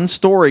the one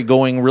story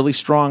going really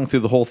strong through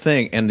the whole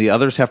thing, and the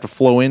others have to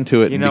flow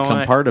into it and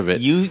become part of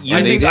it.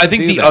 I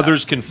think the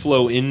others can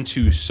flow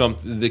into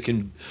something that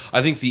can.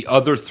 I think the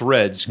other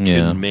threads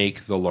can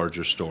make the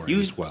larger story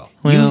as well.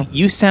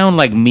 You sound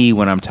like me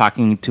when I'm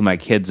talking to my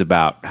kids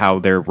about how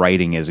their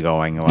writing is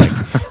going. Like,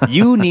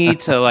 you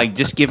need to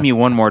just give me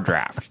one more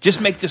draft.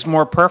 Just make this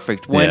more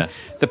perfect. When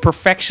the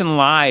perfection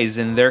lies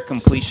in their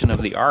completion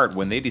of the art,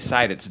 when they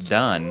decide it's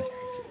done.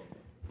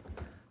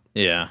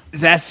 Yeah,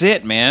 that's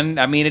it, man.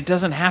 I mean, it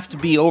doesn't have to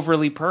be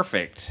overly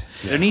perfect.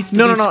 There needs to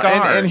be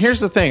scars. And here's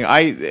the thing: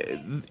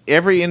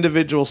 every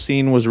individual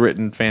scene was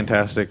written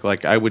fantastic.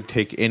 Like, I would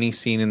take any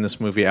scene in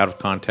this movie out of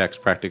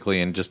context practically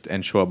and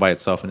show it by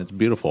itself, and it's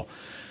beautiful.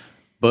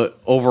 But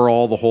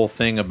overall, the whole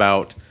thing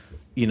about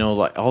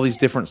like all these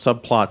different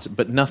subplots,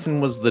 but nothing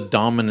was the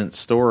dominant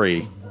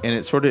story, and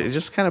it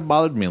just kind of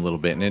bothered me a little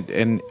bit.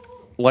 And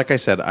like I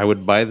said, I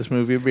would buy this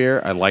movie a beer.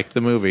 I like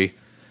the movie.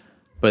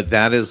 But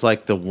that is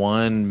like the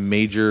one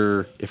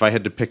major, if I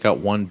had to pick out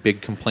one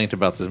big complaint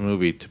about this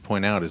movie to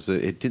point out, is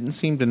that it didn't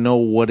seem to know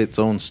what its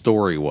own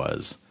story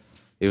was.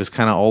 It was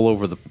kind of all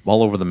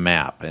over the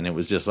map, and it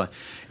was just like,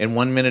 in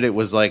 1 minute it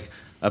was like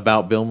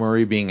about Bill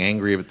Murray being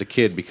angry at the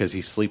kid because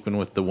he's sleeping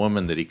with the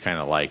woman that he kind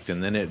of liked,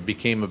 and then it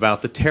became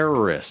about the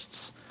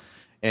terrorists.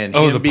 And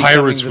the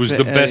pirates was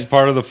the best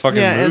part of the fucking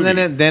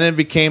movie. And then it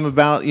became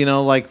about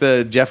like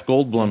the Jeff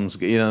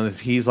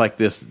Goldblum's. He's like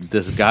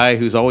this guy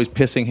who's always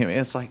pissing him.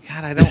 It's like,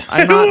 God,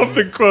 I love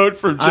the quote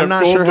from Jeff Goldblum. I'm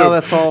not sure how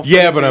that's all.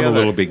 Yeah, but I'm a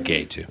little bit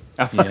gay too.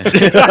 That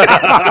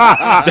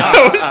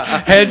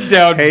was heads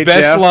down. Hey,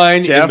 best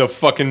line in the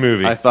fucking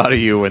movie. I thought of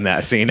you in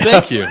that scene.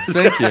 Thank you.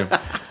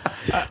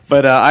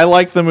 But I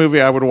like the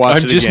movie. I would watch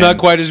it again. I'm just not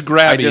quite as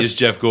grabby as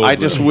Jeff Goldblum. I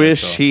just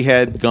wish he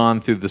had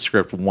gone through the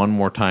script one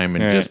more time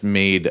and just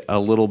made a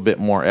little bit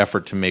more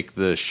effort to make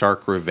the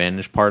shark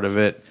revenge part of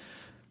it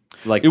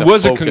like it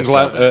was a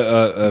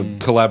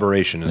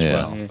collaboration as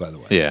well. By the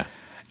way, yeah.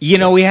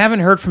 We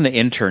haven't heard from the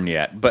intern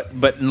yet, but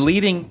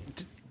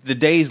the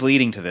days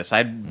leading to this,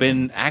 I'd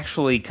been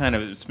actually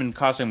it's been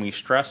causing me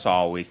stress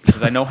all week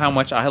because I know how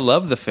much I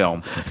love the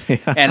film.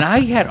 And I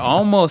had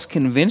almost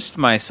convinced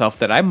myself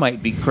that I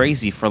might be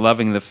crazy for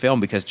loving the film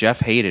because Jeff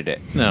hated it.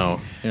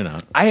 No, you're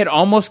not. I had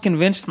almost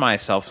convinced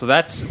myself, so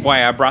that's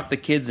why I brought the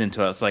kids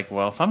into it. I was like,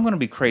 well, if I'm going to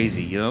be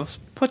crazy, let's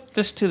put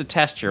this to the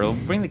test here. We'll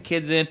bring the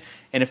kids in,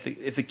 and if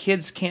the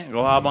kids can't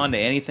glob onto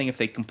anything, if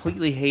they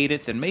completely hate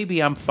it, then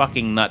maybe I'm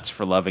fucking nuts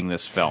for loving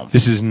this film.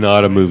 This is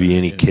not a movie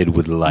any kid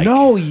would like.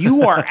 No,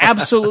 you are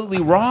absolutely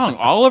wrong.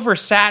 Oliver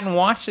sat and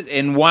watched it,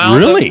 and while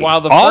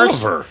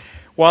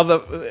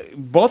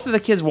both of the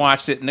kids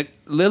watched it,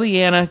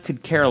 Liliana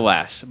could care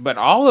less. But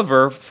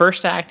Oliver,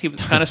 first act, he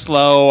was kind of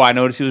slow. I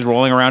noticed he was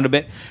rolling around a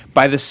bit.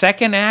 By the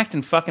second act,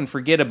 and fucking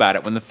forget about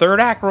it. When the third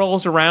act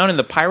rolls around and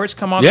the pirates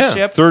come on the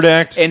ship, third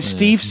act, and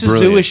Steve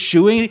Zissou is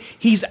shooing,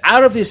 he's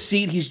out of his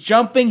seat, he's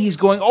jumping, he's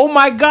going, oh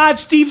my God,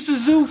 Steve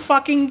Zissou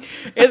fucking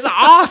is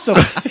awesome.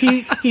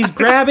 He's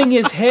grabbing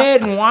his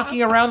head and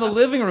walking around the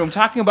living room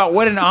talking about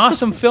what an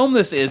awesome film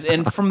this is.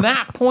 And from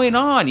that point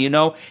on,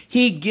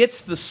 he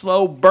gets the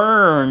slow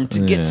burn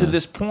to get to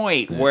this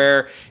point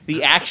where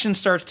the action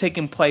starts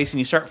taking place and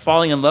you start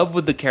falling in love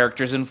with the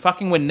characters. And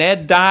fucking when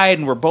Ned died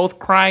and we're both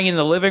crying in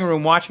the living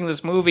room watching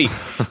this movie,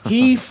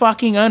 he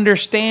fucking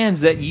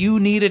understands that you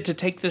needed to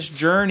take this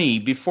journey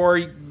before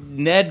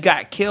Ned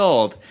got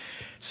killed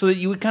so that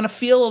you would kind of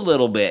feel a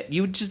little bit.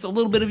 You would just, a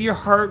little bit of your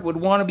heart would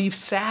want to be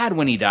sad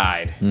when he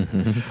died.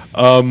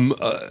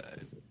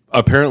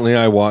 Apparently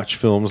I watch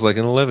films like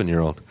an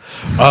 11-year-old.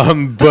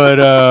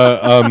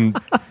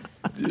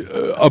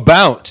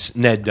 About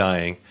Ned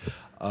dying,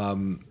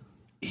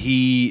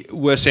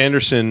 Wes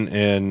Anderson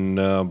and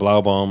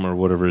Blaubaum, or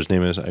whatever his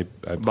name is, I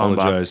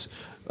apologize.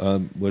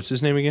 What's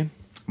his name again?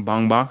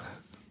 Baumbach?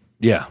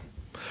 Yeah.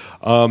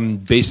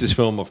 Based this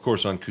film, of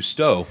course, on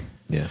Cousteau.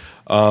 Yeah.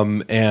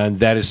 And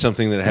that is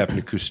something that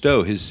happened to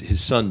Cousteau.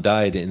 His son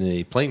died in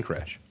a plane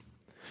crash.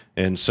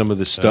 And some of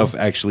the stuff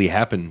actually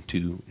happened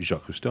to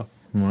Jacques Cousteau.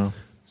 Wow.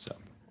 So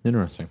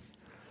interesting.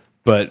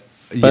 But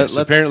yes,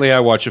 apparently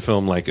I watch a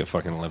film like a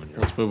fucking 11-year-old.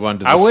 Let's move on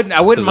to I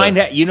wouldn't mind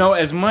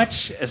as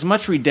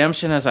much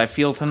redemption as I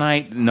feel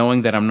tonight,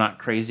 knowing that I'm not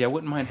crazy, I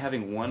wouldn't mind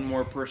having one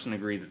more person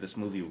agree that this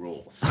movie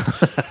rules.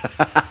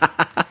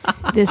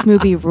 This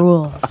movie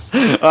rules.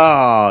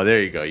 Oh,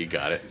 there you go. You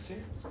got it.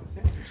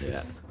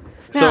 Yeah.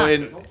 So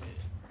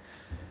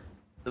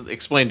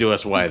explain to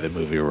us why the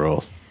movie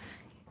rules.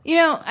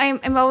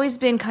 I've always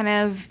been kind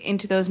of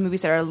into those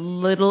movies that are a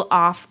little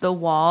off the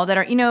wall, that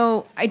are,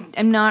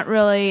 I'm not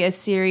really a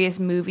serious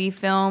movie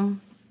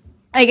film.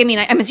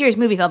 I'm a serious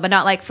movie film, but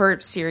not like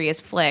for serious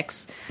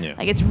flicks. Yeah.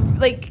 It's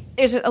like,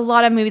 there's a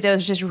lot of movies that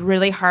was just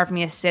really hard for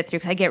me to sit through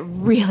because I get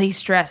really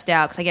stressed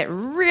out because I get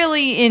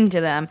really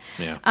into them.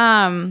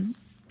 Yeah.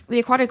 The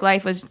Aquatic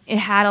Life it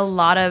had a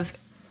lot of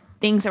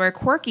things that were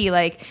quirky,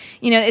 like,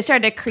 it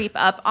started to creep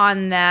up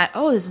on that,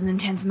 this is an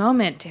intense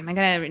moment, am I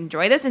gonna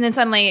enjoy this? And then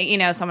suddenly,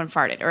 someone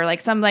farted, or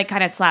like some like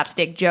kind of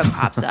slapstick joke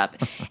pops up.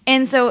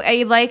 And so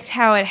I liked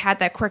how it had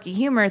that quirky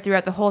humor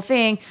throughout the whole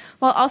thing,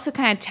 while also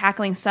kind of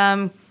tackling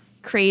some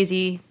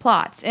crazy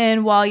plots.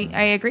 And while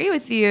I agree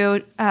with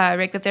you,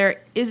 Rick, that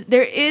there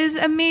is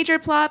a major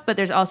plot, but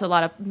there's also a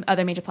lot of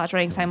other major plots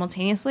running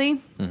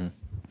simultaneously. Mm-hmm.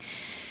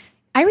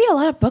 I read a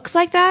lot of books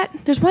like that.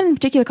 There's one in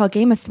particular called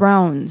Game of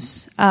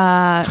Thrones.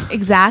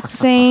 Exact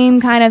same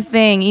kind of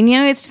thing.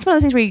 It's just one of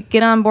those things where you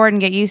get on board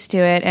and get used to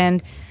it.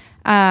 And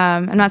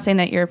I'm not saying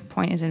that your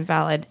point is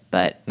invalid,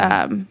 but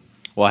well,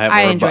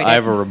 I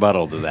have a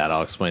rebuttal to that.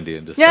 I'll explain to you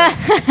in just a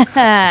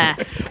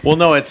second. Well,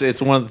 no,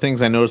 it's one of the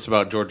things I noticed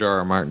about George R.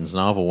 R. Martin's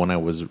novel when I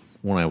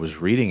was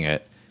reading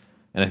it,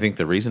 and I think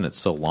the reason it's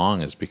so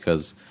long is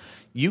because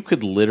you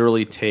could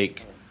literally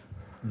take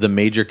the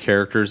major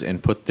characters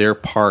and put their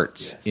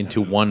parts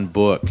into one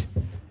book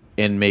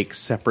and make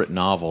separate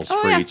novels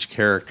for each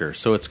character.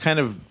 So it's kind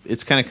of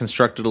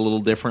constructed a little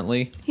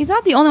differently. He's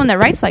not the only one that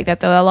writes like that,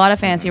 though. A lot of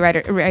fantasy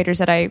writers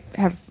that I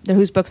have,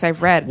 whose books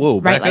I've read,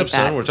 write back like up,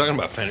 son. That. We're talking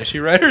about fantasy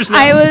writers now.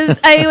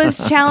 I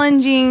was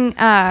challenging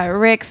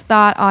Rick's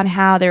thought on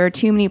how there are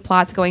too many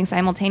plots going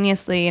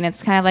simultaneously, and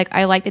it's kind of like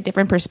I like the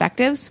different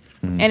perspectives,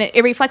 and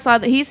it reflects a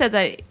lot. He says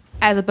that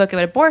as a book, it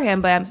would bore him,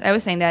 but I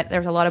was saying that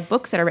there's a lot of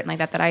books that are written like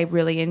that I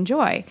really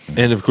enjoy.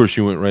 And of course,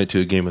 you went right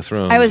to Game of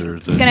Thrones. I was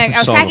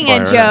cracking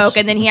a joke,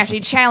 and then he actually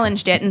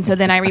challenged it, and so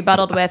then I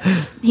rebutted with,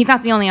 "He's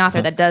not the only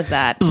author that does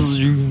that."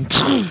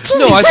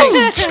 No, I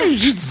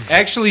think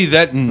actually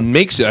that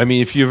makes it. I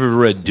mean, if you've ever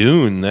read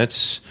Dune,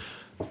 that's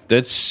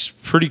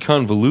pretty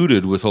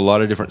convoluted with a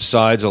lot of different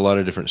sides, a lot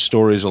of different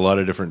stories, a lot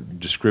of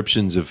different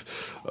descriptions of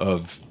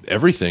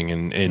everything.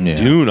 And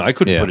Dune, I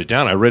couldn't put it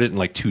down. I read it in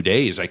like 2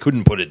 days. I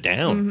couldn't put it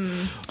down.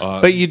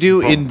 Mm-hmm. But you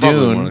do in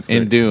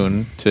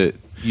Dune.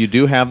 You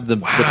do have the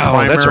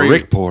primary. That's a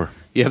Rick pour.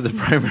 You have the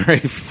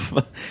primary.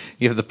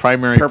 You have the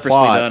primary purposely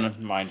plot.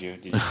 done, mind you.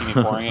 Did you see me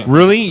pouring it?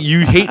 Really?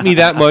 You hate me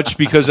that much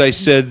because I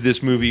said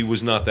this movie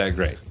was not that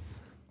great?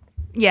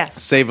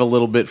 Yes. Save a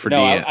little bit for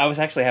Deanna. I was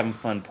actually having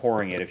fun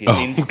pouring it. If you've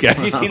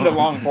seen the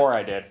long pour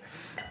I did.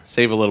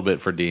 Save a little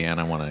bit for Deanna.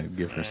 I want to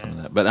give her some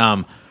of that. But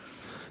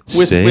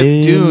with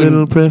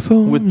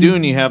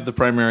Dune, you have the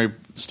primary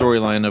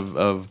storyline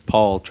of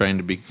Paul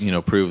trying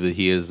to prove that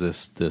he is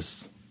this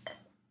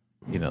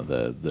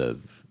the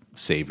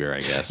savior, I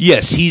guess.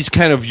 Yes, he's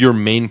kind of your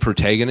main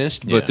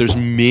protagonist, but there's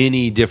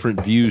many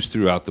different views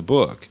throughout the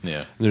book.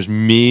 Yeah, there's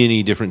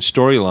many different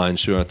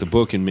storylines throughout the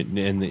book,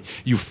 and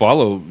you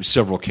follow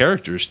several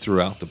characters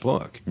throughout the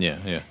book.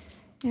 Yeah.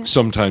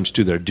 Sometimes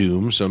to their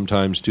doom,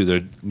 sometimes to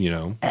their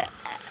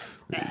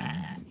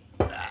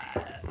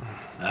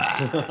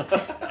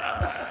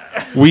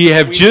We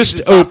have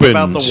just opened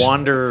about the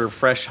Wander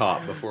Fresh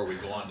Hop before we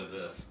go on to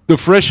this. The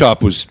Fresh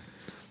Hop was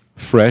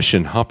fresh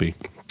and hoppy.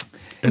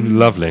 And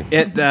lovely.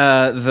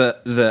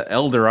 The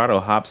El Dorado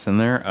hops in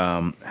there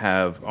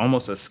have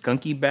almost a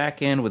skunky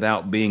back end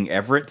without being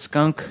Everett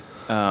skunk.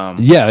 You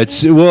have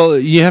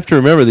to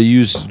remember they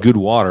use good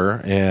water,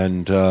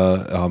 and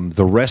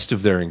the rest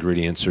of their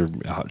ingredients are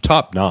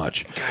top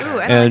notch. Ooh,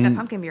 I don't like the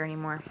pumpkin beer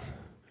anymore.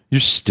 You're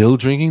still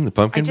drinking the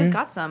pumpkin beer? I just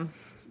got some.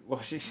 Well,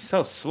 she's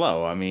so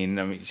slow. I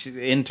mean, she's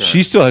the intern.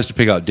 She still has to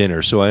pick out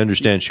dinner, so I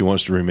understand she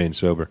wants to remain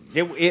sober.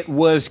 It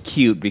was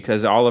cute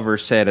because Oliver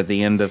said at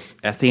the end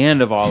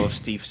of all of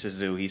Steve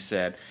Zissou, he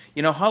said,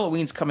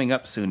 Halloween's coming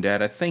up soon,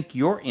 Dad. I think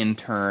your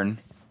intern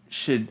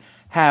should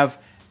have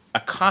a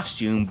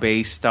costume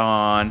based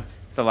on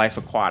The Life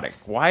Aquatic.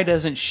 Why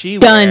doesn't she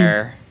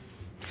wear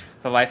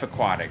The Life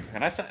Aquatic?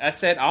 And I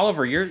said,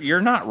 Oliver, you're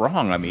not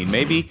wrong. I mean,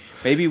 maybe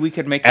we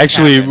could make this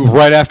happen.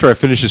 Right after I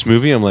finished this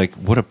movie, I'm like,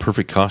 what a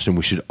perfect costume.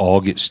 We should all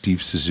get Steve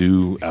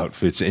Zissou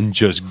outfits and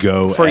just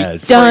go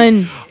as...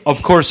 Done.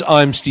 Of course,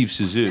 I'm Steve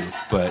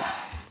Zissou, but...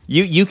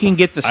 You can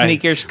get the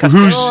sneakers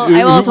custom.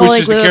 I will totally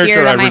which is the glue a character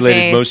beard I on my related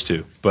face. most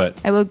to, but...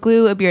 I will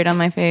glue a beard on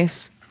my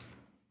face.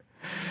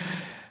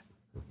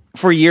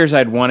 For years,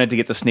 I'd wanted to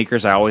get the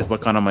sneakers. I always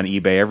look on them on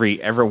eBay.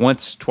 Every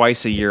once,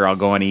 twice a year, I'll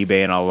go on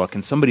eBay and I'll look,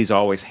 and somebody's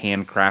always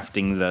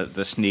handcrafting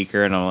the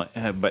sneaker.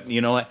 And but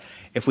you know what?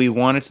 If we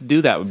wanted to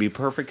do that, it would be a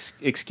perfect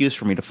excuse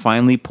for me to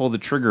finally pull the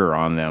trigger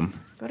on them.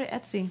 Go to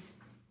Etsy.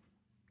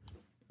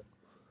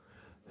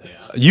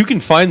 You can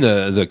find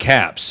the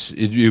caps.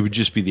 It would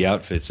just be the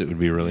outfits that would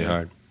be really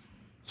hard.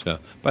 So,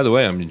 by the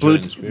way, I'm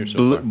enjoying this beer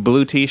so far.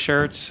 Blue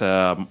T-shirts,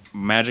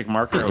 magic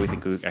marker. I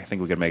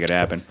think we could make it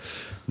happen.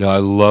 No, I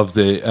love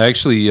from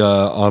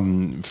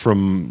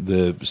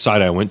the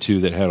site I went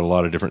to that had a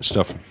lot of different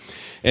stuff.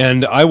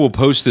 And I will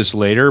post this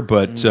later,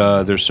 but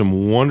there's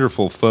some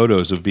wonderful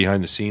photos of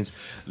behind the scenes.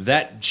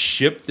 That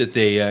ship that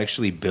they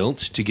actually built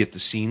to get the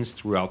scenes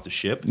throughout the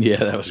ship. Yeah,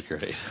 that was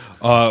great.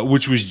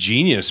 Which was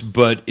genius,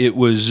 but it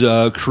was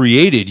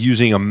created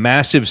using a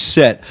massive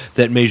set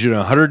that measured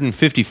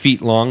 150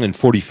 feet long and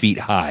 40 feet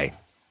high.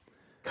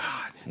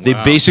 They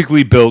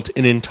basically built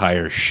an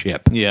entire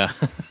ship. Yeah.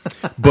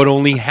 But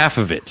only half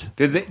of it.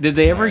 Did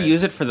they ever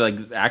use it for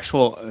the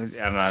actual...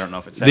 I don't know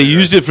if it's... They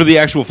used it for the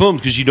actual film,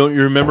 because you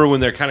remember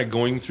when they're kind of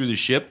going through the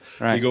ship?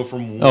 Right. They go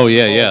from one to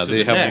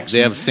the next.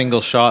 They have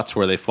single shots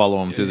where they follow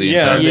them through the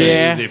entire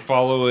thing. They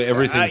follow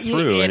everything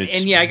through, and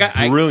it's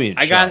brilliant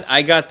shots.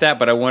 I got that,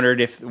 but I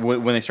wondered if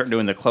when they start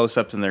doing the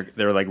close-ups and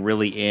they're like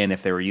really in,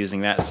 if they were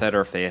using that set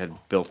or if they had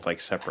built like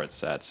separate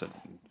sets.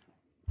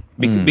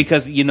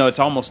 Because it's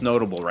almost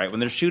notable, right? When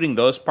they're shooting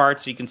those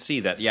parts, you can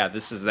see that. Yeah,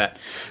 this is that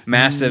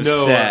massive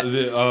set.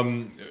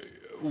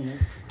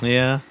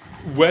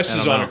 Wes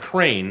is on a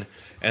crane,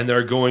 and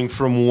they're going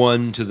from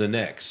one to the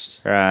next,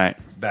 right,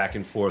 back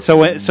and forth. So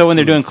when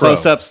they're doing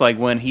close-ups, like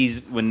when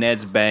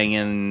Ned's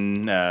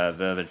banging the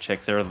other chick,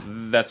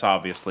 that's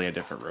obviously a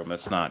different room.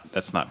 That's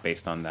not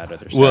based on that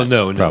other set. Well,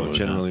 no.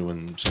 Generally,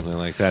 when something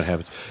like that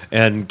happens,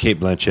 and Cate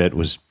Blanchett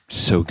was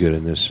so good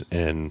in this,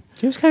 and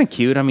she was kind of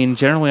cute. I mean,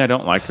 generally I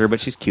don't like her, but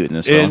she's cute in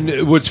this film.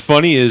 And what's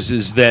funny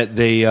is that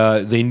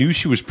they knew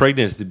she was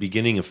pregnant at the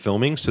beginning of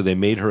filming, so they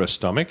made her a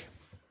stomach.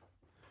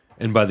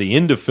 And by the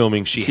end of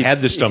filming, she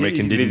had the stomach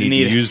and didn't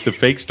need to use the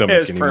fake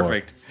stomach anymore.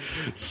 Perfect.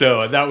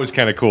 So that was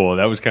kind of cool.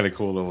 That was kind of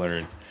cool to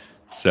learn.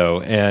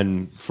 So,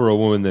 and for a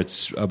woman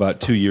that's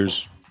about 2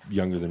 years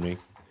younger than me,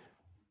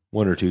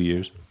 1 or 2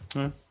 years.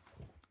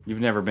 You've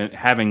never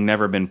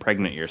been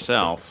pregnant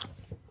yourself.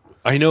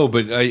 I know,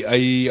 but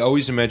I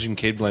always imagine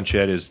Cate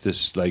Blanchett as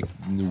this like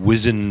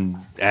wizened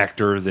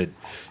actor that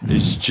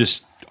is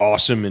just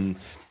awesome, and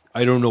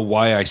I don't know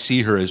why I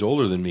see her as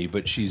older than me,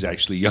 but she's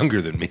actually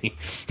younger than me.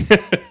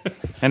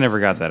 I never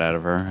got that out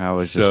of her. I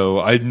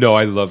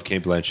love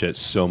Cate Blanchett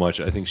so much.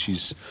 I think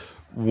she's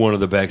one of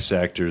the best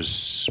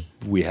actors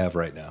we have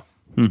right now,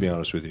 to be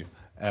honest with you.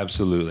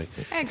 Absolutely.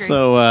 I agree.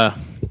 So,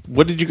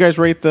 what did you guys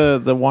rate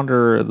the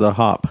Wander, the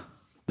hop?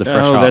 The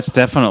fresh hop? That's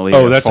definitely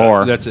a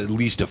 4. That's at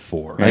least a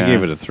 4. Yeah. I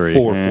gave it a 3.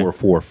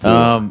 4.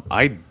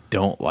 I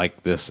don't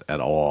like this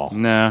at all.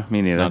 No,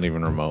 me neither. Not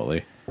even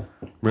remotely.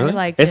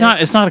 Really? It's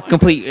not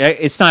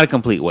a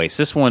complete waste.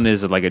 This one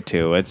is like a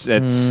 2.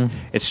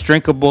 It's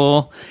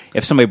drinkable.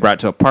 If somebody brought it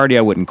to a party,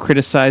 I wouldn't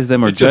criticize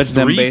them or judge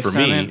them based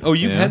on it. Oh,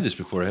 you've had this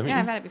before, haven't you? Yeah,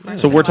 I've had it before.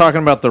 So we're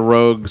talking about the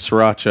Rogue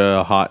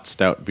Sriracha hot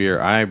stout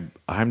beer.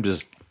 I'm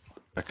just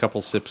a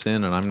couple sips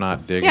in, and I'm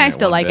not digging. Yeah, I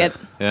still like it.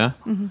 Yeah.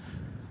 Mm-hmm.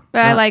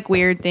 But I like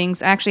weird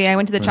things. Actually, I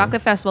went to the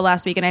chocolate festival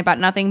last week, and I bought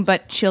nothing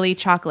but chili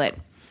chocolate.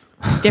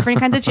 Different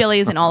kinds of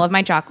chilies in all of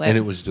my chocolate, and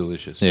it was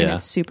delicious. And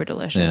it's super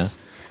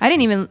delicious. Yeah. I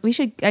didn't even.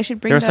 I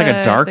should bring. There was like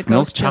a dark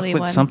milk chocolate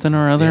one. something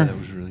or other. Yeah, that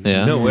was really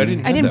good. No,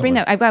 I didn't bring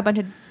that. I've got a bunch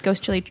of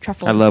ghost chili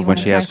truffles. I love when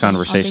she has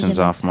conversations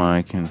off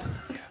mic and.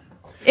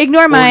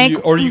 Ignore Mike.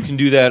 Or you can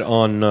do that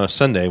on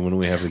Sunday when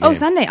we have the game. Oh,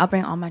 Sunday! I'll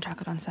bring all my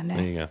chocolate on Sunday.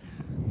 There you go.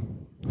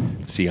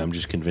 See, I'm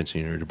just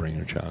convincing her to bring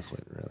her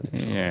chocolate.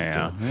 Really.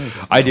 Yeah,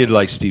 I did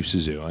like Steve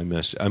Zissou. I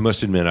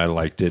must admit, I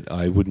liked it.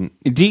 I wouldn't.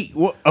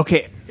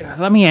 Okay,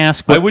 let me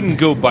ask. I wouldn't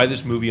go buy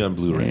this movie on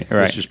Blu-ray. Right.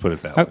 Let's just put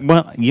it that way.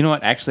 Well, you know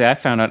what? Actually, I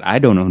found out I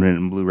don't own it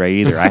on Blu-ray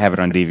either. I have it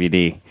on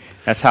DVD.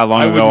 That's how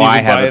long ago I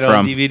have it from.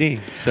 On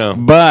DVD. So,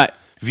 but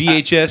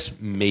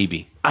VHS,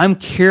 maybe. I'm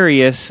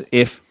curious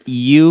if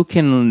you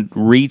can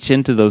reach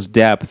into those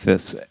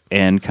depths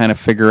and kind of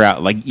figure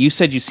out, like you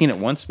said you've seen it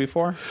once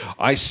before?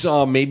 I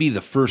saw maybe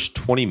the first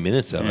 20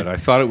 minutes of it. I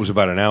thought it was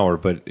about an hour,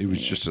 but it was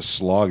just a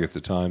slog at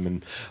the time.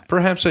 And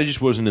perhaps I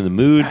just wasn't in the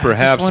mood.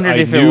 Perhaps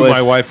I knew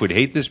my wife would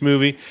hate this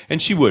movie, and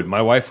she would.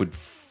 My wife would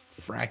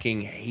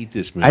fracking hate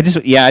this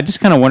movie. I just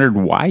kind of wondered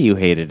why you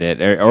hated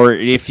it, or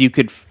if you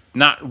could...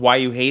 Not why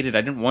you hated it.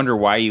 I didn't wonder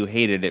why you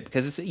hated it,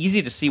 because it's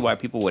easy to see why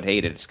people would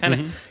hate it. It's kind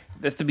of...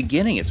 At the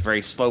beginning, it's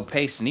very slow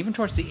paced, and even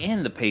towards the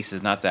end, the pace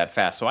is not that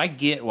fast. So I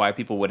get why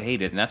people would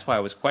hate it, and that's why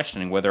I was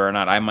questioning whether or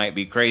not I might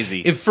be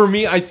crazy. For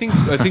me, I think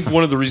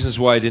one of the reasons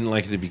why I didn't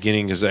like it at the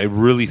beginning is I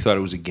really thought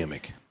it was a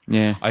gimmick.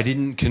 Yeah, I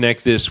didn't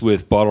connect this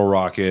with Bottle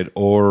Rocket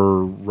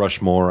or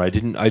Rushmore. I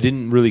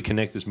didn't really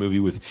connect this movie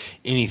with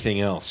anything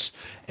else,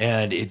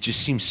 and it just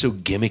seemed so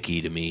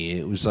gimmicky to me.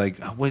 It was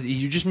like, what,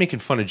 you're just making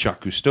fun of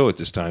Jacques Cousteau at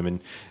this time, and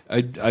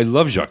I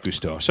love Jacques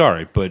Cousteau.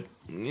 Sorry, but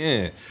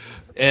yeah,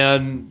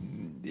 and.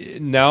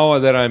 Now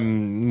that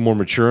I'm more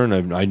mature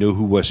and I know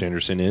who Wes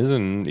Anderson is,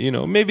 and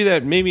maybe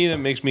that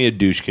makes me a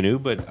douche canoe,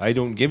 but I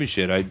don't give a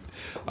shit.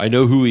 I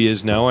know who he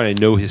is now, and I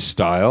know his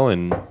style,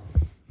 and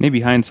maybe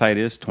hindsight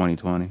is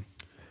 20/20.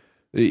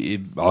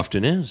 It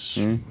often is.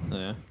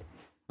 Yeah.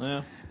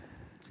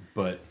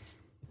 But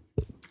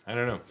I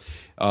don't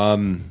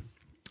know.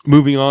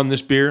 Moving on,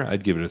 this beer,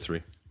 I'd give it a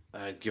 3.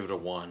 I'd give it a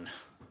 1.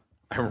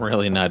 I'm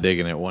really not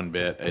digging it one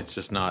bit. It's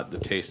just not, the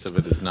taste of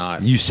it is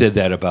not. You said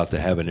that about the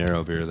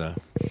habanero beer, though.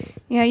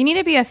 Yeah, you need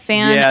to be a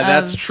fan. Yeah,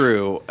 that's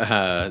true.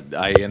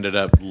 I ended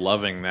up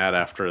loving that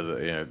after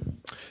the.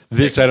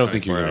 This, I don't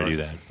think you're going to do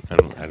that. I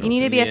don't you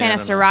need to be a fan of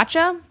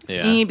sriracha.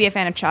 Yeah. You need to be a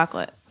fan of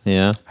chocolate.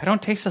 Yeah, I don't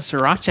taste the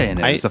sriracha in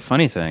it. It's a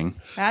funny thing.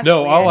 That's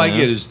no, weird. all I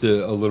get is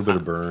a little bit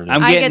of burn.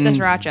 I get the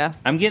sriracha.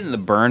 I'm getting the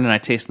burn, and I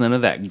taste none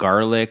of that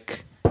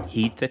garlic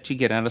heat that you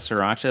get out of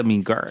sriracha. I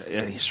mean,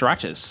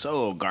 sriracha is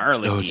so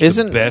garlicky. It's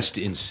the best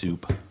in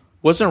soup.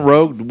 Wasn't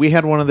Rogue? We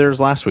had one of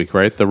theirs last week,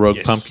 right? The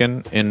Rogue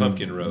pumpkin. And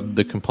pumpkin Rogue.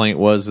 The complaint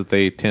was that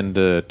they tend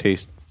to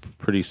taste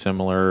pretty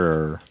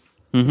similar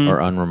or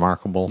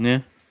unremarkable. Yeah.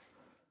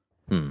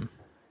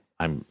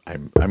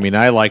 I mean,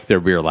 I liked their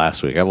beer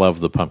last week. I love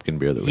the pumpkin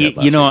beer that we had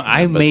last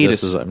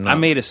week. I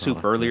made a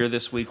soup earlier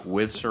this week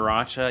with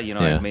sriracha.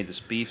 I made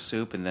this beef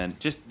soup, and then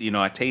just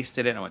I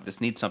tasted it, and I went,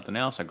 this needs something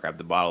else. I grabbed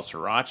the bottle of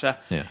sriracha.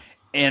 Yeah.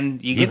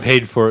 And you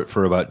paid for it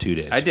for about 2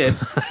 days. I did,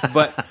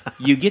 but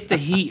you get the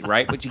heat,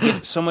 right? But you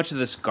get so much of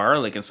this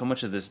garlic and so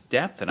much of this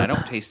depth, and I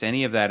don't taste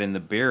any of that in the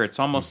beer. It's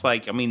almost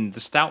like, the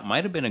stout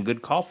might have been a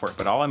good call for it,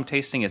 but all I'm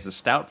tasting is the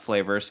stout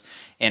flavors,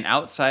 and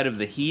outside of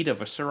the heat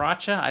of a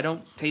sriracha, I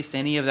don't taste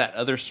any of that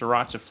other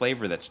sriracha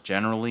flavor that's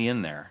generally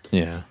in there.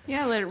 Yeah.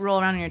 Yeah, let it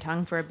roll around in your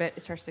tongue for a bit.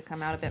 It starts to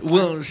come out a bit more.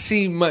 Well,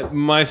 see,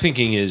 my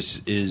thinking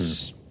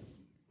is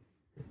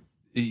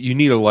you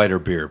need a lighter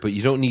beer, but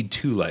you don't need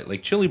too light.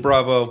 Like Chili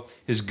Bravo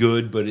is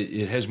good, but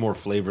it has more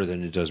flavor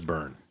than it does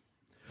burn.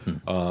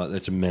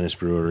 That's a Menace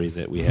brewery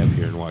that we have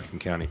here in Whatcom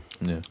County.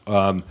 Yeah.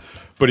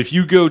 But if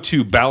you go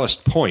to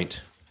Ballast Point,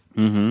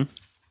 I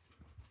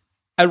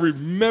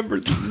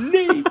remember the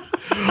name.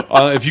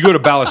 If you go to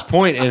Ballast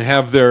Point and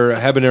have their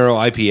habanero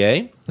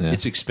IPA,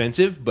 it's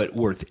expensive but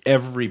worth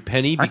every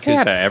penny. Aren't they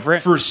out of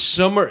Everett? For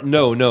summer,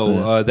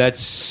 no,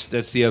 that's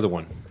the other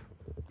one,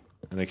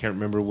 and I can't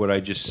remember what I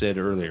just said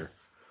earlier.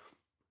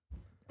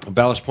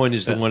 Ballast Point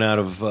is the one out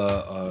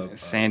of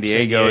San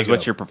Diego is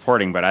what you're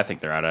purporting, but I think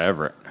they're out of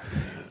Everett.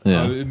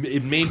 Yeah.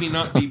 It may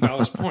not be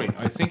Ballast Point.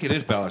 I think it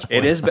is Ballast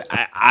Point. It is, but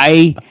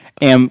I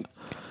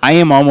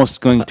am almost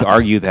going to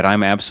argue that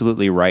I'm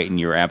absolutely right and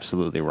you're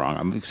absolutely wrong.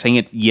 I'm saying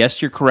it.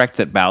 Yes, you're correct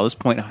that Ballast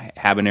Point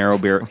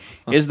habanero beer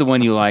is the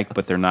one you like,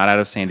 but they're not out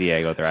of San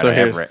Diego. They're out of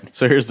Everett.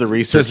 So here's the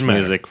research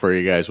music for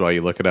you guys while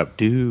you look it up.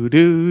 Do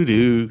do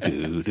do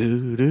do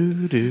do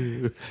do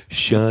do.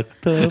 Shut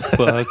the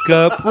fuck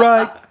up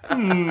right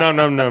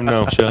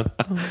No. Shut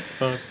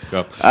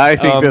up. I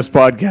think this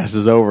podcast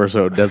is over,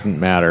 so it doesn't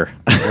matter.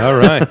 All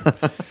right.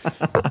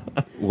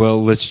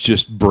 Well, let's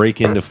just break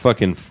into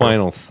fucking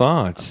final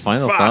thoughts.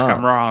 Final thoughts.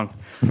 I'm wrong.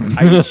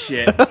 I eat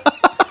shit.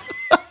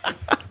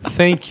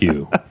 Thank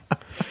you.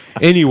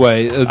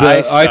 Anyway,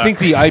 I think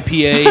the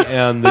IPA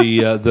and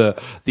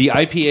the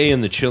IPA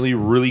and the chili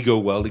really go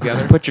well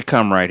together. Put your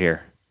cum right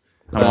here.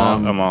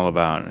 I'm all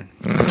about it.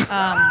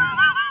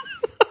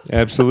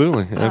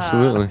 Absolutely.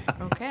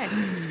 Okay.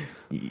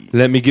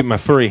 Let me get my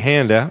furry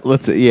hand out.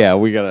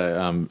 We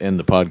gotta end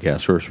the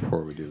podcast first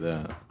before we do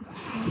that.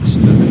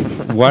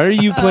 Why are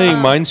you playing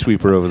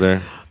Minesweeper over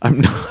there? I'm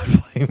not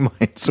playing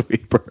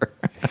Minesweeper.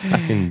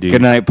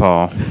 Good night,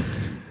 Paul.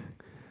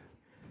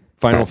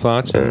 Final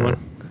thoughts, anyone?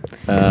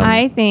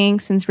 I think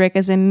since Rick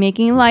has been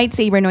making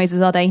lightsaber noises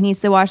all day, he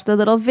needs to watch the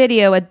little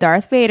video with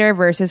Darth Vader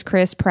versus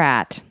Chris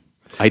Pratt.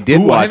 I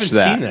did watch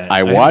seen that.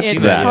 I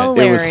watched that.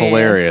 Hilarious. It was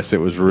hilarious. It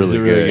was really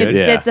good.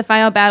 It's the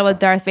final battle with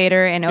Darth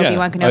Vader and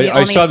Obi-Wan Kenobi.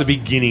 I saw the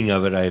beginning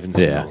of it. I haven't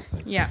seen the whole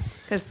thing. Yeah,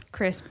 because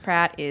Chris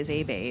Pratt is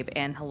a babe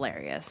and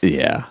hilarious.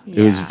 Yeah.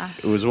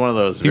 It was one of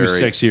those He was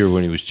sexier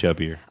when he was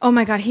chubbier. Oh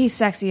my God, he's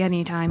sexy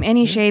anytime,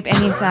 any shape,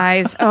 any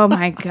size. Oh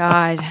my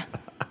God.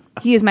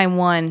 He is my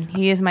one.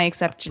 He is my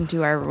exception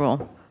to our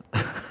rule.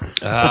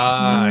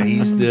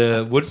 He's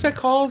the, what is that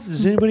called?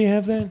 Does anybody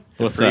have that?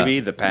 The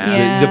freebie, the pass.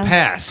 Yeah. The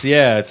pass.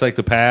 Yeah, it's like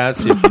the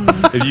pass.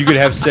 If you could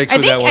have sex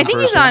with that one I think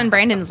person. he's on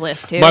Brandon's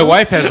list too. My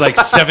wife has like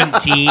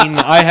 17.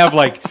 I have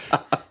like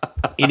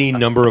any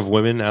number of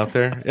women out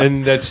there.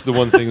 And that's the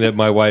one thing that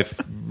my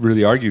wife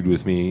really argued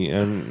with me.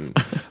 And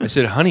I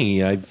said,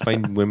 honey, I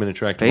find women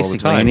attractive all the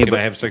time. Can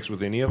I have sex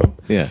with any of them?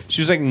 Yeah.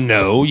 She was like,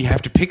 no, you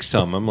have to pick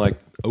some. I'm like,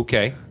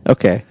 okay.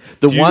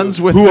 The ones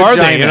with who vaginas. are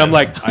they? And I'm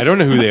like, I don't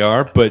know who they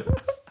are, but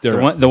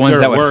they're the ones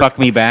that would fuck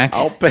me back.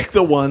 I'll pick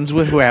the ones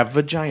who have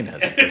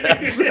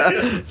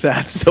vaginas.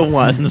 That's the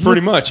ones.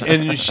 Pretty much.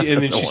 And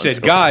then she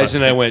said, guys,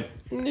 and I went,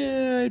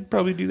 yeah, I'd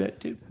probably do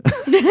that too.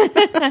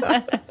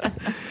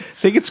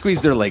 They could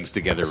squeeze their legs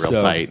together real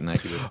tight. And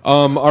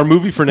our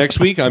movie for next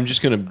week, I'm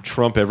just going to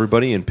trump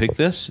everybody and pick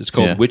this. It's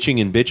called Witching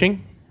and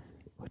Bitching.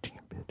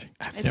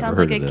 It sounds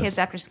like a kids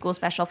after school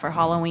special for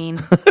Halloween.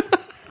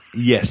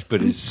 Yes,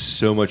 but it's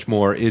so much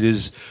more. It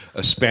is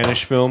a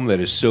Spanish film that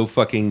is so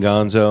fucking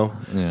gonzo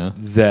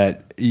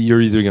that you're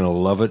either going to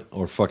love it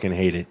or fucking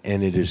hate it.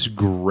 And it is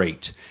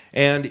great.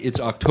 And it's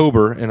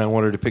October, and I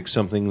wanted to pick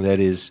something that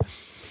is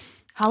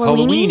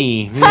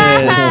Halloweeny.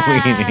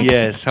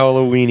 Yes,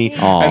 Halloweeny.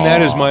 And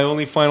that is my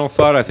only final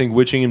thought. I think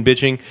Witching and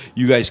Bitching,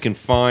 you guys can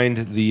find.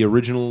 The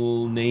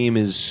original name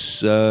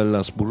is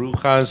Las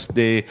Brujas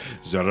de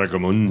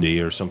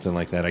Zaragamundi or something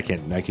like that. I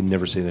can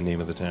never say the name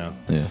of the town.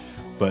 Yeah.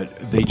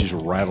 But they just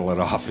rattle it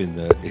off in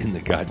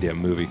the goddamn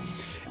movie.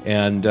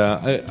 And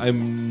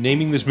I'm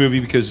naming this movie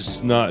because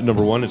it's not,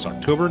 number one, it's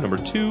October. Number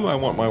two, I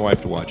want my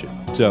wife to watch it.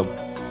 So,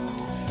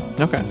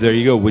 okay, there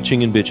you go.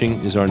 Witching and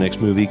Bitching is our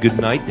next movie. Good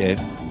night, Dave.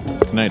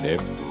 Good night, Dave.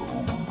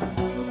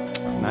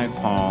 Good night,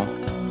 Paul.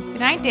 Good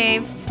night,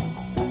 Dave.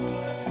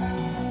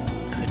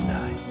 Good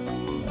night.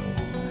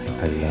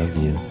 I love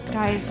you.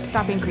 Guys,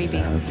 stop being creepy.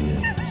 I love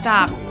you.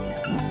 Stop.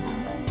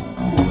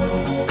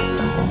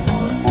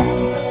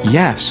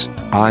 Yes,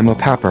 I'm a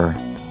pepper.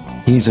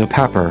 He's a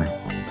pepper.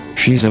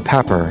 She's a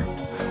pepper.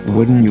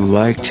 Wouldn't you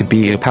like to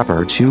be a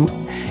pepper too?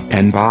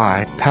 And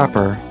by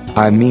pepper,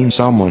 I mean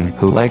someone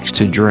who likes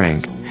to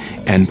drink.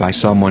 And by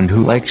someone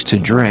who likes to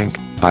drink,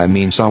 I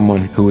mean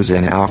someone who is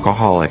an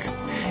alcoholic.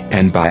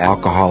 And by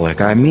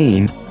alcoholic I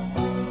mean,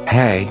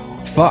 hey,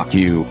 fuck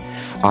you.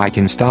 I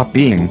can stop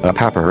being a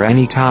pepper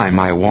anytime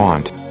I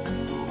want.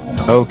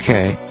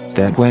 Okay,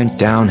 that went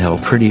downhill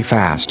pretty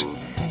fast.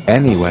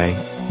 Anyway,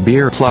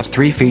 Beer Plus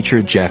 3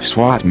 featured Jeff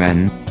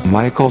Swatman,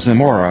 Michael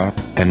Zamora,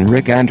 and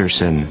Rick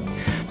Anderson.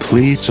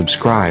 Please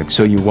subscribe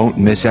so you won't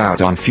miss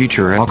out on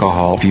future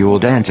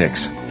alcohol-fueled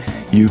antics.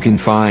 You can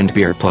find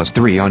Beer Plus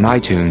 3 on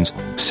iTunes,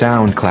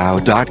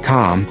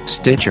 SoundCloud.com,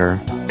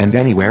 Stitcher, and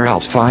anywhere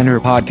else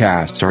finer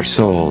podcasts are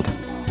sold.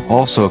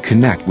 Also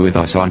connect with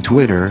us on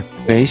Twitter,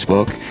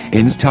 Facebook,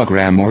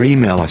 Instagram, or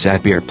email us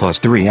at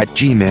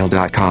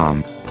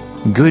beerplus3@gmail.com.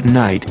 Good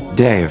night,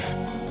 Dave.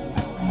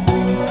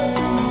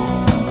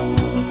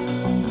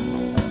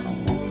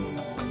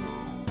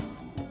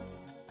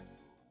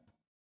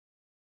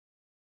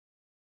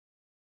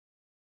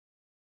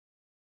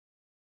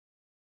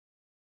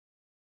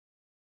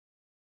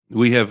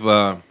 We have,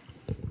 well,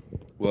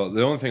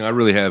 the only thing I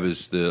really have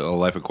is the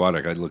Life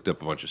Aquatic. I looked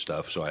up a bunch of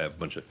stuff, so I have a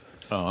bunch of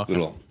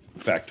little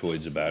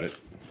factoids about it,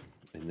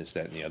 and this,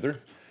 that, and the other.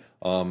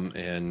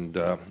 And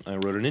I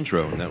wrote an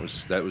intro, and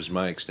that was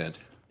my extent.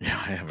 Yeah,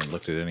 I haven't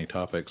looked at any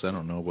topics. I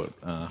don't know what...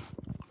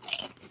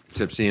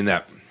 Except seeing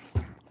that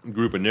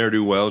group of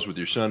ne'er-do-wells with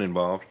your son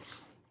involved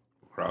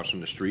crossing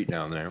the street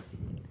down there.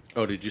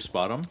 Oh, did you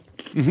spot him?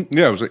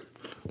 Yeah, I was like,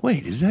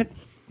 wait, is that...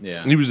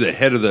 Yeah. He was the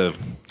head of the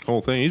whole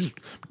thing. He's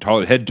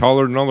head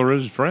taller than all the rest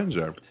of his friends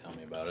are. Tell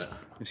me about it.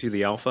 You see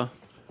the alpha?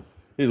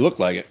 He looked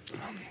like it.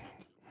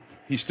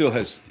 He still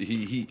has.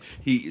 He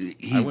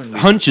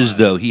hunches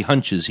though. He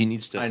hunches. He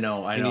needs to. I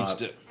know. He needs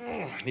to.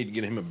 Need to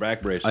get him a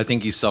back brace. I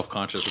think he's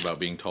self-conscious about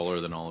being taller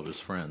than all of his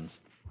friends.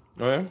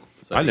 Oh yeah.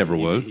 So I never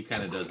was. He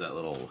kind of does that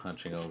little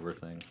hunching over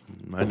thing.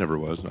 I never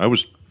was. I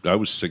was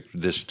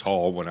this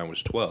tall when I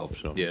was 12.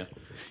 So yeah.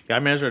 I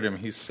measured him.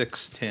 He's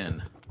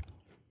 6'10".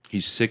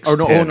 He's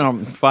 6'10". Oh no,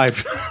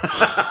 5.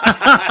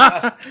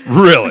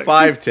 Really?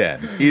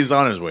 5'10". He's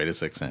on his way to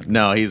 6'10".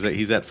 No, he's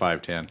at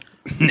 5'10".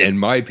 And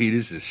my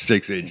penis is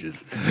 6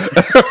 inches.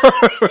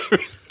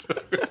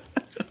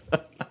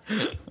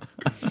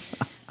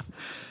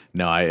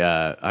 No,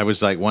 I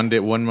was like one of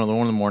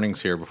the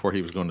mornings here before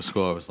he was going to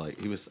school. I was like,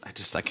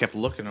 I kept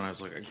looking and I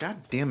was like, God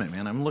damn it,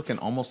 man! I'm looking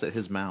almost at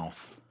his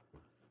mouth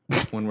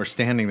when we're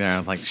standing there.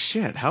 I'm like,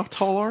 shit, how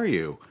tall are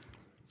you?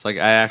 It's like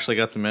I actually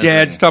got the measuring.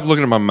 Dad, stop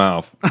looking at my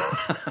mouth.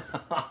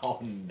 Oh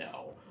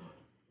no,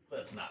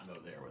 let's not go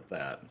there with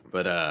that.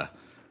 But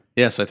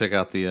so I took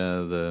out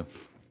the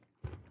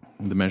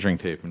measuring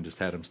tape and just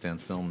had him stand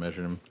still and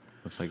measured him.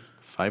 It's like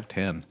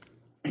 5'10".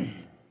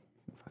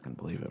 Fucking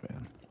believe it,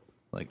 man.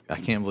 Like, I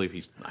can't believe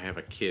I have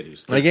a kid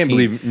who's 13. I can't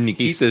believe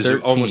Nikita is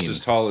almost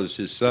as tall as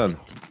his son.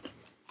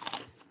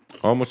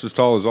 Almost as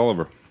tall as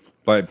Oliver.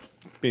 By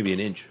maybe an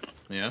inch.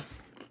 Yeah?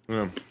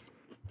 Yeah.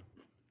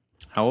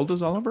 How old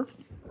is Oliver?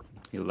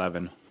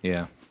 11.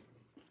 Yeah.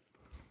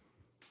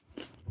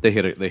 They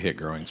hit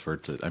growing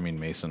spurts. I mean,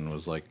 Mason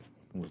was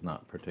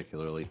not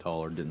particularly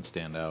tall or didn't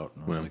stand out.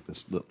 And I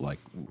was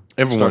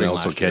everyone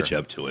else will catch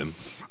up to him.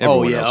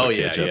 Everyone else will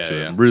catch up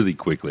to him really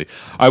quickly.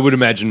 I would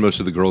imagine most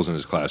of the girls in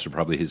his class are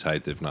probably his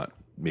height, if not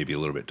maybe a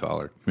little bit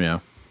taller. Yeah.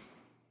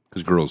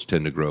 Because girls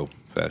tend to grow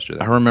faster.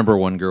 I remember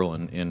one girl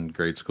in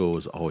grade school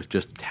was always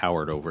just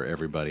towered over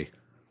everybody.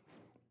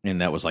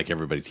 And that was like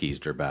everybody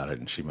teased her about it.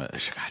 And she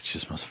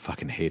just must have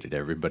fucking hated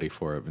everybody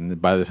for it.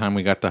 And by the time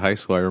we got to high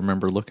school, I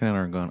remember looking at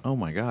her and going, oh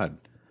my God.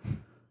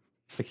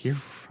 It's like, you're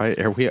right.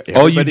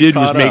 All you did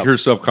was make her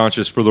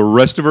self-conscious for the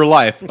rest of her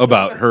life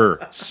about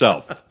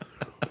herself.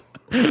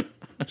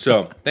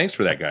 So, thanks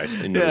for that, guys.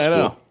 In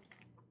middle school.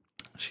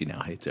 She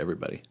now hates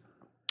everybody.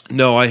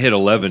 No, I hit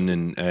 11,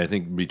 and I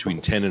think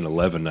between 10 and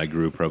 11, I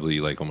grew probably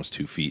like almost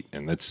 2 feet,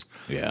 and it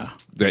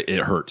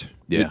hurt.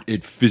 Yeah.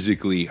 It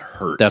physically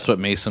hurt. That's what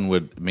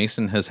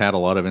Mason has had a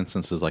lot of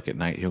instances like at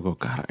night. He'll go,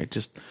 God,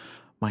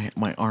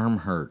 my arm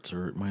hurts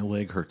or my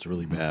leg hurts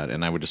really bad.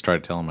 And I would just try to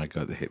tell him, I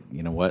go, hey,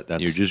 you know what?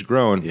 You're just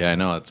growing. Yeah, I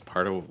know. That's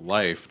part of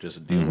life.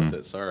 Just deal with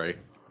it. Sorry.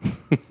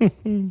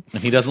 And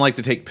he doesn't like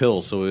to take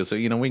pills. So we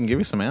say, we can give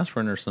you some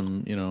aspirin or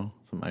some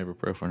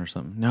ibuprofen or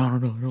something. No, I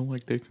don't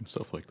like taking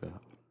stuff like that.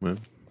 Yeah.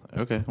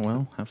 Okay,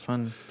 well, have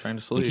fun trying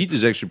to sleep.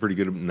 Nikita's actually pretty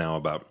good now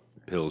about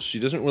pills. She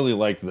doesn't really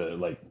like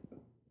the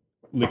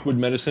liquid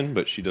medicine,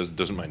 but she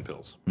doesn't mind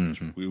pills,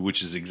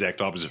 which is the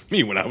exact opposite of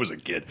me when I was a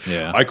kid.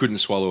 Yeah. I couldn't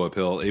swallow a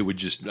pill.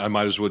 I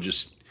might as well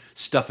just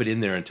stuff it in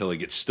there until it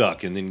gets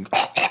stuck, and then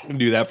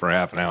do that for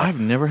half an hour. I've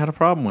never had a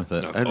problem with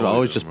it. I'd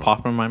always just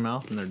pop them in my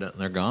mouth, and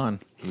they're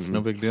gone. It's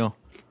no big deal.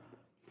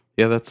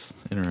 Yeah, that's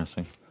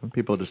interesting. Some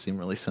people just seem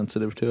really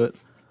sensitive to it.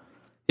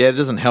 Yeah, it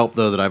doesn't help,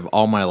 though, that I've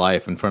all my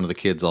life in front of the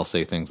kids, I'll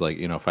say things like,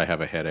 if I have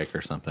a headache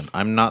or something.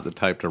 I'm not the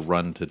type to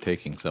run to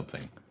taking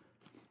something.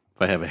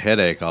 If I have a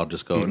headache, I'll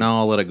just go, no,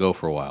 I'll let it go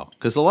for a while.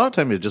 Because a lot of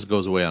times it just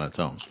goes away on its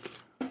own.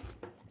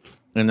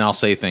 And I'll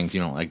say things,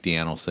 like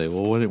Deanna will say,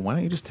 well, why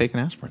don't you just take an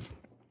aspirin?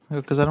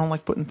 Because I don't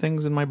like putting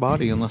things in my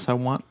body unless I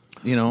want,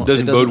 It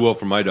doesn't bode well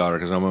for my daughter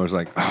because I'm always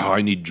like,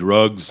 I need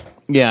drugs.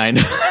 Yeah, I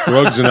know.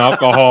 Drugs and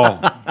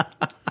alcohol.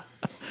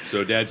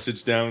 So Dad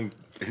sits down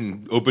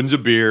and opens a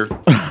beer,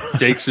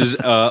 takes his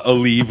a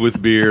leave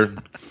with beer,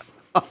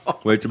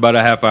 waits about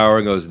a half hour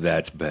and goes,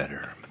 that's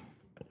better.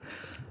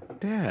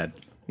 Dad,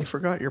 you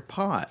forgot your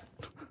pot.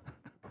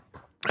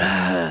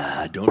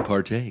 Don't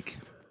partake.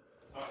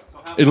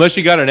 Unless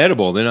you got an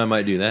edible, then I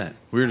might do that.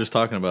 We were just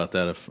talking about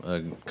that. If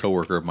a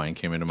coworker of mine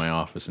came into my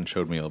office and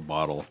showed me a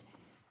bottle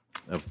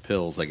of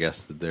pills, I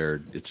guess that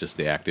it's just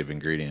the active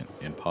ingredient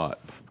in pot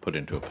put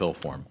into a pill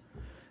form.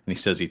 And he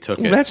says he took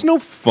it. That's no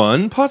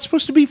fun. Pot's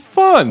supposed to be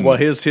fun. Well,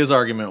 his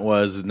argument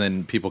was, and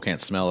then people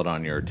can't smell it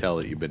on you or tell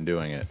that you've been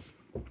doing it.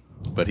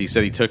 But he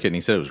said he took it, and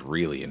he said it was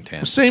really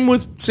intense. Same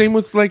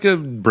with like a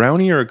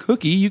brownie or a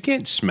cookie. You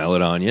can't smell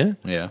it on you.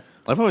 Yeah.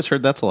 I've always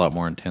heard that's a lot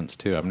more intense,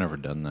 too. I've never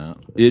done that.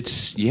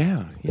 It's,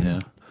 yeah.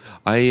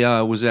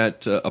 I was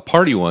at a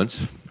party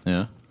once,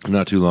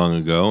 not too long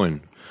ago,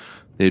 and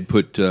they'd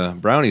put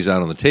brownies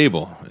out on the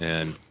table,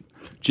 and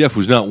Jeff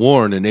was not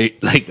warned and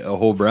ate like a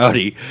whole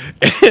brownie,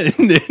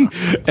 and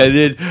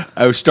then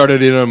I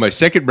started in on my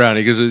second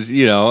brownie because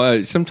it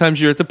was,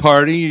 sometimes you're at the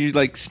party, you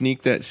like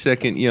sneak that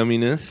second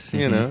yumminess,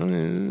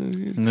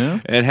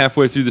 and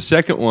halfway through the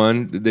second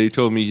one, they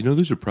told me,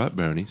 those are prop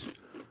brownies.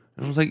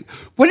 And I was like,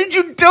 why did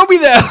you tell me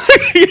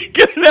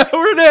that an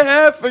hour and a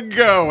half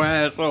ago,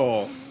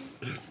 asshole?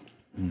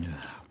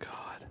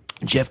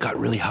 Jeff got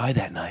really high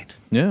that night.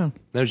 Yeah.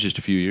 That was just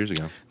a few years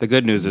ago. The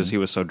good news is he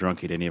was so drunk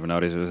he didn't even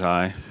notice he was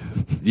high.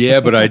 Yeah,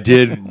 but I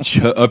did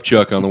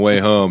upchuck on the way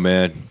home,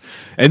 man.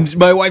 And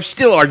my wife's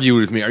still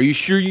arguing with me. Are you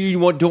sure you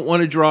don't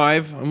want to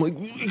drive? I'm like,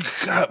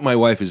 God, my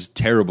wife is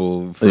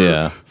terrible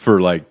for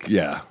like,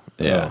 no.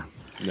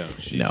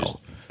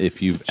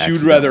 If you've she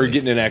would rather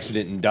get in an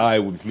accident and die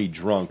with me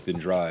drunk than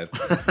drive.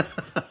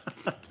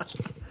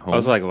 I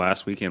was like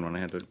last weekend when I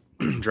had to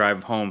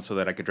drive home so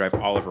that I could drive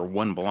Oliver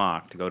 1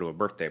 block to go to a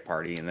birthday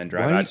party and then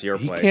drive out to your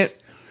place. He can't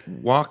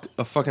walk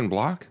a fucking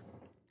block?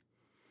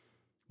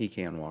 He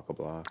can walk a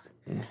block.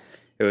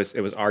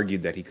 It was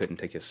argued that he couldn't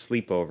take his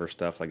sleepover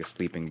stuff, like a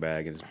sleeping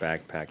bag and his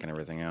backpack and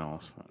everything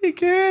else. He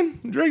can.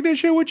 Drag that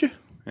shit with you.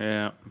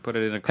 Yeah, put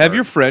it in a cart. Have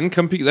your friend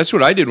come pick. That's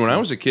what I did when I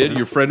was a kid.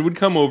 Your friend would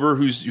come over,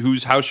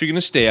 whose house you're going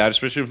to stay at,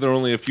 especially if they're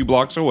only a few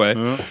blocks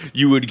away.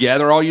 You would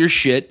gather all your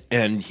shit,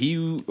 and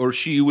he or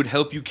she would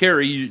help you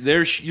carry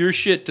your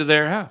shit to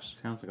their house.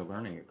 Sounds like a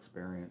learning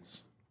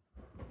experience.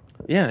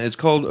 Yeah, it's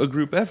called a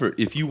group effort.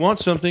 If you want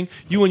something,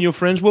 you and your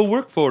friends will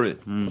work for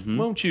it,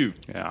 won't you?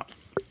 Yeah.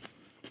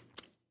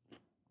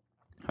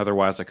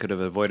 Otherwise, I could have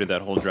avoided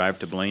that whole drive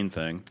to Blaine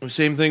thing.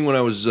 Same thing when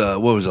I was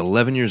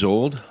 11 years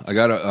old. I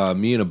got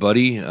me and a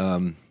buddy.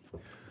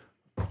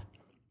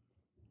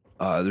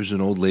 There's an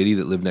old lady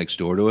that lived next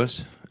door to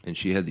us, and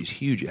she had these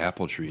huge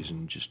apple trees,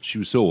 and she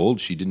was so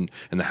old and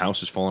the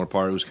house is falling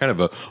apart. It was kind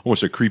of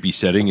almost a creepy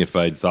setting if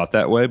I'd thought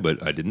that way,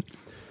 but I didn't.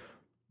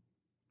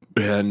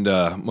 And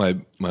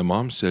my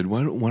mom said,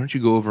 why don't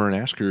you go over and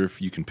ask her if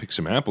you can pick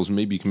some apples, and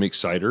maybe you can make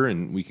cider,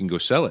 and we can go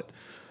sell it.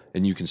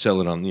 And you can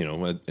sell it on,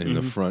 in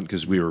the front,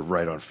 because we were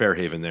right on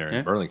Fairhaven there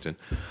in Burlington.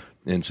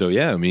 And so,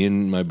 me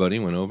and my buddy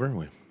went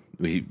over.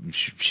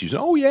 She was,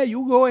 oh, yeah,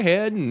 you go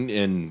ahead.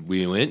 And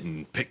we went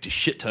and picked a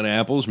shit ton of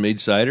apples, made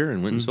cider,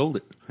 and went and sold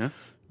it.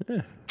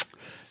 Yeah.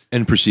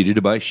 And proceeded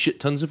to buy shit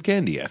tons of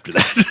candy after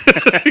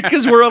that.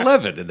 Because we're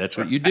 11, and that's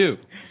what you do.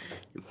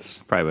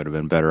 Probably would have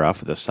been better off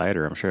with the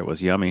cider. I'm sure it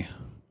was yummy.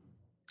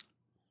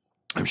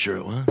 I'm sure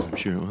it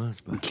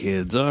was. But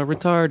kids are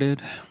retarded.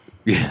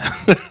 Yeah,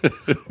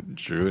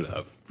 true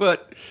enough.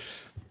 But,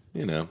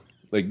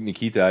 like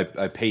Nikita,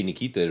 I pay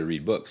Nikita to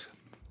read books.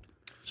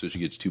 So she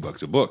gets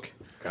 $2 a book.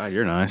 God,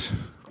 you're nice.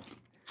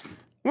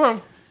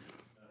 Well,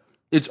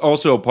 it's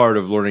also part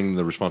of learning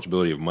the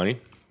responsibility of money.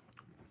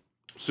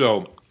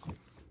 So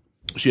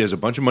she has a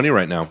bunch of money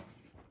right now.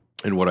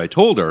 And what I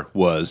told her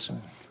was,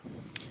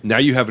 now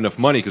you have enough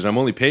money because I'm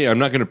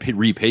not going to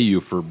repay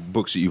you for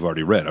books that you've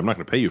already read. I'm not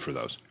going to pay you for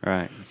those.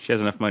 Right. She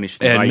has enough money. She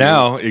can buy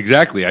now,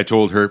 exactly, I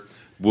told her,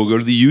 we'll go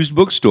to the used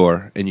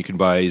bookstore, and you can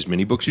buy as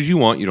many books as you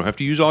want. You don't have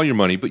to use all your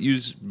money, but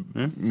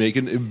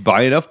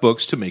buy enough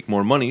books to make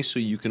more money so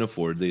you can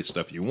afford the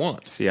stuff you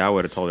want. See, I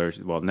would have told her,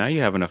 well, now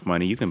you have enough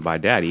money, you can buy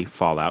Daddy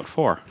Fallout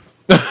 4.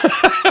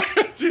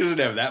 She doesn't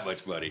have that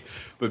much money,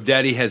 but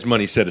Daddy has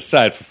money set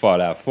aside for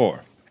Fallout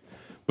 4.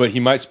 But he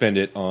might spend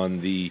it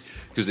on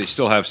because they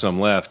still have some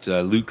left.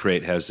 Loot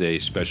Crate has a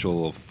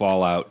special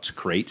Fallout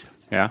crate.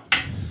 Yeah.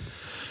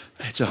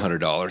 It's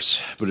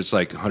 $100, but it's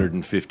like $150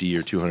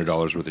 or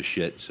 $200 worth of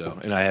shit. So,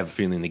 and I have a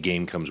feeling the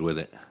game comes with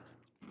it.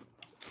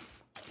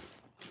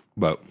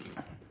 But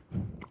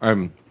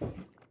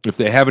if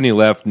they have any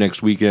left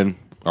next weekend,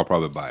 I'll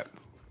probably buy it.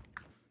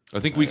 I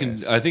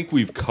think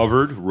we've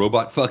covered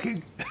robot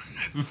fucking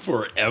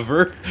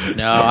forever.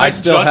 No, I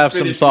still have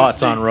some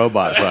thoughts on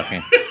robot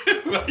fucking.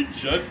 I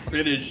just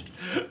finished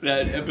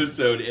that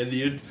episode, and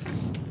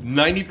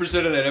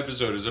 90% of that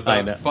episode is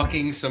about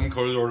fucking some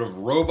sort of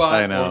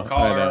robot or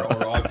car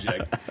or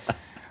object.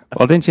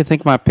 Well, didn't you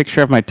think my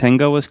picture of my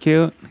Tango was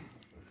cute?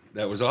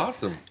 That was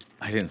awesome.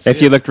 I didn't see it.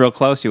 If you looked real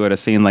close, you would have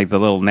seen like the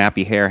little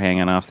nappy hair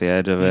hanging off the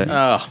edge of it.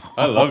 Oh,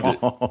 I loved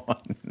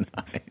it.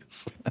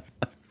 Nice.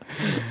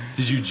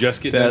 Did you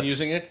just get done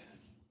using it?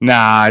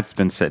 Nah, it's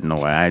been sitting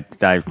away.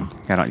 I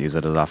don't use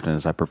it as often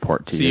as I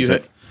purport to use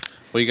it.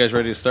 Well, you guys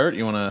ready to start?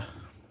 You want to...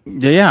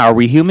 Yeah, are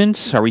we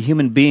humans? Are we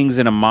human beings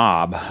in a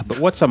mob? But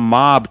what's a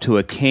mob to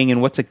a king,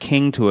 and what's a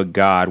king to a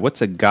god?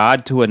 What's a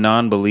god to a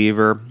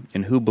non-believer,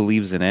 and who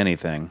believes in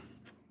anything?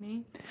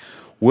 Me.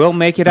 We'll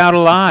make it out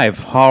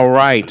alive. All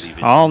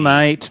right. All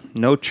night.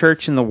 No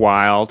church in the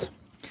wild.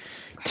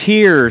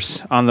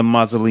 Tears on the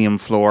mausoleum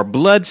floor.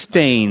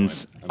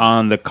 Bloodstains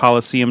on the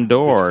Colosseum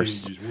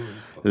doors.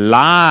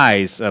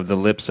 Lies of the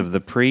lips of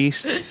the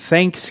priest.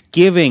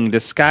 Thanksgiving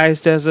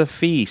disguised as a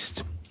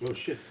feast. Oh,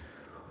 shit.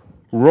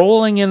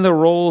 Rolling in the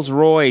Rolls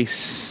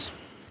Royce.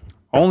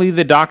 Only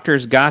the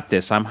doctors got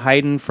this. I'm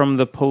hiding from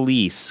the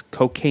police.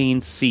 Cocaine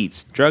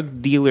seats.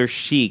 Drug dealer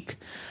chic.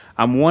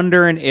 I'm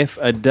wondering if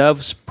a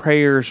dove's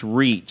prayers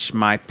reach.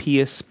 My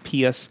pious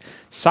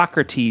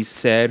Socrates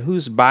said,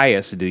 whose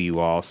bias do you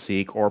all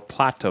seek? Or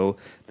Plato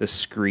the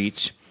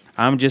screech.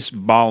 I'm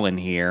just ballin'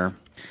 here.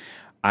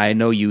 I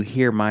know you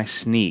hear my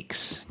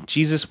sneaks.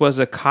 Jesus was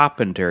a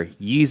carpenter.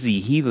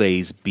 Yeezy, he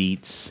lays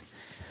beats.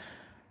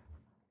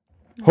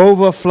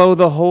 Overflow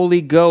the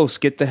Holy Ghost.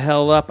 Get the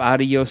hell up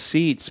out of your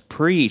seats.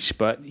 Preach.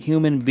 But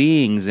human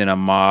beings in a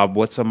mob.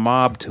 What's a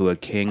mob to a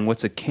king?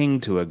 What's a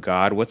king to a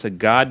god? What's a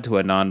god to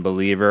a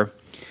non-believer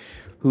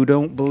who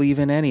don't believe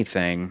in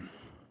anything?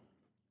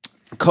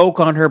 Coke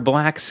on her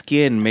black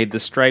skin made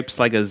the stripes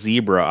like a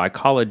zebra. I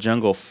call it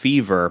jungle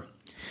fever.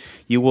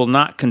 You will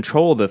not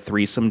control the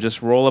threesome,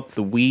 just roll up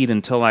the weed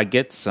until I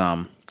get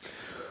some.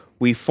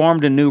 We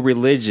formed a new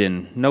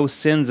religion, no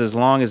sins as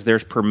long as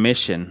there's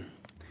permission.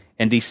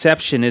 And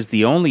deception is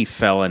the only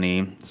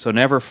felony, so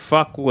never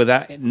fuck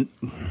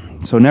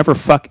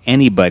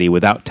anybody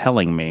without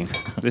telling me.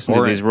 Listen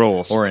to these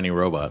rules. Or any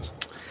robots.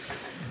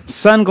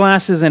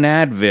 Sunglasses and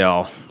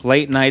Advil.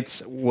 Late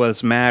nights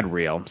was mad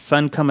real.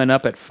 Sun coming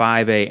up at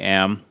 5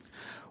 a.m.,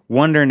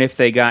 wondering if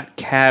they got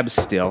cabs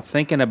still,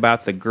 thinking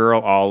about the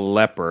girl all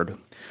leopard,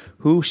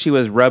 who she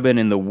was rubbing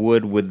in the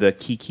wood with the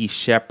Kiki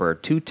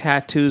Shepherd. 2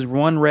 tattoos,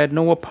 one read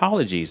no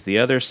apologies. The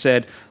other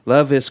said,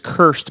 love is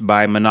cursed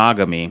by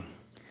monogamy.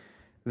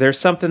 There's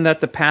something that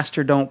the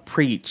pastor don't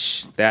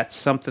preach. That's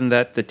something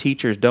that the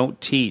teachers don't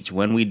teach.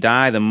 When we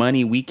die, the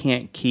money we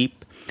can't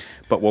keep,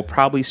 but we'll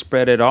probably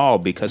spread it all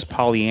because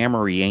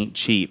polyamory ain't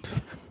cheap.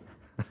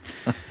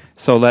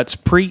 So let's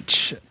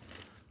preach.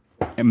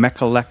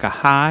 Mechaleka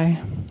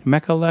high,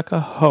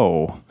 Mechaleka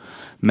ho,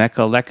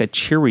 Mechaleka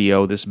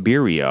cheerio this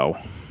beerio.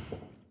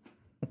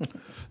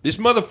 This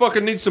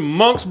motherfucker needs some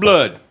monk's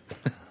blood.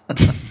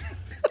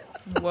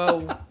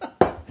 Whoa.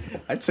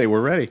 I'd say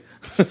we're ready.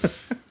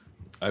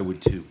 I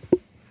would too.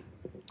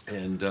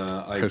 And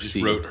I just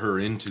wrote her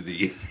into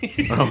the...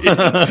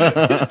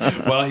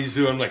 While he's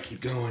doing, I'm like,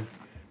 keep going,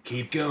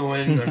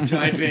 I'm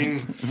typing.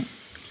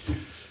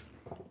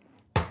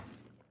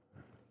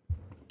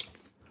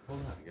 Hold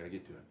on, I gotta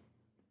get to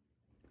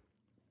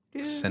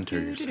it. Center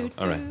yourself.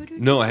 All right.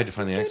 No, I had to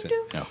find the accent.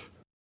 No.